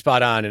think that's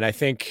spot on. And I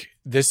think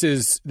this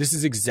is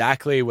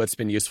exactly what's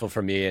been useful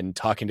for me in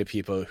talking to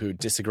people who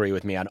disagree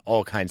with me on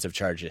all kinds of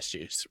charge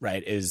issues,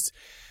 right?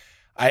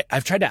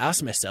 I've tried to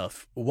ask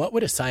myself, what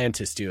would a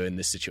scientist do in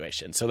this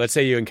situation? So let's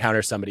say you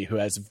encounter somebody who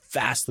has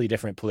vastly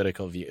different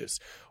political views,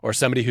 or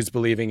somebody who's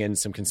believing in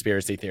some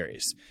conspiracy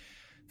theories.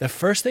 The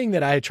first thing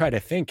that I try to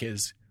think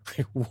is,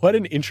 what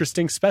an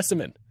interesting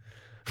specimen.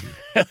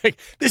 Like,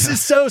 this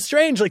is so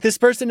strange. Like, this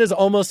person is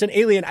almost an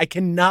alien. I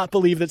cannot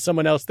believe that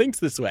someone else thinks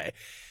this way.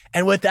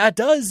 And what that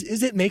does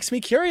is it makes me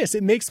curious.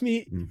 It makes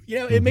me,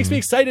 it makes me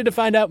excited to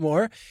find out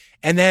more.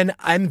 And then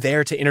I'm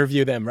there to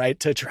interview them, right?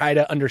 To try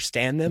to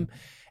understand them.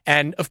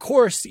 And of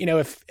course,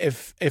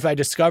 if I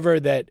discover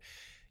that,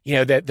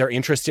 that they're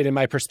interested in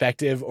my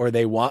perspective or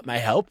they want my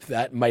help,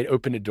 that might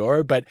open a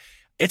door. But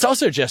it's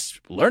also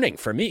just learning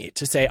for me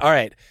to say, all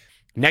right,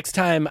 next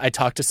time I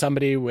talk to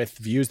somebody with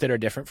views that are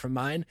different from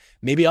mine,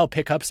 maybe I'll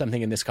pick up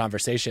something in this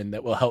conversation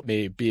that will help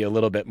me be a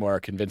little bit more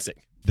convincing.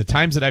 The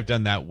times that I've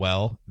done that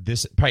well,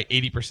 this probably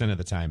 80% of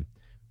the time,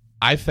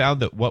 I found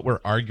that what we're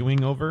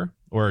arguing over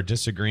or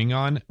disagreeing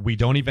on, we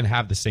don't even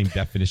have the same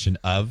definition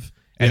of,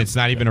 and it's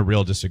not even a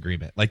real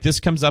disagreement. Like, this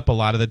comes up a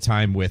lot of the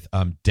time with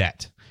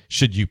debt.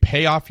 Should you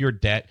pay off your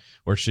debt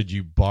or should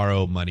you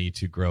borrow money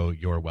to grow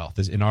your wealth?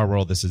 In our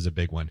world, this is a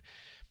big one.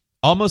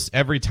 Almost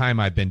every time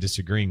I've been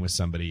disagreeing with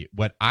somebody,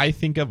 what I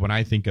think of when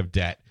I think of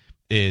debt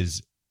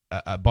is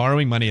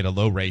borrowing money at a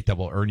low rate that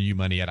will earn you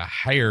money at a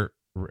higher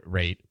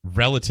rate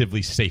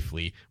relatively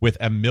safely with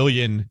a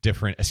million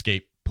different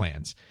escape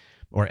plans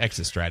or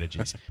exit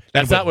strategies.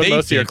 That's not what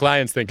most of your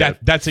clients think of.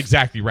 That's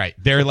exactly right.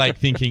 They're like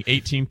thinking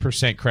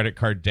 18% credit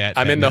card debt.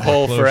 I'm in the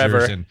hole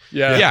forever.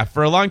 Yeah,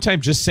 for a long time,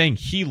 just saying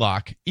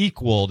HELOC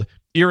equaled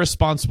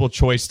irresponsible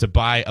choice to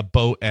buy a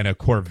boat and a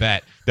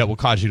Corvette that will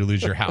cause you to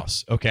lose your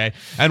house. Okay.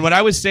 And when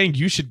I was saying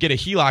you should get a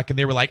HELOC and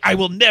they were like, I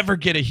will never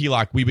get a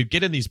HELOC, we would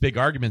get in these big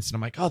arguments and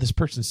I'm like, oh, this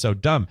person's so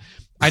dumb.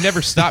 I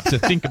never stopped to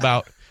think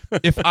about,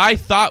 if I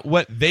thought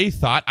what they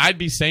thought, I'd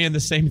be saying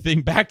the same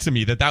thing back to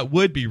me, that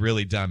would be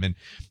really dumb. And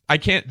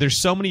there's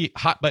so many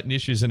hot button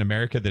issues in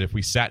America that if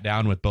we sat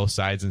down with both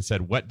sides and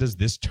said, what does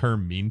this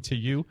term mean to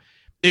you?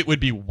 It would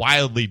be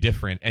wildly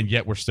different. And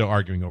yet we're still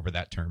arguing over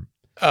that term.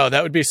 Oh,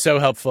 that would be so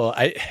helpful.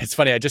 It's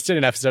funny. I just did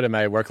an episode of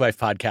my Work Life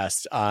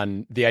podcast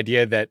on the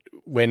idea that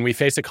when we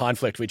face a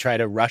conflict, we try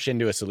to rush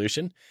into a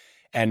solution.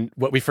 And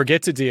what we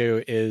forget to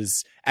do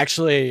is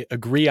actually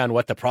agree on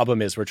what the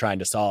problem is we're trying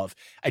to solve.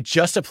 I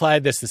just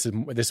applied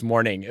this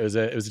morning. It was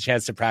a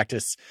chance to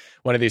practice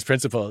one of these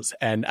principles.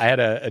 And I had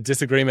a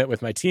disagreement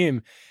with my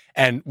team.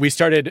 And we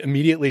started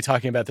immediately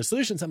talking about the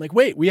solutions. I'm like,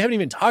 wait, we haven't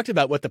even talked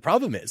about what the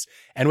problem is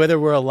and whether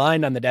we're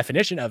aligned on the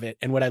definition of it.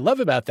 And what I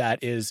love about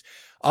that is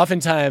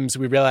oftentimes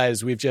we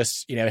realize we've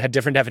just, had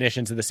different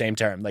definitions of the same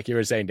term, like you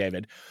were saying,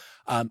 David.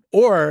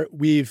 Or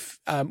we've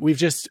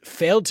just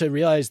failed to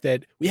realize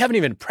that we haven't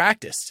even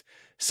practiced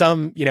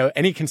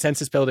any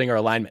consensus building or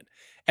alignment.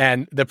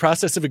 And the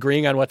process of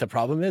agreeing on what the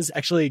problem is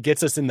actually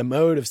gets us in the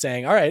mode of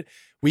saying, all right,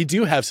 we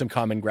do have some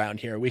common ground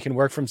here. We can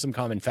work from some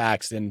common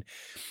facts. And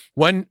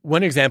one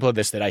example of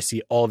this that I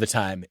see all the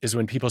time is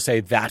when people say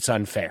that's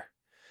unfair.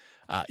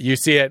 You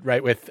see it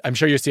I'm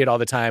sure you see it all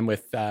the time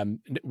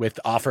with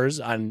offers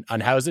on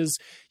houses.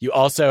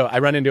 I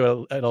run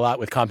into it a lot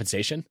with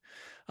compensation.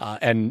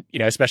 And,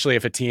 especially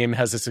if a team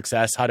has a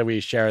success, how do we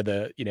share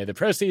the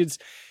proceeds?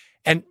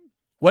 And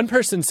one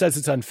person says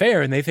it's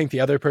unfair and they think the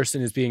other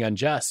person is being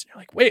unjust. You're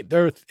like, wait,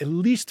 there are at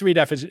least three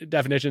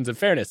definitions of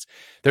fairness.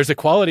 There's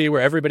equality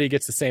where everybody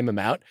gets the same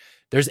amount.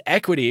 There's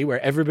equity where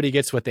everybody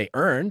gets what they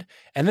earned.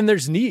 And then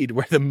there's need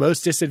where the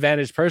most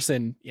disadvantaged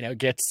person,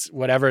 gets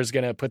whatever is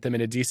going to put them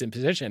in a decent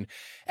position.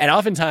 And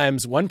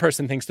oftentimes one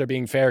person thinks they're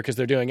being fair because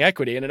they're doing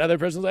equity. And another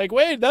person's like,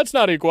 wait, that's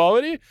not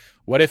equality.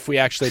 What if we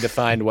actually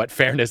defined what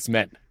fairness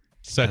meant?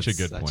 Such a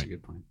good point.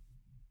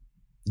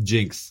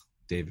 Jinx.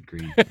 David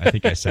Green. I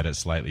think I said it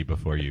slightly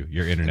before you.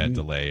 Your internet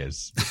delay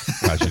has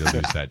caused you to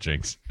lose that,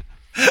 Jinx.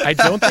 I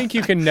don't think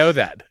you can know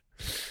that.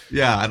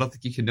 Yeah, I don't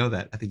think you can know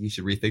that. I think you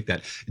should rethink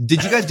that.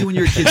 Did you guys do when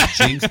you were kids?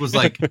 Jinx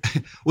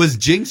was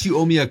Jinx you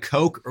owe me a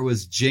Coke, or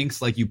was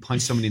Jinx like you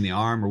punch somebody in the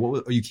arm,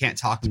 or you can't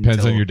talk?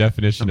 Depends on your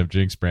definition of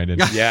Jinx, Brandon.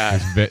 Yeah,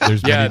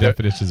 there's many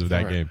definitions of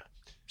that game.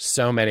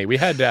 So many. We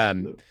had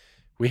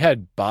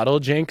bottle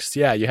Jinx.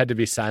 Yeah, you had to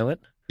be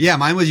silent. Yeah,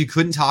 mine was you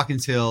couldn't talk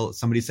until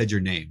somebody said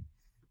your name.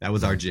 That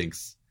was our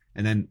jinx.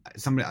 And then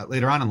somebody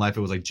later on in life, it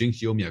was like,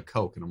 Jinx, you owe me a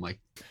Coke. And I'm like,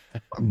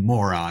 a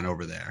moron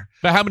over there.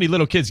 But how many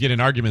little kids get in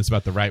arguments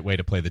about the right way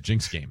to play the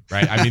Jinx game,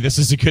 right? I mean, this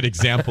is a good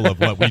example of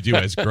what we do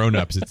as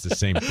grown-ups. It's the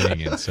same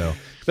thing. And so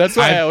that's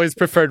why I always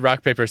preferred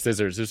rock, paper,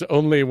 scissors. There's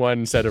only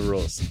one set of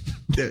rules.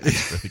 Really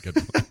good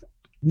point.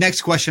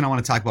 Next question I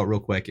want to talk about real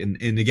quick. And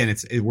again,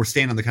 we're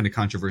staying on the kind of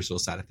controversial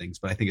side of things,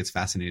 but I think it's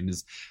fascinating,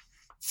 is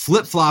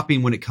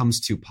flip-flopping when it comes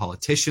to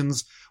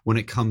politicians, when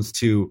it comes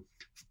to,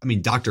 I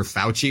mean, Dr.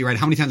 Fauci, right?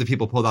 How many times have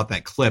people pulled out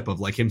that clip of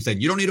like him saying,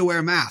 you don't need to wear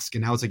a mask?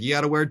 And now it's like, you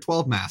got to wear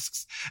 12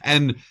 masks.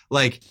 And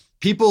like,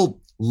 people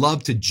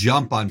love to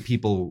jump on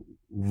people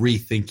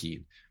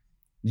rethinking.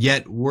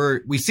 Yet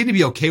we seem to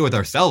be okay with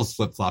ourselves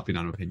flip-flopping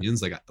on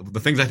opinions. Like the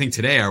things I think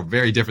today are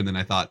very different than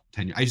I thought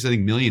 10 years. I used to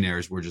think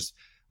millionaires were just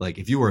like,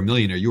 if you were a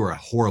millionaire, you were a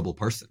horrible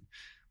person.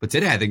 But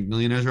today I think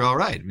millionaires are all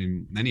right. I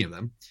mean, many of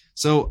them.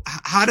 So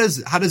how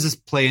does this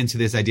play into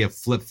this idea of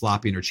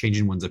flip-flopping or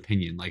changing one's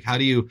opinion? Like, how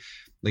do you,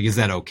 like, is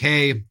that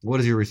okay? What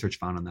has your research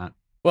found on that?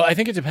 Well, I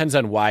think it depends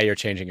on why you're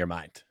changing your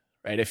mind,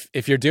 right?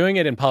 If you're doing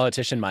it in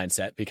politician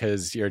mindset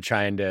because you're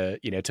trying to,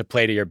 to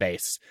play to your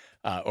base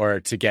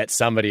or to get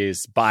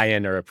somebody's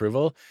buy-in or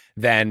approval,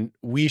 then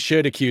we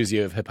should accuse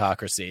you of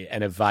hypocrisy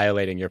and of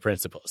violating your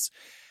principles.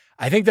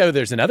 I think, though,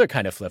 there's another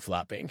kind of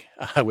flip-flopping,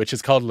 which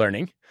is called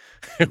learning,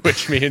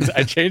 which means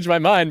I changed my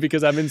mind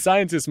because I'm in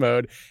scientist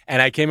mode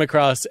and I came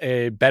across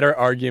a better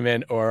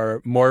argument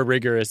or more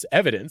rigorous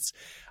evidence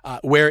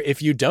where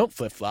if you don't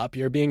flip-flop,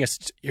 you're being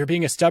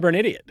a stubborn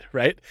idiot,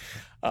 right?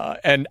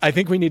 And I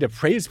think we need to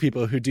praise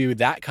people who do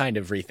that kind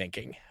of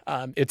rethinking.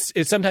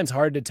 It's sometimes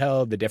hard to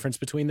tell the difference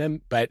between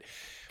them, but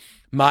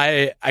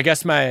my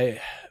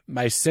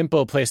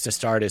simple place to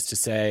start is to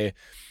say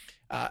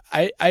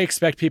I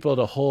expect people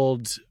to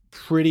hold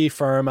pretty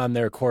firm on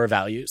their core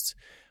values,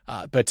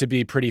 but to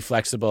be pretty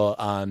flexible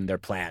on their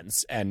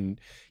plans.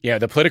 And,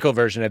 the political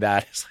version of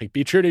that is like,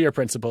 be true to your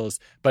principles,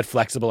 but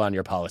flexible on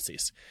your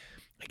policies.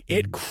 Like,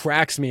 it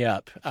cracks me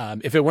up.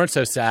 If it weren't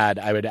so sad,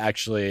 I would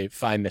actually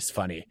find this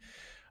funny.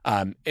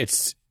 I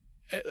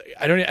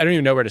don't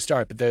even know where to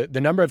start, but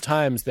the number of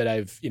times that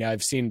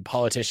I've seen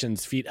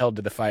politicians' feet held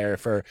to the fire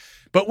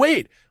but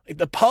wait, like,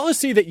 the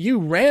policy that you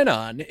ran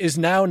on is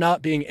now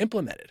not being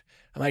implemented.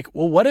 I'm like,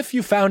 well, what if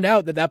you found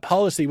out that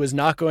policy was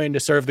not going to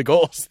serve the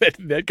goals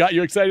that got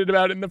you excited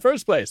about it in the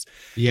first place?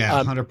 Yeah,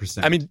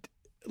 100%. I mean,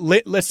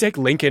 let's take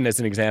Lincoln as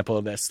an example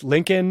of this.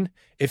 Lincoln,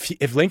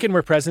 if Lincoln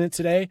were president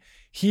today,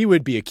 he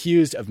would be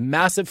accused of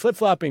massive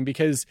flip-flopping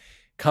because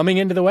coming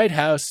into the White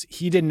House,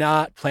 he did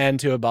not plan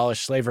to abolish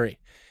slavery.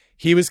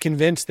 He was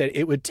convinced that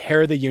it would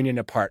tear the Union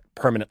apart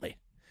permanently.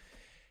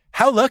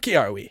 How lucky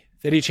are we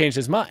that he changed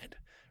his mind,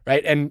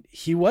 right? And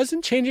he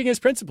wasn't changing his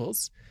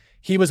principles.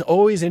 He was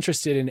always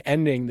interested in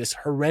ending this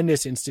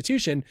horrendous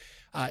institution.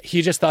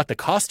 He just thought the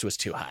cost was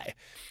too high.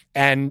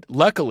 And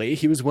luckily,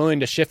 he was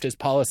willing to shift his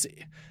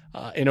policy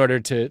in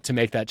order to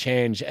make that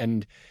change.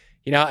 And,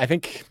 I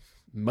think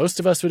most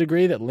of us would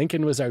agree that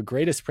Lincoln was our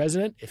greatest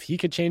president. If he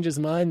could change his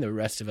mind, the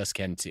rest of us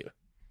can too.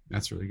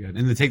 That's really good.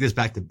 And to take this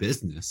back to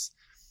business,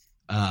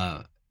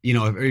 or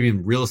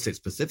even real estate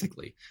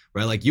specifically,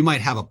 right? Like, you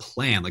might have a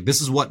plan, like, this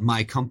is what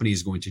my company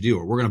is going to do,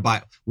 or we're going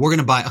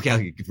to buy, okay, I'll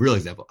give you a real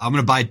example. I'm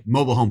going to buy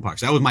mobile home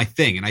parks. That was my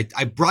thing. And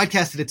I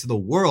broadcasted it to the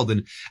world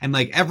and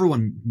like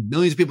everyone,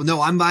 millions of people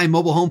know I'm buying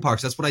mobile home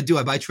parks. That's what I do.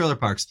 I buy trailer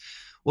parks.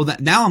 Well,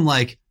 now I'm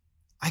like,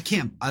 I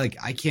can't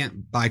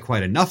buy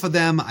quite enough of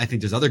them. I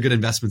think there's other good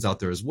investments out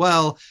there as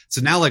well.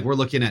 So now, like, we're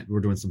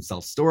doing some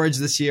self-storage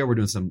this year. We're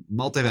doing some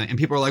and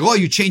people are like, oh,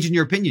 you're changing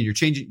your opinion. You're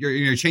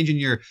changing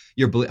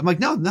your belief. I'm like,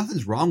 no,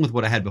 nothing's wrong with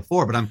what I had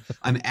before, but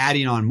I'm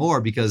adding on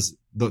more because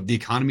the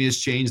economy has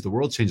changed. The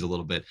world's changed a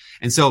little bit.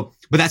 And so,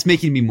 but that's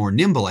making me more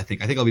nimble. I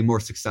think I'll be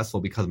more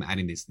successful because I'm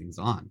adding these things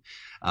on.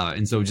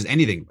 And so just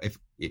anything,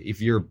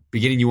 if you're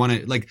beginning, you want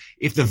to, like,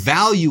 if the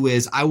value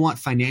is, I want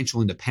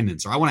financial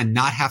independence, or I want to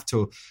not have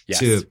to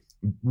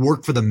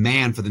work for the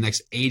man for the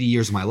next 80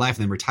 years of my life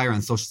and then retire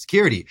on Social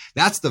Security.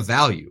 That's the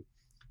value.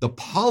 The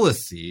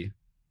policy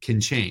can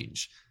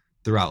change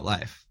throughout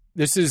life.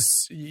 This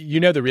is,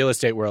 the real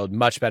estate world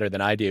much better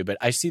than I do, but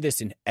I see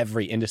this in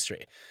every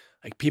industry.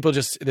 Like, people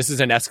this is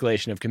an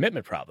escalation of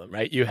commitment problem,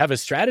 right? You have a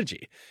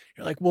strategy.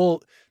 You're like,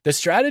 well, the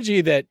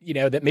strategy that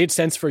made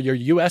sense for your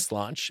US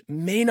launch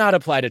may not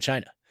apply to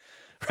China,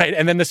 right?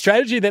 And then the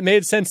strategy that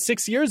made sense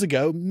 6 years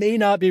ago may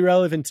not be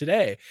relevant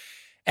today.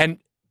 And,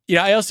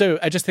 I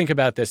just think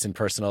about this in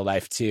personal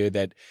life too,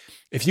 that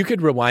if you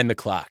could rewind the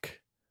clock,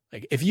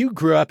 like, if you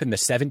grew up in the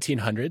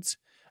 1700s,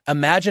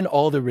 imagine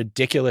all the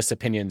ridiculous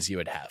opinions you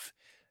would have.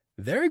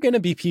 There are going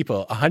to be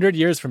people 100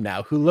 years from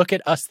now who look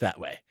at us that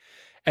way.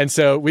 And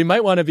so we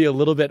might want to be a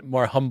little bit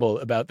more humble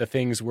about the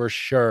things we're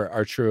sure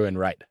are true and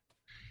right.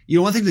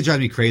 One thing that drives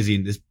me crazy,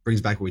 and this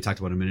brings back what we talked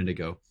about a minute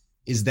ago,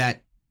 is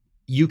that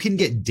you can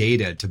get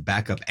data to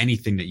back up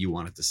anything that you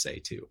want it to say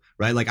too,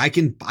 right? Like, I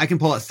can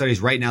pull out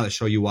studies right now that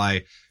show you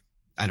why,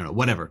 I don't know,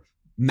 whatever,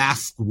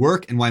 masks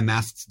work and why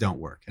masks don't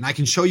work. And I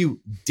can show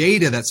you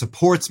data that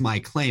supports my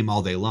claim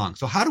all day long.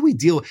 So how do we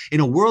deal in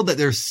a world that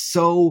there's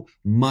so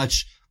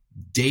much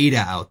data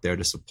out there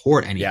to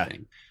support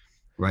anything?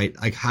 Right?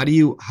 Like how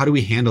do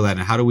we handle that?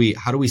 And how do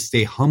we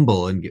stay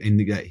humble and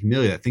get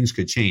humility that things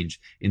could change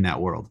in that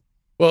world?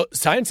 Well,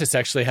 scientists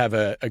actually have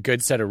a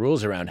good set of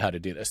rules around how to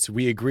do this.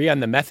 We agree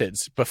on the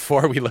methods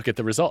before we look at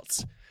the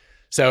results.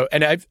 So,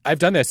 and I've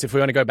done this. If we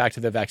want to go back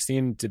to the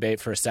vaccine debate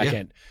for a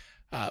second,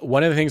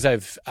 one of the things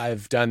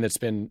I've done that's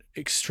been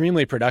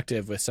extremely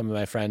productive with some of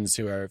my friends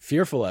who are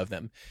fearful of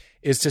them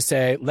is to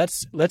say,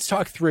 let's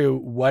talk through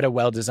what a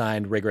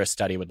well-designed, rigorous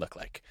study would look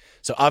like.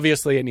 So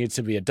obviously it needs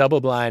to be a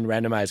double-blind,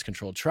 randomized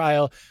controlled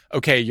trial.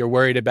 Okay, you're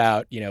worried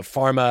about,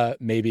 pharma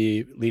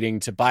maybe leading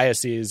to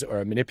biases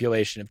or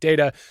manipulation of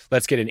data.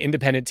 Let's get an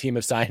independent team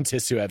of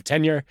scientists who have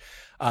tenure.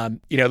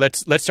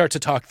 Let's start to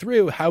talk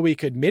through how we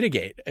could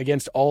mitigate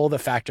against all the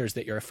factors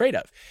that you're afraid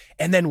of.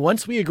 And then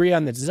once we agree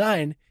on the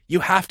design,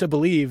 you have to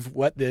believe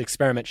what the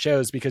experiment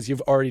shows because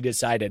you've already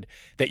decided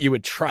that you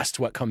would trust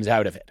what comes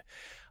out of it.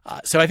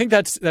 So I think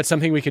that's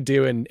something we could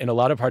do in a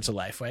lot of parts of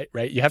life,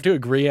 right? You have to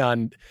agree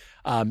on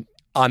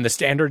the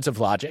standards of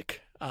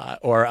logic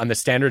or on the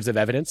standards of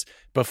evidence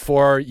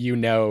before you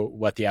know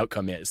what the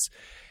outcome is.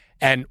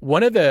 And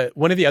one of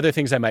the other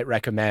things I might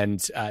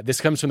recommend,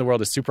 this comes from the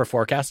world of super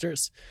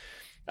forecasters.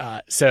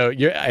 I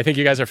think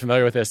you guys are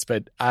familiar with this,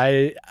 but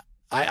I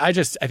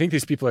think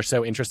these people are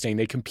so interesting.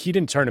 They compete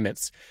in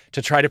tournaments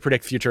to try to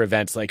predict future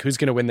events, like who's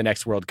going to win the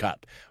next World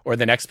Cup or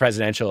the next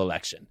presidential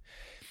election.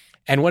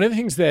 And one of the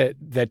things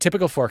that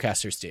typical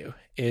forecasters do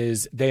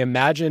is they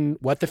imagine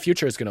what the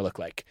future is going to look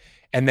like,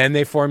 and then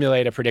they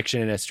formulate a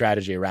prediction and a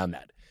strategy around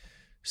that.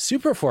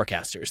 Super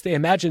forecasters, they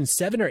imagine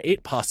 7 or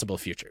 8 possible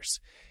futures,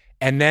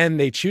 and then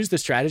they choose the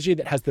strategy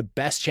that has the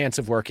best chance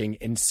of working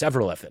in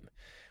several of them,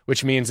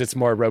 which means it's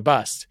more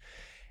robust.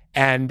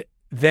 And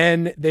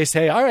then they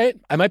say, all right,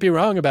 I might be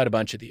wrong about a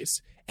bunch of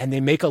these, and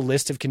they make a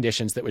list of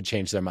conditions that would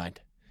change their mind.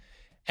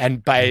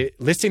 And by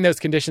listing those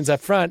conditions up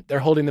front, they're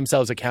holding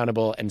themselves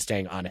accountable and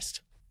staying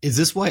honest. Is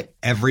this why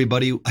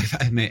everybody,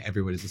 I mean,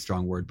 everybody is a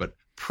strong word, but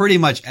pretty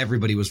much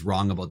everybody was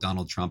wrong about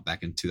Donald Trump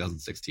back in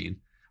 2016?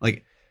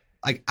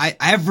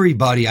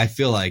 Everybody, I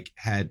feel like,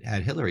 had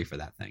Hillary for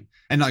that thing.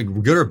 And like,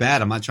 good or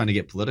bad, I'm not trying to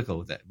get political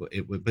with it, but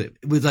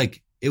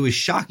it was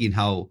shocking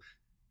how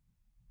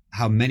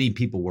many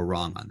people were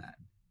wrong on that.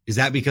 Is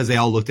that because they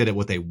all looked at it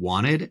what they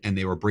wanted and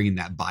they were bringing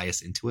that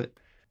bias into it?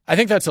 I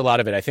think that's a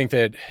lot of it. I think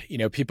that,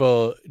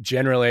 people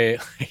generally,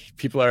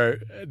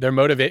 they're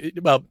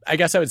motivated. Well, I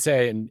guess I would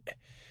say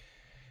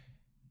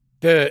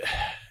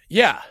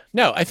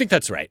I think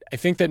that's right. I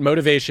think that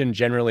motivation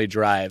generally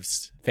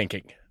drives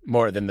thinking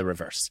more than the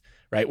reverse,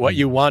 right? What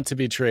you want to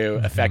be true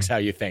affects how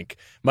you think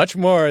much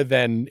more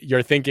than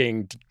your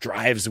thinking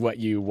drives what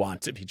you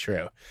want to be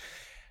true.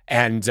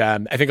 And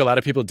I think a lot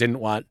of people didn't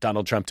want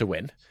Donald Trump to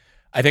win.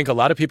 I think a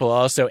lot of people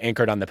also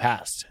anchored on the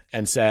past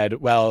and said,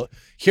 well,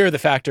 here are the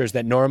factors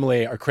that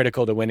normally are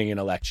critical to winning an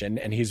election,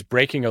 and he's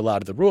breaking a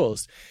lot of the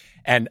rules.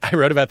 And I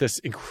wrote about this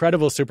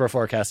incredible super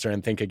forecaster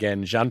and Think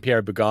Again,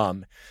 Jean-Pierre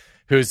Bugam,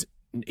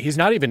 he's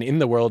not even in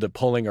the world of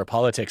polling or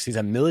politics. He's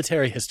a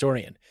military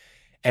historian.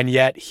 And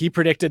yet he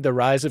predicted the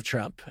rise of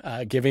Trump,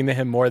 giving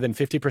him more than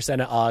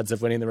 50% of odds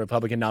of winning the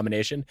Republican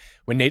nomination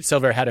when Nate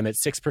Silver had him at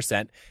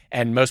 6%,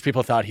 and most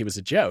people thought he was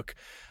a joke.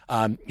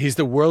 He's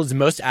the world's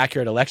most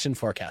accurate election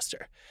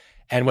forecaster.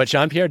 And what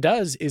Jean-Pierre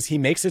does is he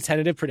makes a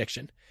tentative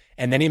prediction,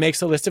 and then he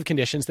makes a list of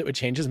conditions that would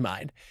change his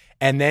mind.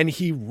 And then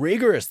he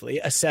rigorously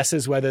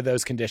assesses whether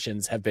those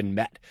conditions have been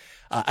met.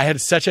 I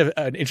had such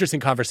an interesting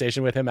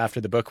conversation with him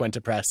after the book went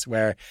to press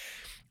where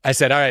I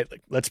said, all right,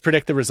 let's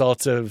predict the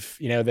results of,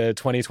 the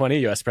 2020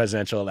 U.S.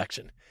 presidential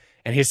election.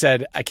 And he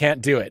said, I can't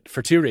do it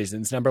for 2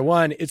 reasons. Number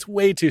one, it's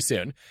way too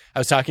soon. I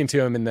was talking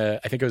to him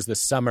I think it was the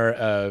summer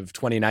of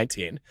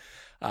 2019.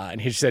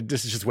 And he said,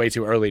 this is just way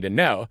too early to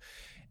know.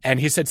 And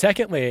he said,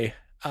 secondly,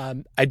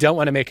 I don't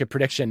want to make a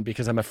prediction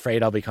because I'm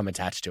afraid I'll become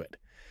attached to it.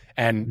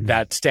 And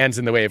that stands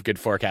in the way of good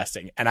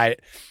forecasting. And I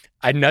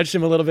nudged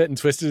him a little bit and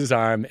twisted his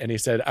arm. And he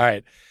said, all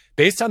right,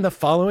 based on the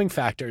following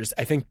factors,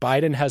 I think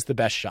Biden has the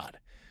best shot.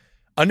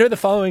 Under the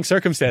following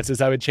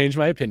circumstances, I would change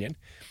my opinion.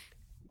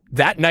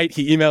 That night,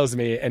 he emails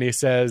me and he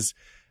says,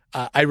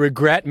 I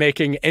regret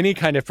making any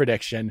kind of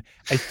prediction.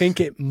 I think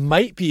it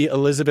might be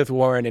Elizabeth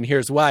Warren, and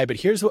here's why. But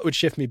here's what would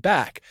shift me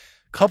back.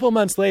 A couple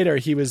months later,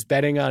 he was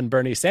betting on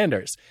Bernie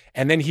Sanders,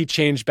 and then he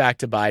changed back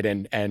to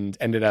Biden and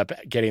ended up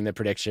getting the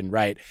prediction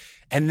right.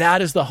 And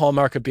that is the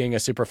hallmark of being a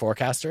super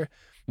forecaster.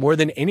 More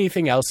than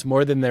anything else,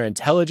 more than their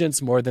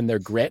intelligence, more than their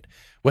grit,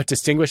 what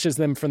distinguishes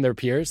them from their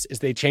peers is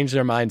they change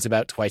their minds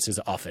about twice as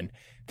often.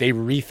 They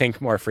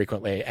rethink more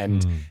frequently,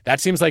 and that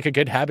seems like a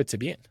good habit to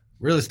be in.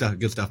 Really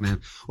good stuff,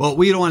 man. Well,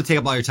 we don't want to take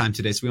up all your time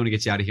today, so we want to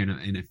get you out of here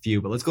in a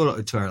few. But let's go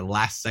to our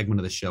last segment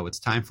of the show. It's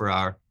time for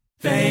our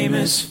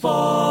Famous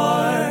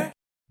for.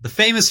 The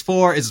famous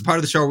four is part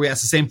of the show where we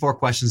ask the same four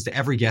questions to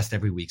every guest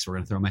every week. So we're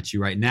going to throw them at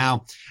you right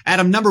now.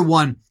 Adam, number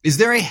one, is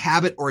there a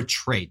habit or a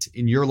trait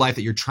in your life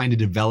that you're trying to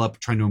develop,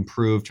 trying to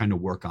improve, trying to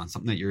work on,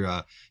 something that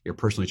you're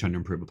personally trying to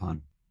improve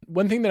upon?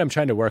 One thing that I'm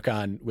trying to work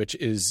on, which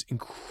is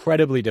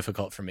incredibly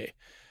difficult for me,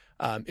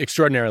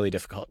 extraordinarily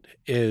difficult,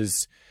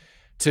 is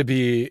to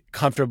be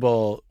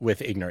comfortable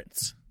with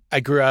ignorance. I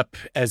grew up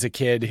as a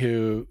kid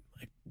who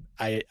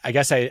I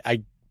guess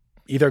I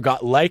either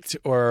got liked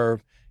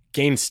or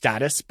gain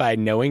status by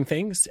knowing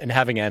things and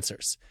having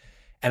answers.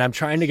 And I'm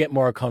trying to get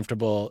more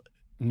comfortable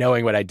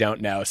knowing what I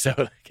don't know.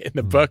 So in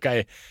the book,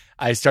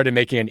 I started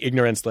making an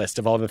ignorance list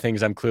of all the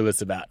things I'm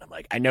clueless about. I'm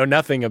like, I know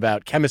nothing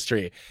about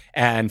chemistry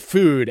and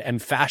food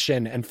and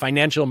fashion and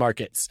financial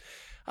markets,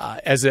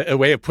 as a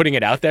way of putting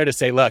it out there to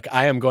say, look,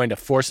 I am going to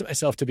force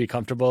myself to be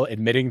comfortable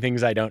admitting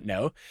things I don't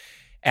know.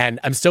 And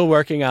I'm still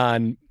working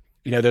on,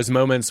 those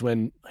moments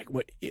when,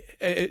 do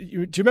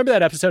you remember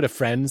that episode of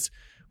Friends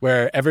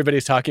where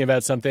everybody's talking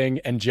about something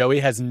and Joey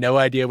has no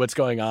idea what's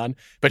going on,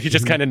 but he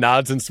just kind of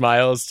nods and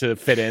smiles to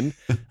fit in?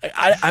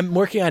 I'm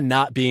working on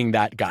not being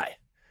that guy,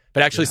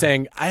 but actually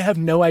saying, I have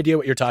no idea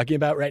what you're talking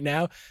about right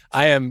now.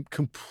 I am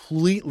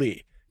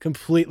completely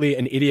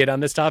an idiot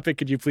on this topic.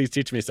 Could you please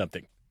teach me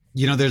something?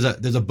 There's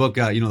a book,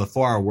 The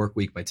 4-Hour Work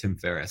Week by Tim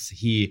Ferriss.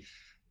 He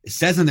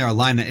says in there a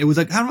line that it was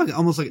like, kind of like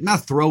almost like not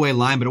a throwaway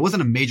line, but it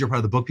wasn't a major part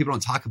of the book. People don't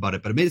talk about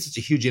it, but it made such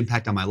a huge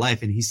impact on my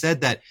life. And he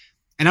said that,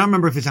 and I don't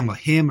remember if he's talking about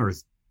him or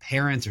his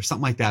parents or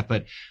something like that,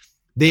 but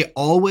they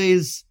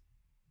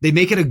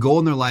make it a goal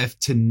in their life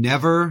to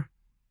never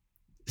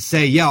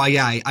say,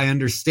 I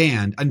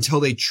understand, until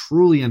they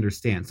truly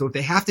understand. So if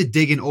they have to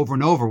dig in over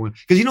and over,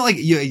 because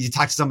you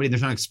talk to somebody and they're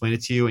trying to explain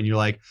it to you and you're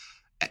like,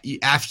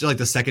 after like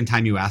the second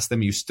time you ask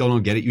them, you still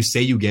don't get it. You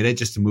say you get it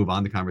just to move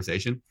on the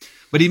conversation.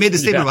 But he made the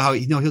statement about how,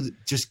 he'll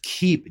just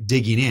keep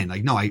digging in.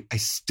 Like, no, I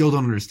still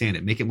don't understand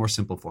it. Make it more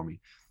simple for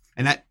me.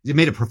 And that it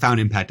made a profound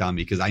impact on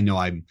me because I know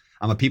I'm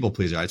a people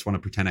pleaser. I just want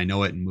to pretend I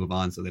know it and move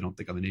on so they don't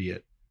think I'm an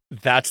idiot.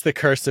 That's the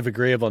curse of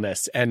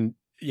agreeableness. And,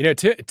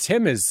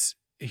 Tim is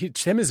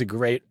a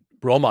great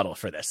role model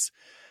for this.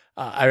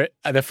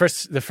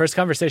 The first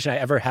conversation I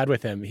ever had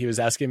with him, he was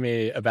asking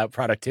me about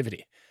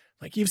productivity.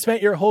 Like, you've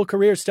spent your whole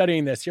career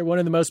studying this. You're one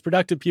of the most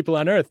productive people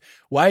on earth.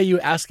 Why are you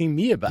asking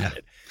me about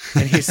it?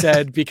 And he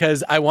said,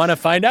 because I want to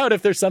find out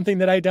if there's something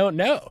that I don't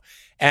know.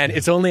 And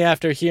it's only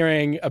after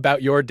hearing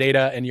about your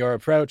data and your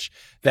approach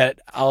that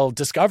I'll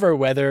discover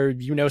whether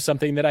you know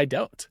something that I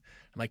don't.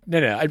 I'm like, no,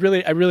 I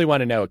really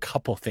want to know a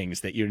couple things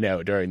that you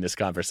know during this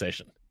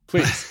conversation.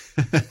 Please.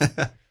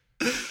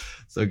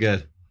 So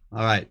good.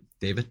 All right,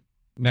 David.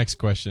 Next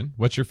question.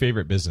 What's your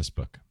favorite business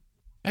book?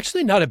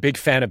 Actually, not a big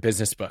fan of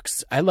business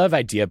books. I love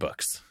idea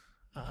books.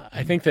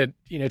 I think that,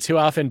 too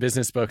often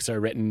business books are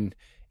written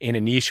in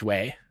a niche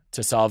way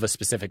to solve a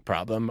specific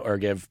problem or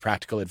give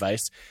practical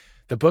advice.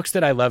 The books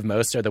that I love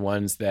most are the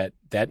ones that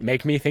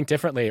make me think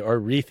differently or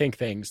rethink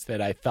things that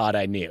I thought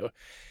I knew.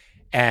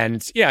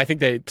 And, I think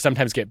they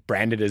sometimes get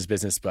branded as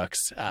business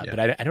books, but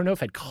I don't know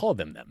if I'd call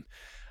them.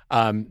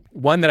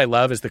 One that I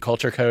love is The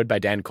Culture Code by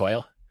Dan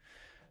Coyle.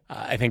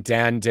 I think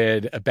Dan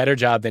did a better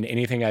job than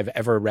anything I've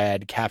ever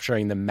read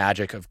capturing the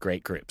magic of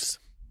great groups.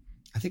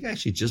 I think I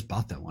actually just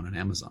bought that one on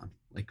Amazon,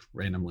 like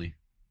randomly.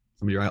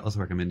 Somebody else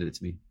recommended it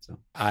to me. So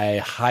I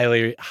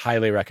highly,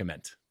 highly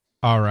recommend.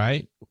 All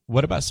right.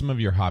 What about some of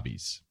your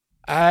hobbies?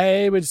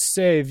 I would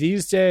say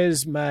these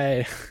days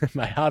my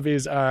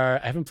hobbies are,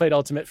 I haven't played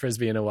Ultimate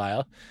Frisbee in a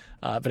while,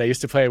 but I used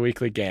to play a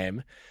weekly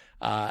game.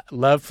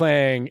 Love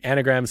playing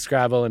Anagram,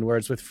 Scrabble, and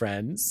Words with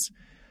Friends.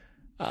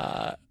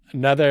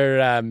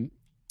 Another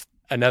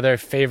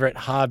favorite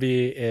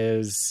hobby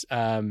is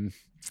I'm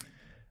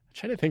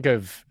trying to think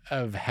of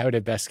how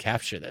to best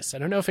capture this. I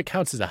don't know if it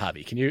counts as a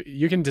hobby.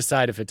 You can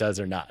decide if it does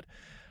or not.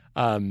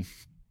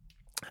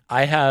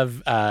 I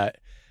have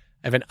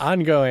an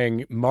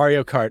ongoing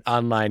Mario Kart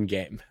online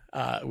game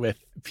with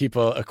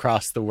people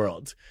across the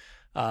world,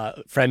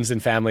 friends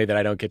and family that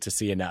I don't get to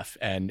see enough,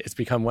 and it's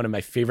become one of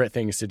my favorite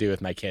things to do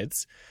with my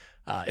kids.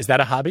 Is that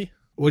a hobby?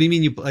 What do you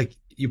mean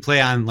you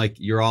play on, like,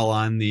 you're all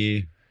on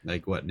the,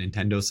 like, what,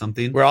 Nintendo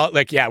something? We're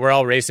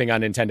all racing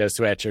on Nintendo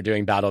Switch or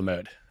doing battle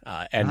mode.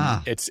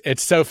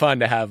 It's so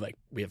fun to have, like,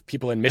 we have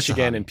people in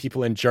Michigan and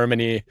people in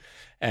Germany,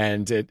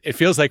 and it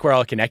feels like we're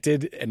all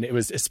connected. And it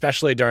was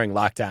especially during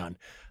lockdown.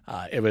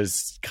 It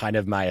was kind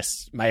of my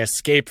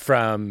escape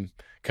from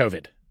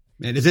COVID.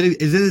 Man, is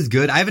it as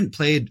good? I haven't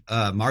played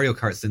Mario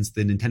Kart since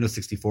the Nintendo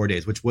 64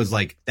 days, which was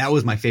that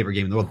was my favorite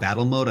game. The whole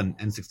battle mode on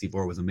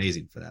N64 was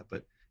amazing for that.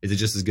 But is it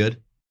just as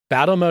good?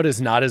 Battle mode is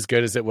not as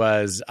good as it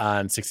was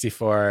on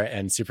 64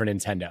 and Super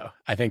Nintendo.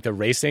 I think the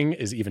racing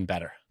is even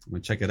better. I'm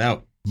going to check it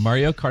out.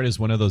 Mario Kart is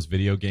one of those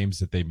video games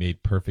that they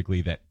made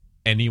perfectly that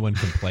anyone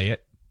can play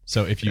it.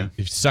 So if you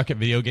suck at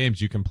video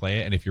games, you can play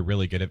it. And if you're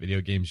really good at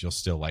video games, you'll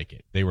still like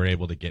it. They were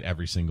able to get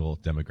every single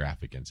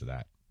demographic into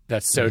that.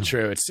 That's so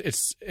true.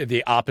 It's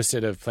the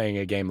opposite of playing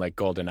a game like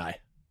GoldenEye.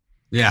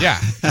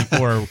 Yeah.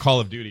 Or Call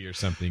of Duty or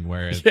something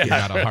where if you're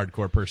not a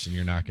hardcore person,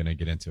 you're not going to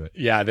get into it.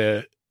 Yeah,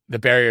 the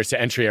barriers to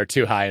entry are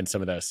too high in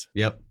some of those.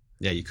 Yep.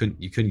 Yeah, you couldn't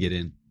get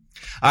in.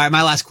 All right,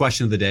 my last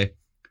question of the day.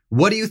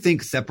 What do you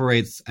think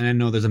separates, and I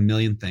know there's a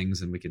million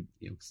things and we could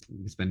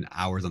spend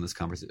hours on this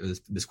conversation,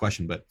 this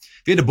question, but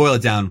if you had to boil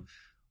it down,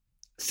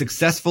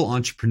 successful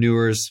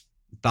entrepreneurs,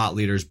 thought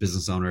leaders,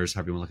 business owners,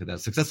 however you want to look at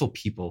that, successful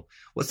people,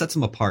 what sets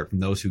them apart from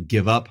those who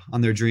give up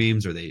on their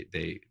dreams or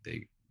they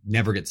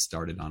never get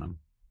started on them?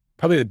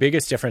 Probably the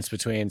biggest difference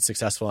between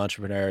successful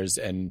entrepreneurs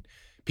and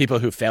people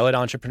who fail at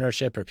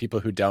entrepreneurship or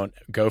people who don't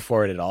go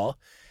for it at all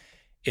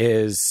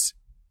is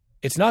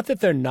it's not that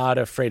they're not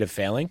afraid of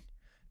failing.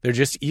 They're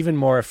just even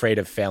more afraid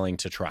of failing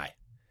to try.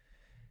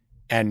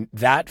 And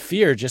that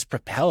fear just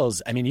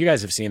propels, I mean, you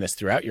guys have seen this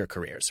throughout your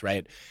careers,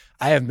 right?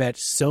 I have met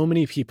so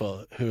many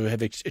people who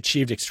have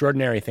achieved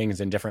extraordinary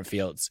things in different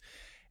fields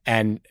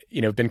and,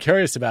 been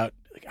curious about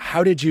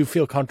how did you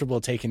feel comfortable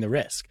taking the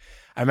risk?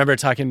 I remember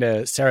talking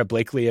to Sarah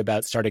Blakely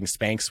about starting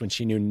Spanx when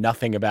she knew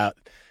nothing about,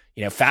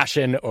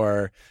 fashion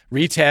or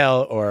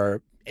retail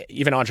or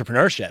even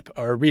entrepreneurship,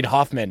 or Reid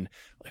Hoffman.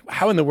 Like,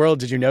 how in the world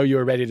did you know you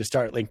were ready to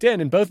start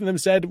LinkedIn? And both of them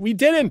said, we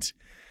didn't.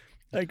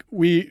 Like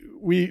we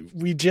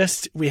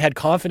had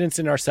confidence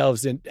in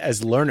ourselves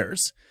as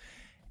learners.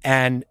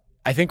 And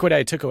I think what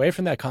I took away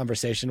from that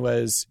conversation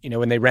was,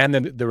 when they ran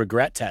the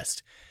regret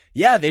test,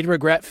 yeah, they'd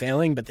regret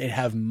failing, but they'd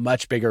have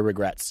much bigger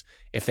regrets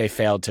if they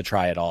failed to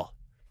try at all.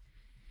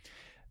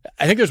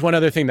 I think there's one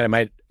other thing that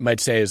I might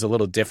say is a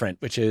little different,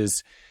 which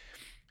is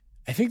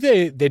I think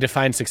they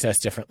define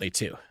success differently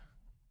too.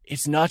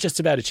 It's not just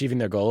about achieving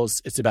their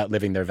goals. It's about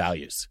living their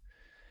values.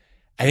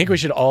 I think we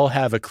should all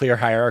have a clear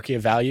hierarchy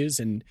of values.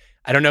 And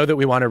I don't know that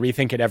we want to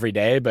rethink it every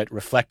day, but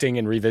reflecting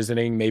and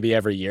revisiting maybe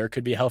every year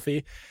could be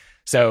healthy.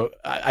 So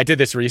I did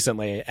this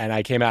recently and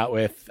I came out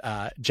with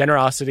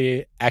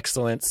generosity,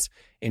 excellence,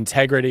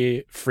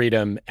 integrity,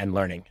 freedom, and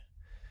learning.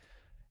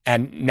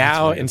 And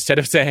now instead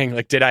of saying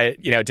like, did I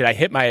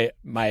hit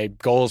my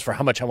goals for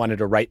how much I wanted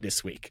to write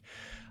this week?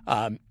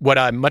 What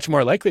I'm much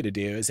more likely to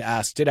do is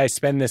ask, did I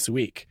spend this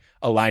week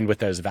aligned with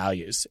those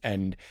values?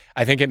 And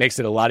I think it makes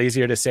it a lot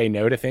easier to say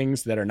no to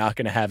things that are not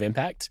going to have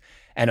impact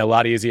and a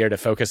lot easier to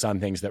focus on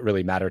things that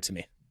really matter to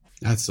me.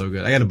 That's so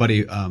good. I got a buddy,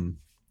 his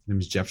name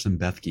is Jefferson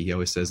Bethke. He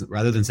always says,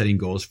 rather than setting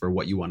goals for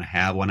what you want to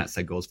have, why not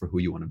set goals for who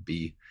you want to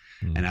be?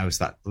 And I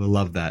always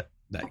love that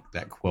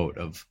quote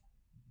of,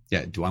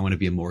 yeah, do I want to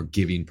be a more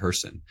giving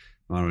person?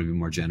 Do I want to be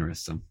more generous?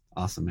 So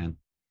awesome, man.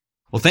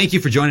 Well, thank you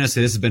for joining us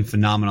today. This has been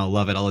phenomenal. I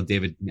love it. I'll let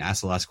David ask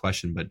the last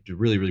question, but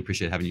really, really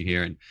appreciate having you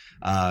here.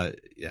 And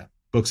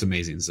book's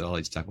amazing. So I'll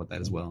let you talk about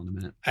that as well in a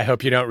minute. I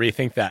hope you don't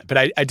rethink that.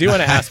 But I do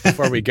want to ask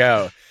before we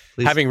go,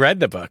 having read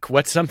the book,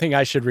 what's something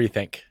I should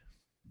rethink?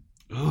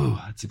 Oh,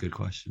 that's a good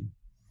question.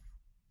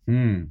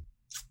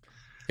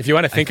 If you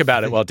want to think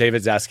about it while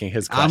David's asking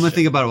his question. I'm going to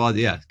think about it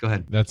while, go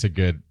ahead. That's a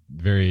good,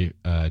 very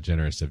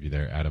generous of you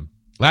there, Adam.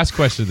 Last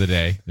question of the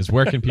day is,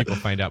 where can people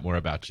find out more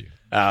about you?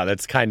 Oh,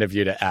 that's kind of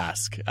you to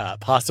ask.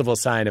 Possible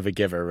sign of a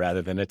giver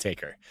rather than a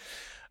taker.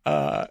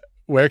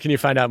 Where can you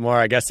find out more?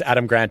 I guess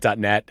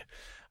adamgrant.net.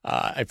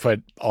 I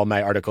put all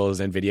my articles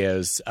and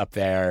videos up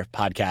there,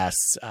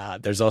 podcasts.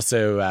 There's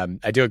also,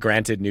 I do a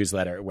Granted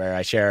newsletter where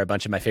I share a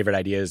bunch of my favorite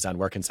ideas on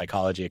work and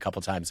psychology a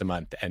couple times a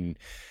month. And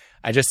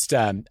I just,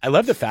 I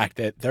love the fact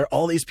that there are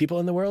all these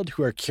people in the world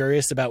who are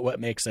curious about what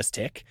makes us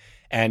tick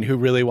and who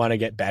really want to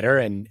get better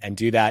and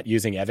do that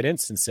using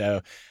evidence. And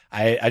so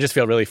I just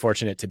feel really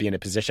fortunate to be in a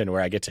position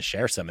where I get to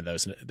share some of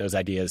those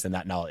ideas and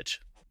that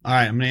knowledge. All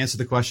right. I'm going to answer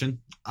the question.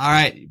 All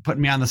right.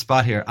 Putting me on the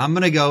spot here. I'm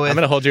going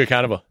to hold you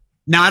accountable.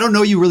 Now, I don't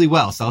know you really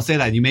well, so I'll say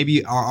that. You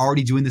maybe are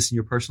already doing this in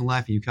your personal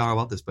life and you care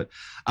about this, but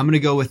I'm going to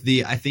go with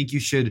I think you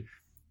should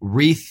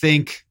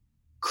rethink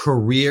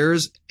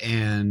careers,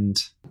 and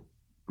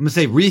I'm going to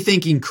say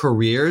rethinking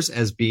careers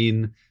as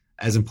being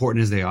as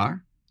important as they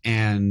are,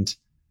 and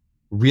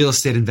real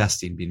estate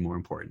investing being more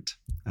important.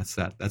 That's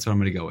what I'm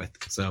going to go with.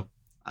 So,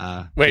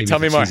 wait, tell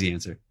me more. Easy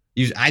answer.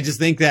 I just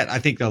think that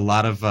a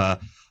lot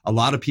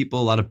of people,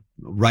 a lot of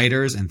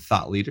writers and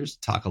thought leaders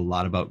talk a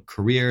lot about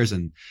careers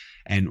and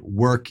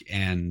work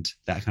and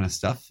that kind of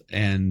stuff.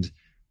 And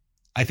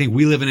I think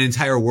we live in an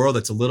entire world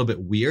that's a little bit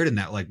weird, and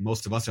that like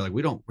most of us are like,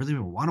 we don't really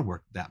want to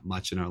work that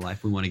much in our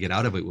life. We want to get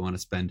out of it. We want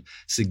to spend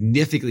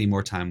significantly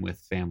more time with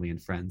family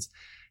and friends.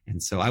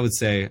 And so I would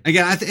say,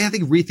 again, I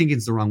think rethinking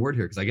is the wrong word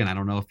here, because again, I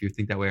don't know if you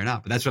think that way or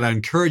not, but that's what I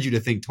encourage you to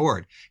think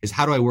toward, is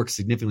how do I work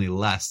significantly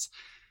less,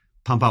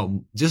 pump out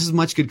just as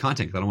much good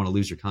content, because I don't want to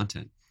lose your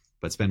content,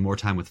 but spend more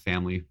time with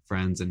family,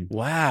 friends. And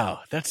wow,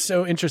 that's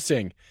so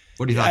interesting.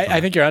 What do you think? I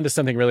think you're onto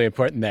something really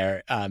important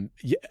there.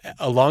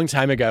 A long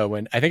time ago,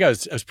 when I think I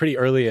was pretty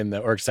early in the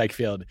org psych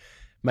field,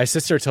 my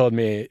sister told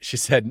me, she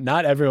said,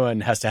 not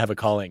everyone has to have a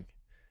calling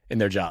in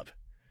their job.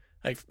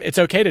 Like, it's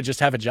okay to just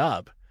have a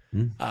job,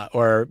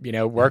 or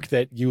work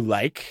that you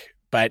like,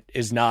 but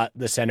is not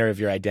the center of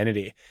your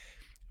identity.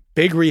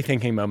 Big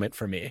rethinking moment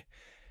for me.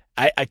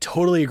 I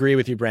totally agree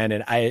with you,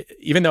 Brandon.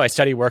 Even though I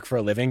study work for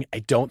a living, I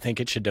don't think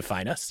it should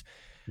define us.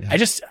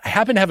 Yeah. I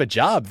happen to have a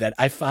job that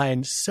I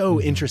find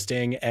so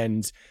interesting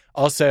and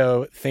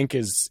also think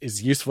is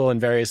useful in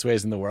various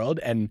ways in the world.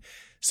 And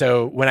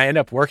So when I end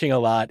up working a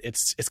lot,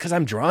 it's because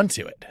I'm drawn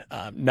to it,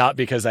 not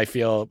because I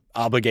feel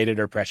obligated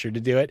or pressured to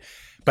do it.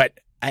 But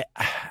I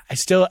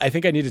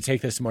think I need to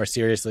take this more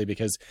seriously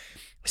because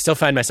I still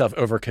find myself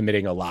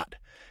overcommitting a lot.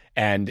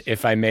 And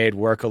if I made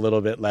work a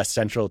little bit less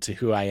central to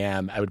who I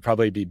am, I would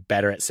probably be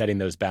better at setting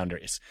those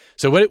boundaries.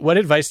 So what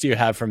advice do you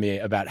have for me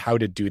about how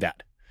to do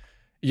that?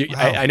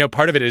 I know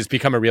part of it is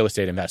become a real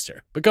estate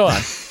investor, but go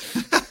on.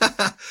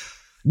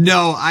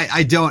 No,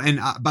 I don't. And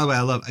by the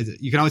way,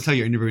 you can always tell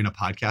you're interviewing a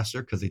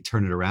podcaster because they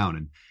turn it around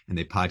and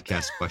they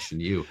podcast question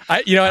you.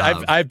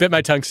 I've bit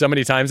my tongue so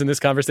many times in this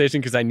conversation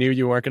because I knew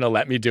you weren't going to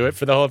let me do it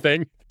for the whole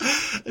thing.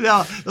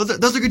 No,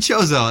 those are good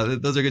shows though.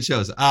 Those are good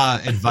shows.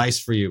 Advice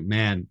for you,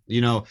 man.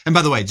 And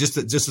by the way, just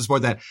to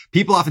support that,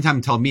 people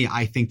oftentimes tell me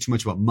I think too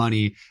much about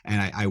money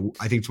and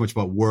I think too much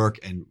about work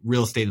and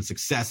real estate and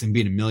success and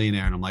being a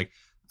millionaire. And I'm like,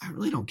 I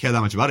really don't care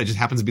that much about it. It just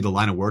happens to be the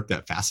line of work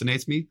that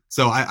fascinates me.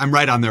 So I'm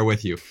right on there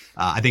with you.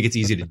 I think it's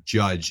easy to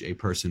judge a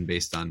person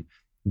based on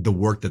the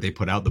work that they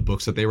put out, the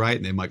books that they write.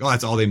 And they're like, oh,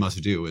 that's all they must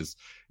do is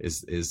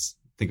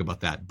think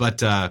about that.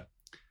 But,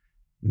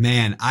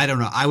 man, I don't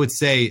know. I would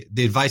say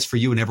the advice for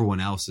you and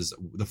everyone else is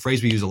the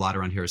phrase we use a lot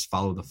around here is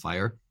follow the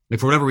fire. Like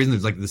for whatever reason,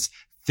 there's like this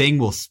thing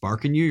will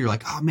spark in you. You're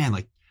like, oh man,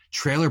 like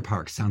trailer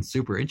park sounds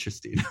super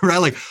interesting, right?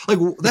 Like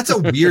that's a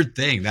weird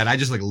thing that I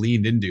just like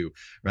leaned into,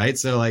 right?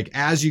 So like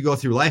as you go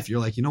through life,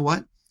 you're like, you know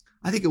what?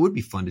 I think it would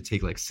be fun to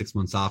take like 6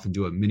 months off and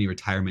do a mini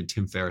retirement,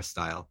 Tim Ferriss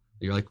style.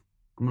 You're like,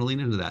 I'm going to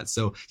lean into that.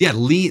 So yeah,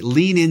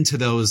 lean into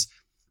those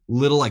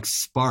little like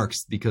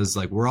sparks because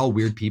like we're all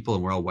weird people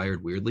and we're all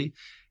wired weirdly.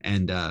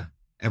 And,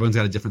 everyone's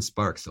got a different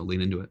spark. So lean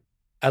into it.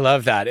 I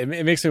love that. It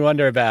makes me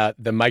wonder about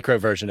the micro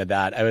version of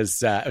that. I was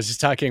just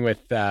talking with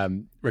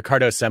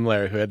Ricardo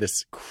Semler, who had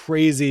this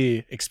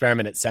crazy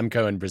experiment at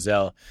Semco in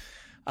Brazil,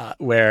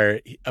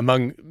 where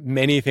among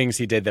many things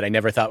he did that I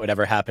never thought would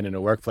ever happen in a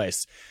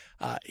workplace,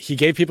 he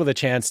gave people the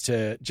chance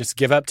to just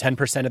give up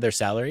 10% of their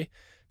salary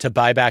to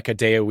buy back a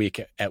day a week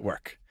at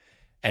work.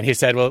 And he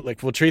said, well,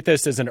 like, we'll treat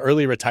this as an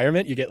early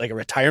retirement. You get like a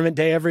retirement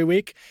day every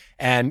week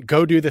and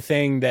go do the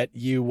thing that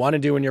you want to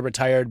do when you're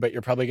retired, but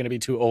you're probably going to be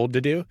too old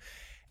to do.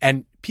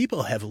 And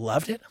people have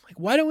loved it. I'm like,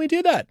 why don't we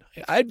do that?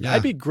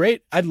 I'd be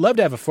great. I'd love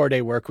to have a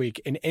 4-day work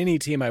week in any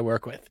team I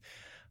work with.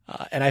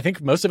 And I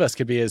think most of us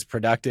could be as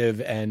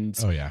productive and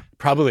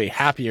probably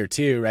happier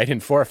too, right? In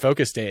 4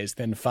 focus days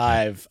than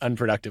 5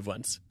 unproductive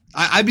ones.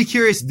 I'd be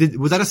curious.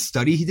 Was that a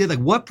study he did? Like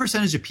what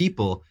percentage of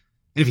people,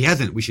 and if he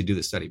hasn't, we should do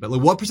this study, but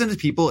like what percentage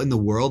of people in the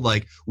world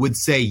like would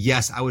say,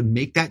 yes, I would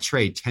make that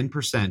trade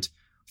 10%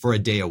 for a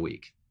day a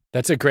week?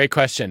 That's a great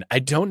question. I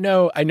don't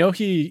know. I know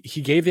he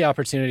gave the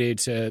opportunity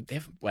to, they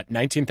have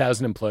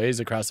 19,000 employees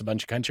across a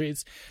bunch of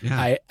countries.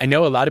 Yeah. I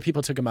know a lot of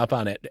people took him up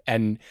on it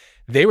and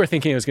they were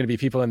thinking it was going to be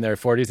people in their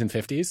 40s and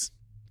 50s,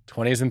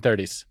 20s and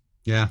 30s.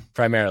 Yeah.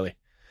 Primarily.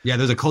 Yeah.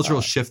 There's a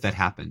cultural shift that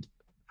happened.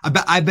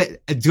 I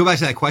bet to go back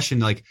to that question,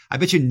 like I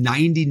bet you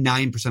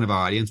 99% of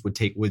our audience would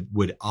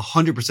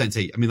 100%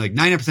 say, I mean, like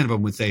 99% of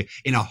them would say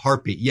in a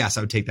heartbeat, yes,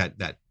 I would take that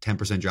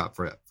 10% drop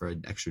for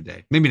an extra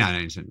day. Maybe not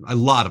 90%, a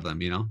lot of them,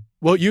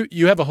 Well,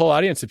 you have a whole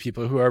audience of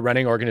people who are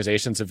running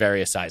organizations of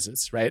various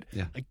sizes, right?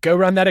 Yeah. Like go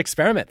run that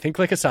experiment. Think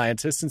like a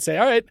scientist and say,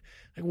 all right,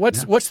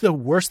 what's the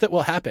worst that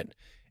will happen?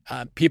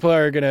 People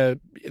they're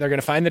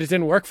gonna find that it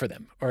didn't work for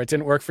them or it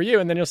didn't work for you,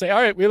 and then you'll say,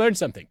 all right, we learned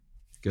something.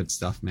 Good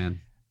stuff,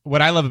 man.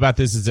 What I love about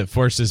this is it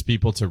forces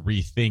people to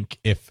rethink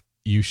if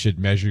you should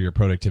measure your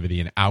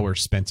productivity in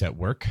hours spent at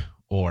work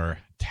or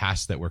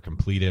tasks that were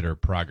completed or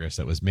progress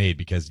that was made,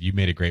 because you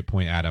made a great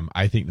point, Adam.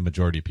 I think the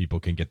majority of people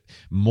can get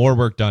more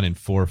work done in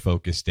 4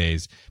 focus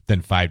days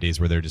than 5 days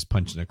where they're just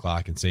punching a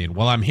clock and saying,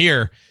 well, I'm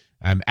here,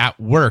 I'm at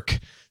work,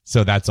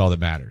 so that's all that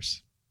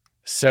matters.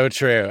 So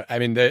true. I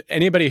mean,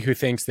 anybody who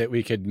thinks that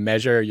we could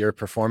measure your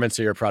performance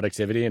or your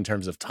productivity in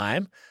terms of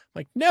time,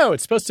 like, no,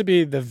 it's supposed to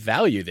be the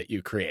value that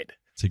you create.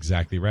 That's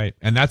exactly right.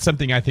 And that's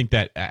something I think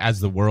that as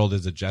the world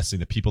is adjusting,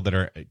 the people that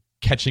are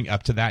catching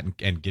up to that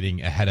and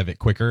getting ahead of it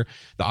quicker,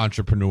 the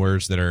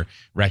entrepreneurs that are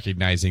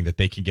recognizing that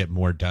they can get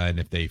more done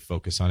if they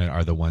focus on it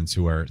are the ones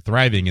who are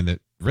thriving. And that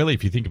really,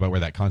 if you think about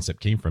where that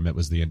concept came from, it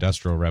was the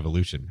Industrial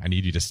Revolution. I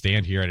need you to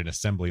stand here at an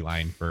assembly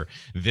line for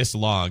this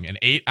long and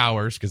 8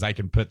 hours, because I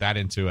can put that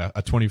into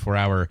a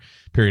 24-hour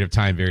period of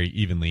time very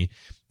evenly.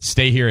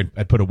 Stay here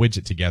and put a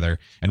widget together,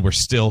 and we're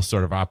still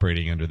sort of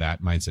operating under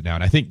that mindset now.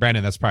 And I think,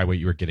 Brandon, that's probably what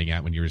you were getting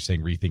at when you were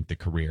saying rethink the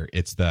career.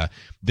 It's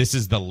this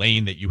is the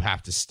lane that you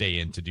have to stay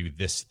in to do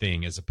this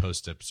thing, as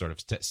opposed to sort of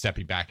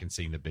stepping back and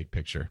seeing the big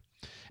picture.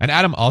 And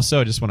Adam,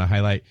 also, I just want to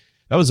highlight,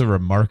 that was a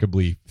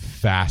remarkably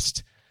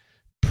fast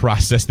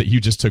process that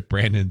you just took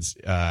Brandon's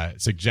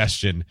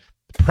suggestion,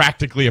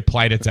 practically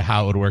applied it to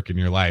how it would work in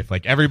your life.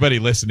 Like everybody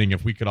listening,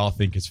 if we could all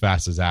think as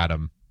fast as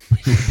Adam,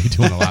 we would be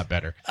doing a lot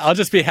better. I'll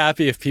just be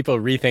happy if people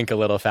rethink a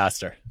little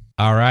faster.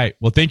 All right.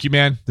 Well, thank you,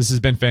 man. This has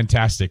been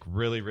fantastic.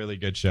 Really, really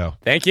good show.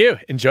 Thank you.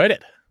 Enjoyed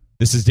it.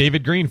 This is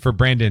David Green for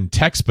Brandon.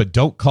 Text but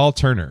don't call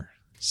Turner.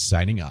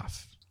 Signing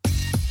off.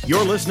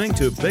 You're listening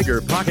to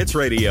Bigger Pockets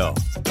Radio,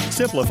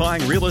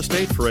 simplifying real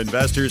estate for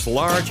investors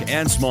large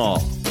and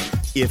small.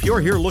 If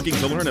you're here looking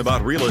to learn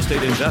about real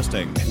estate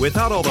investing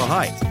without all the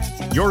hype,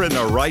 you're in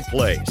the right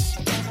place.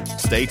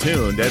 Stay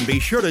tuned and be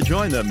sure to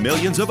join the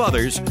millions of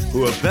others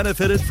who have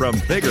benefited from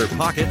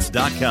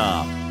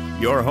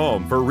BiggerPockets.com, your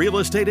home for real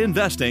estate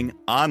investing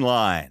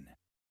online.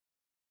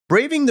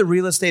 Braving the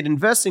real estate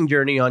investing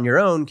journey on your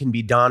own can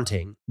be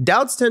daunting.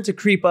 Doubts tend to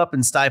creep up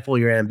and stifle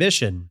your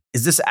ambition.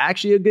 Is this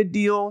actually a good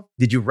deal?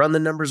 Did you run the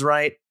numbers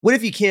right? What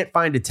if you can't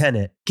find a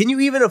tenant? Can you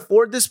even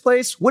afford this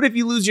place? What if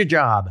you lose your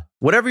job?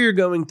 Whatever you're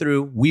going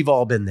through, we've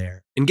all been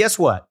there. And guess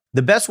what?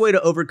 The best way to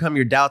overcome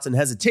your doubts and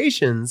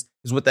hesitations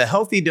is with a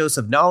healthy dose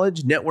of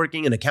knowledge,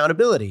 networking, and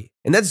accountability.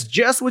 And that's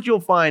just what you'll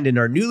find in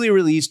our newly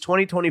released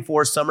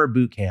 2024 summer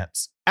boot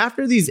camps.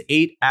 After these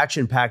 8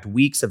 action-packed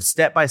weeks of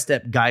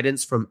step-by-step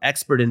guidance from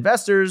expert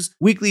investors,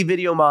 weekly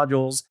video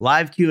modules,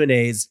 live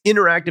Q&As,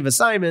 interactive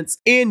assignments,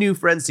 and new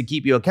friends to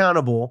keep you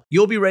accountable,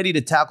 you'll be ready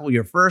to tackle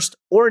your first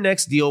or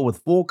next deal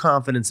with full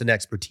confidence and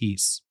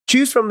expertise.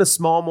 Choose from the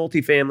small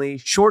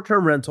multifamily,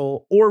 short-term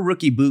rental, or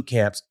rookie boot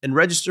camps and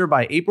register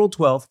by April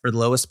 12th for the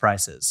lowest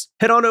prices.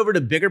 Head on over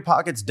to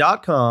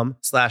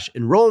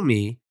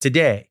biggerpockets.com/enrollme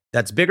today.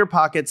 That's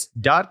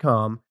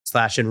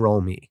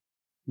biggerpockets.com/enrollme.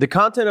 The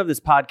content of this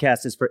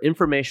podcast is for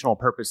informational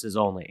purposes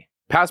only.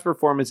 Past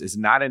performance is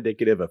not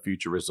indicative of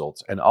future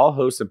results, and all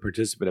host and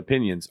participant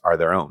opinions are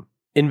their own.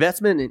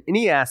 Investment in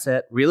any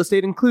asset, real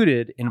estate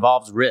included,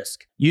 involves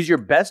risk. Use your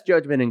best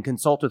judgment and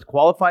consult with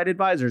qualified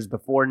advisors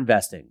before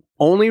investing.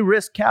 Only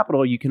risk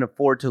capital you can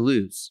afford to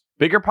lose.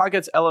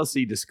 BiggerPockets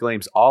LLC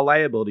disclaims all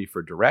liability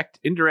for direct,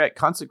 indirect,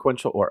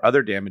 consequential, or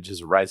other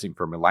damages arising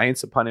from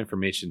reliance upon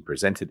information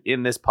presented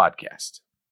in this podcast.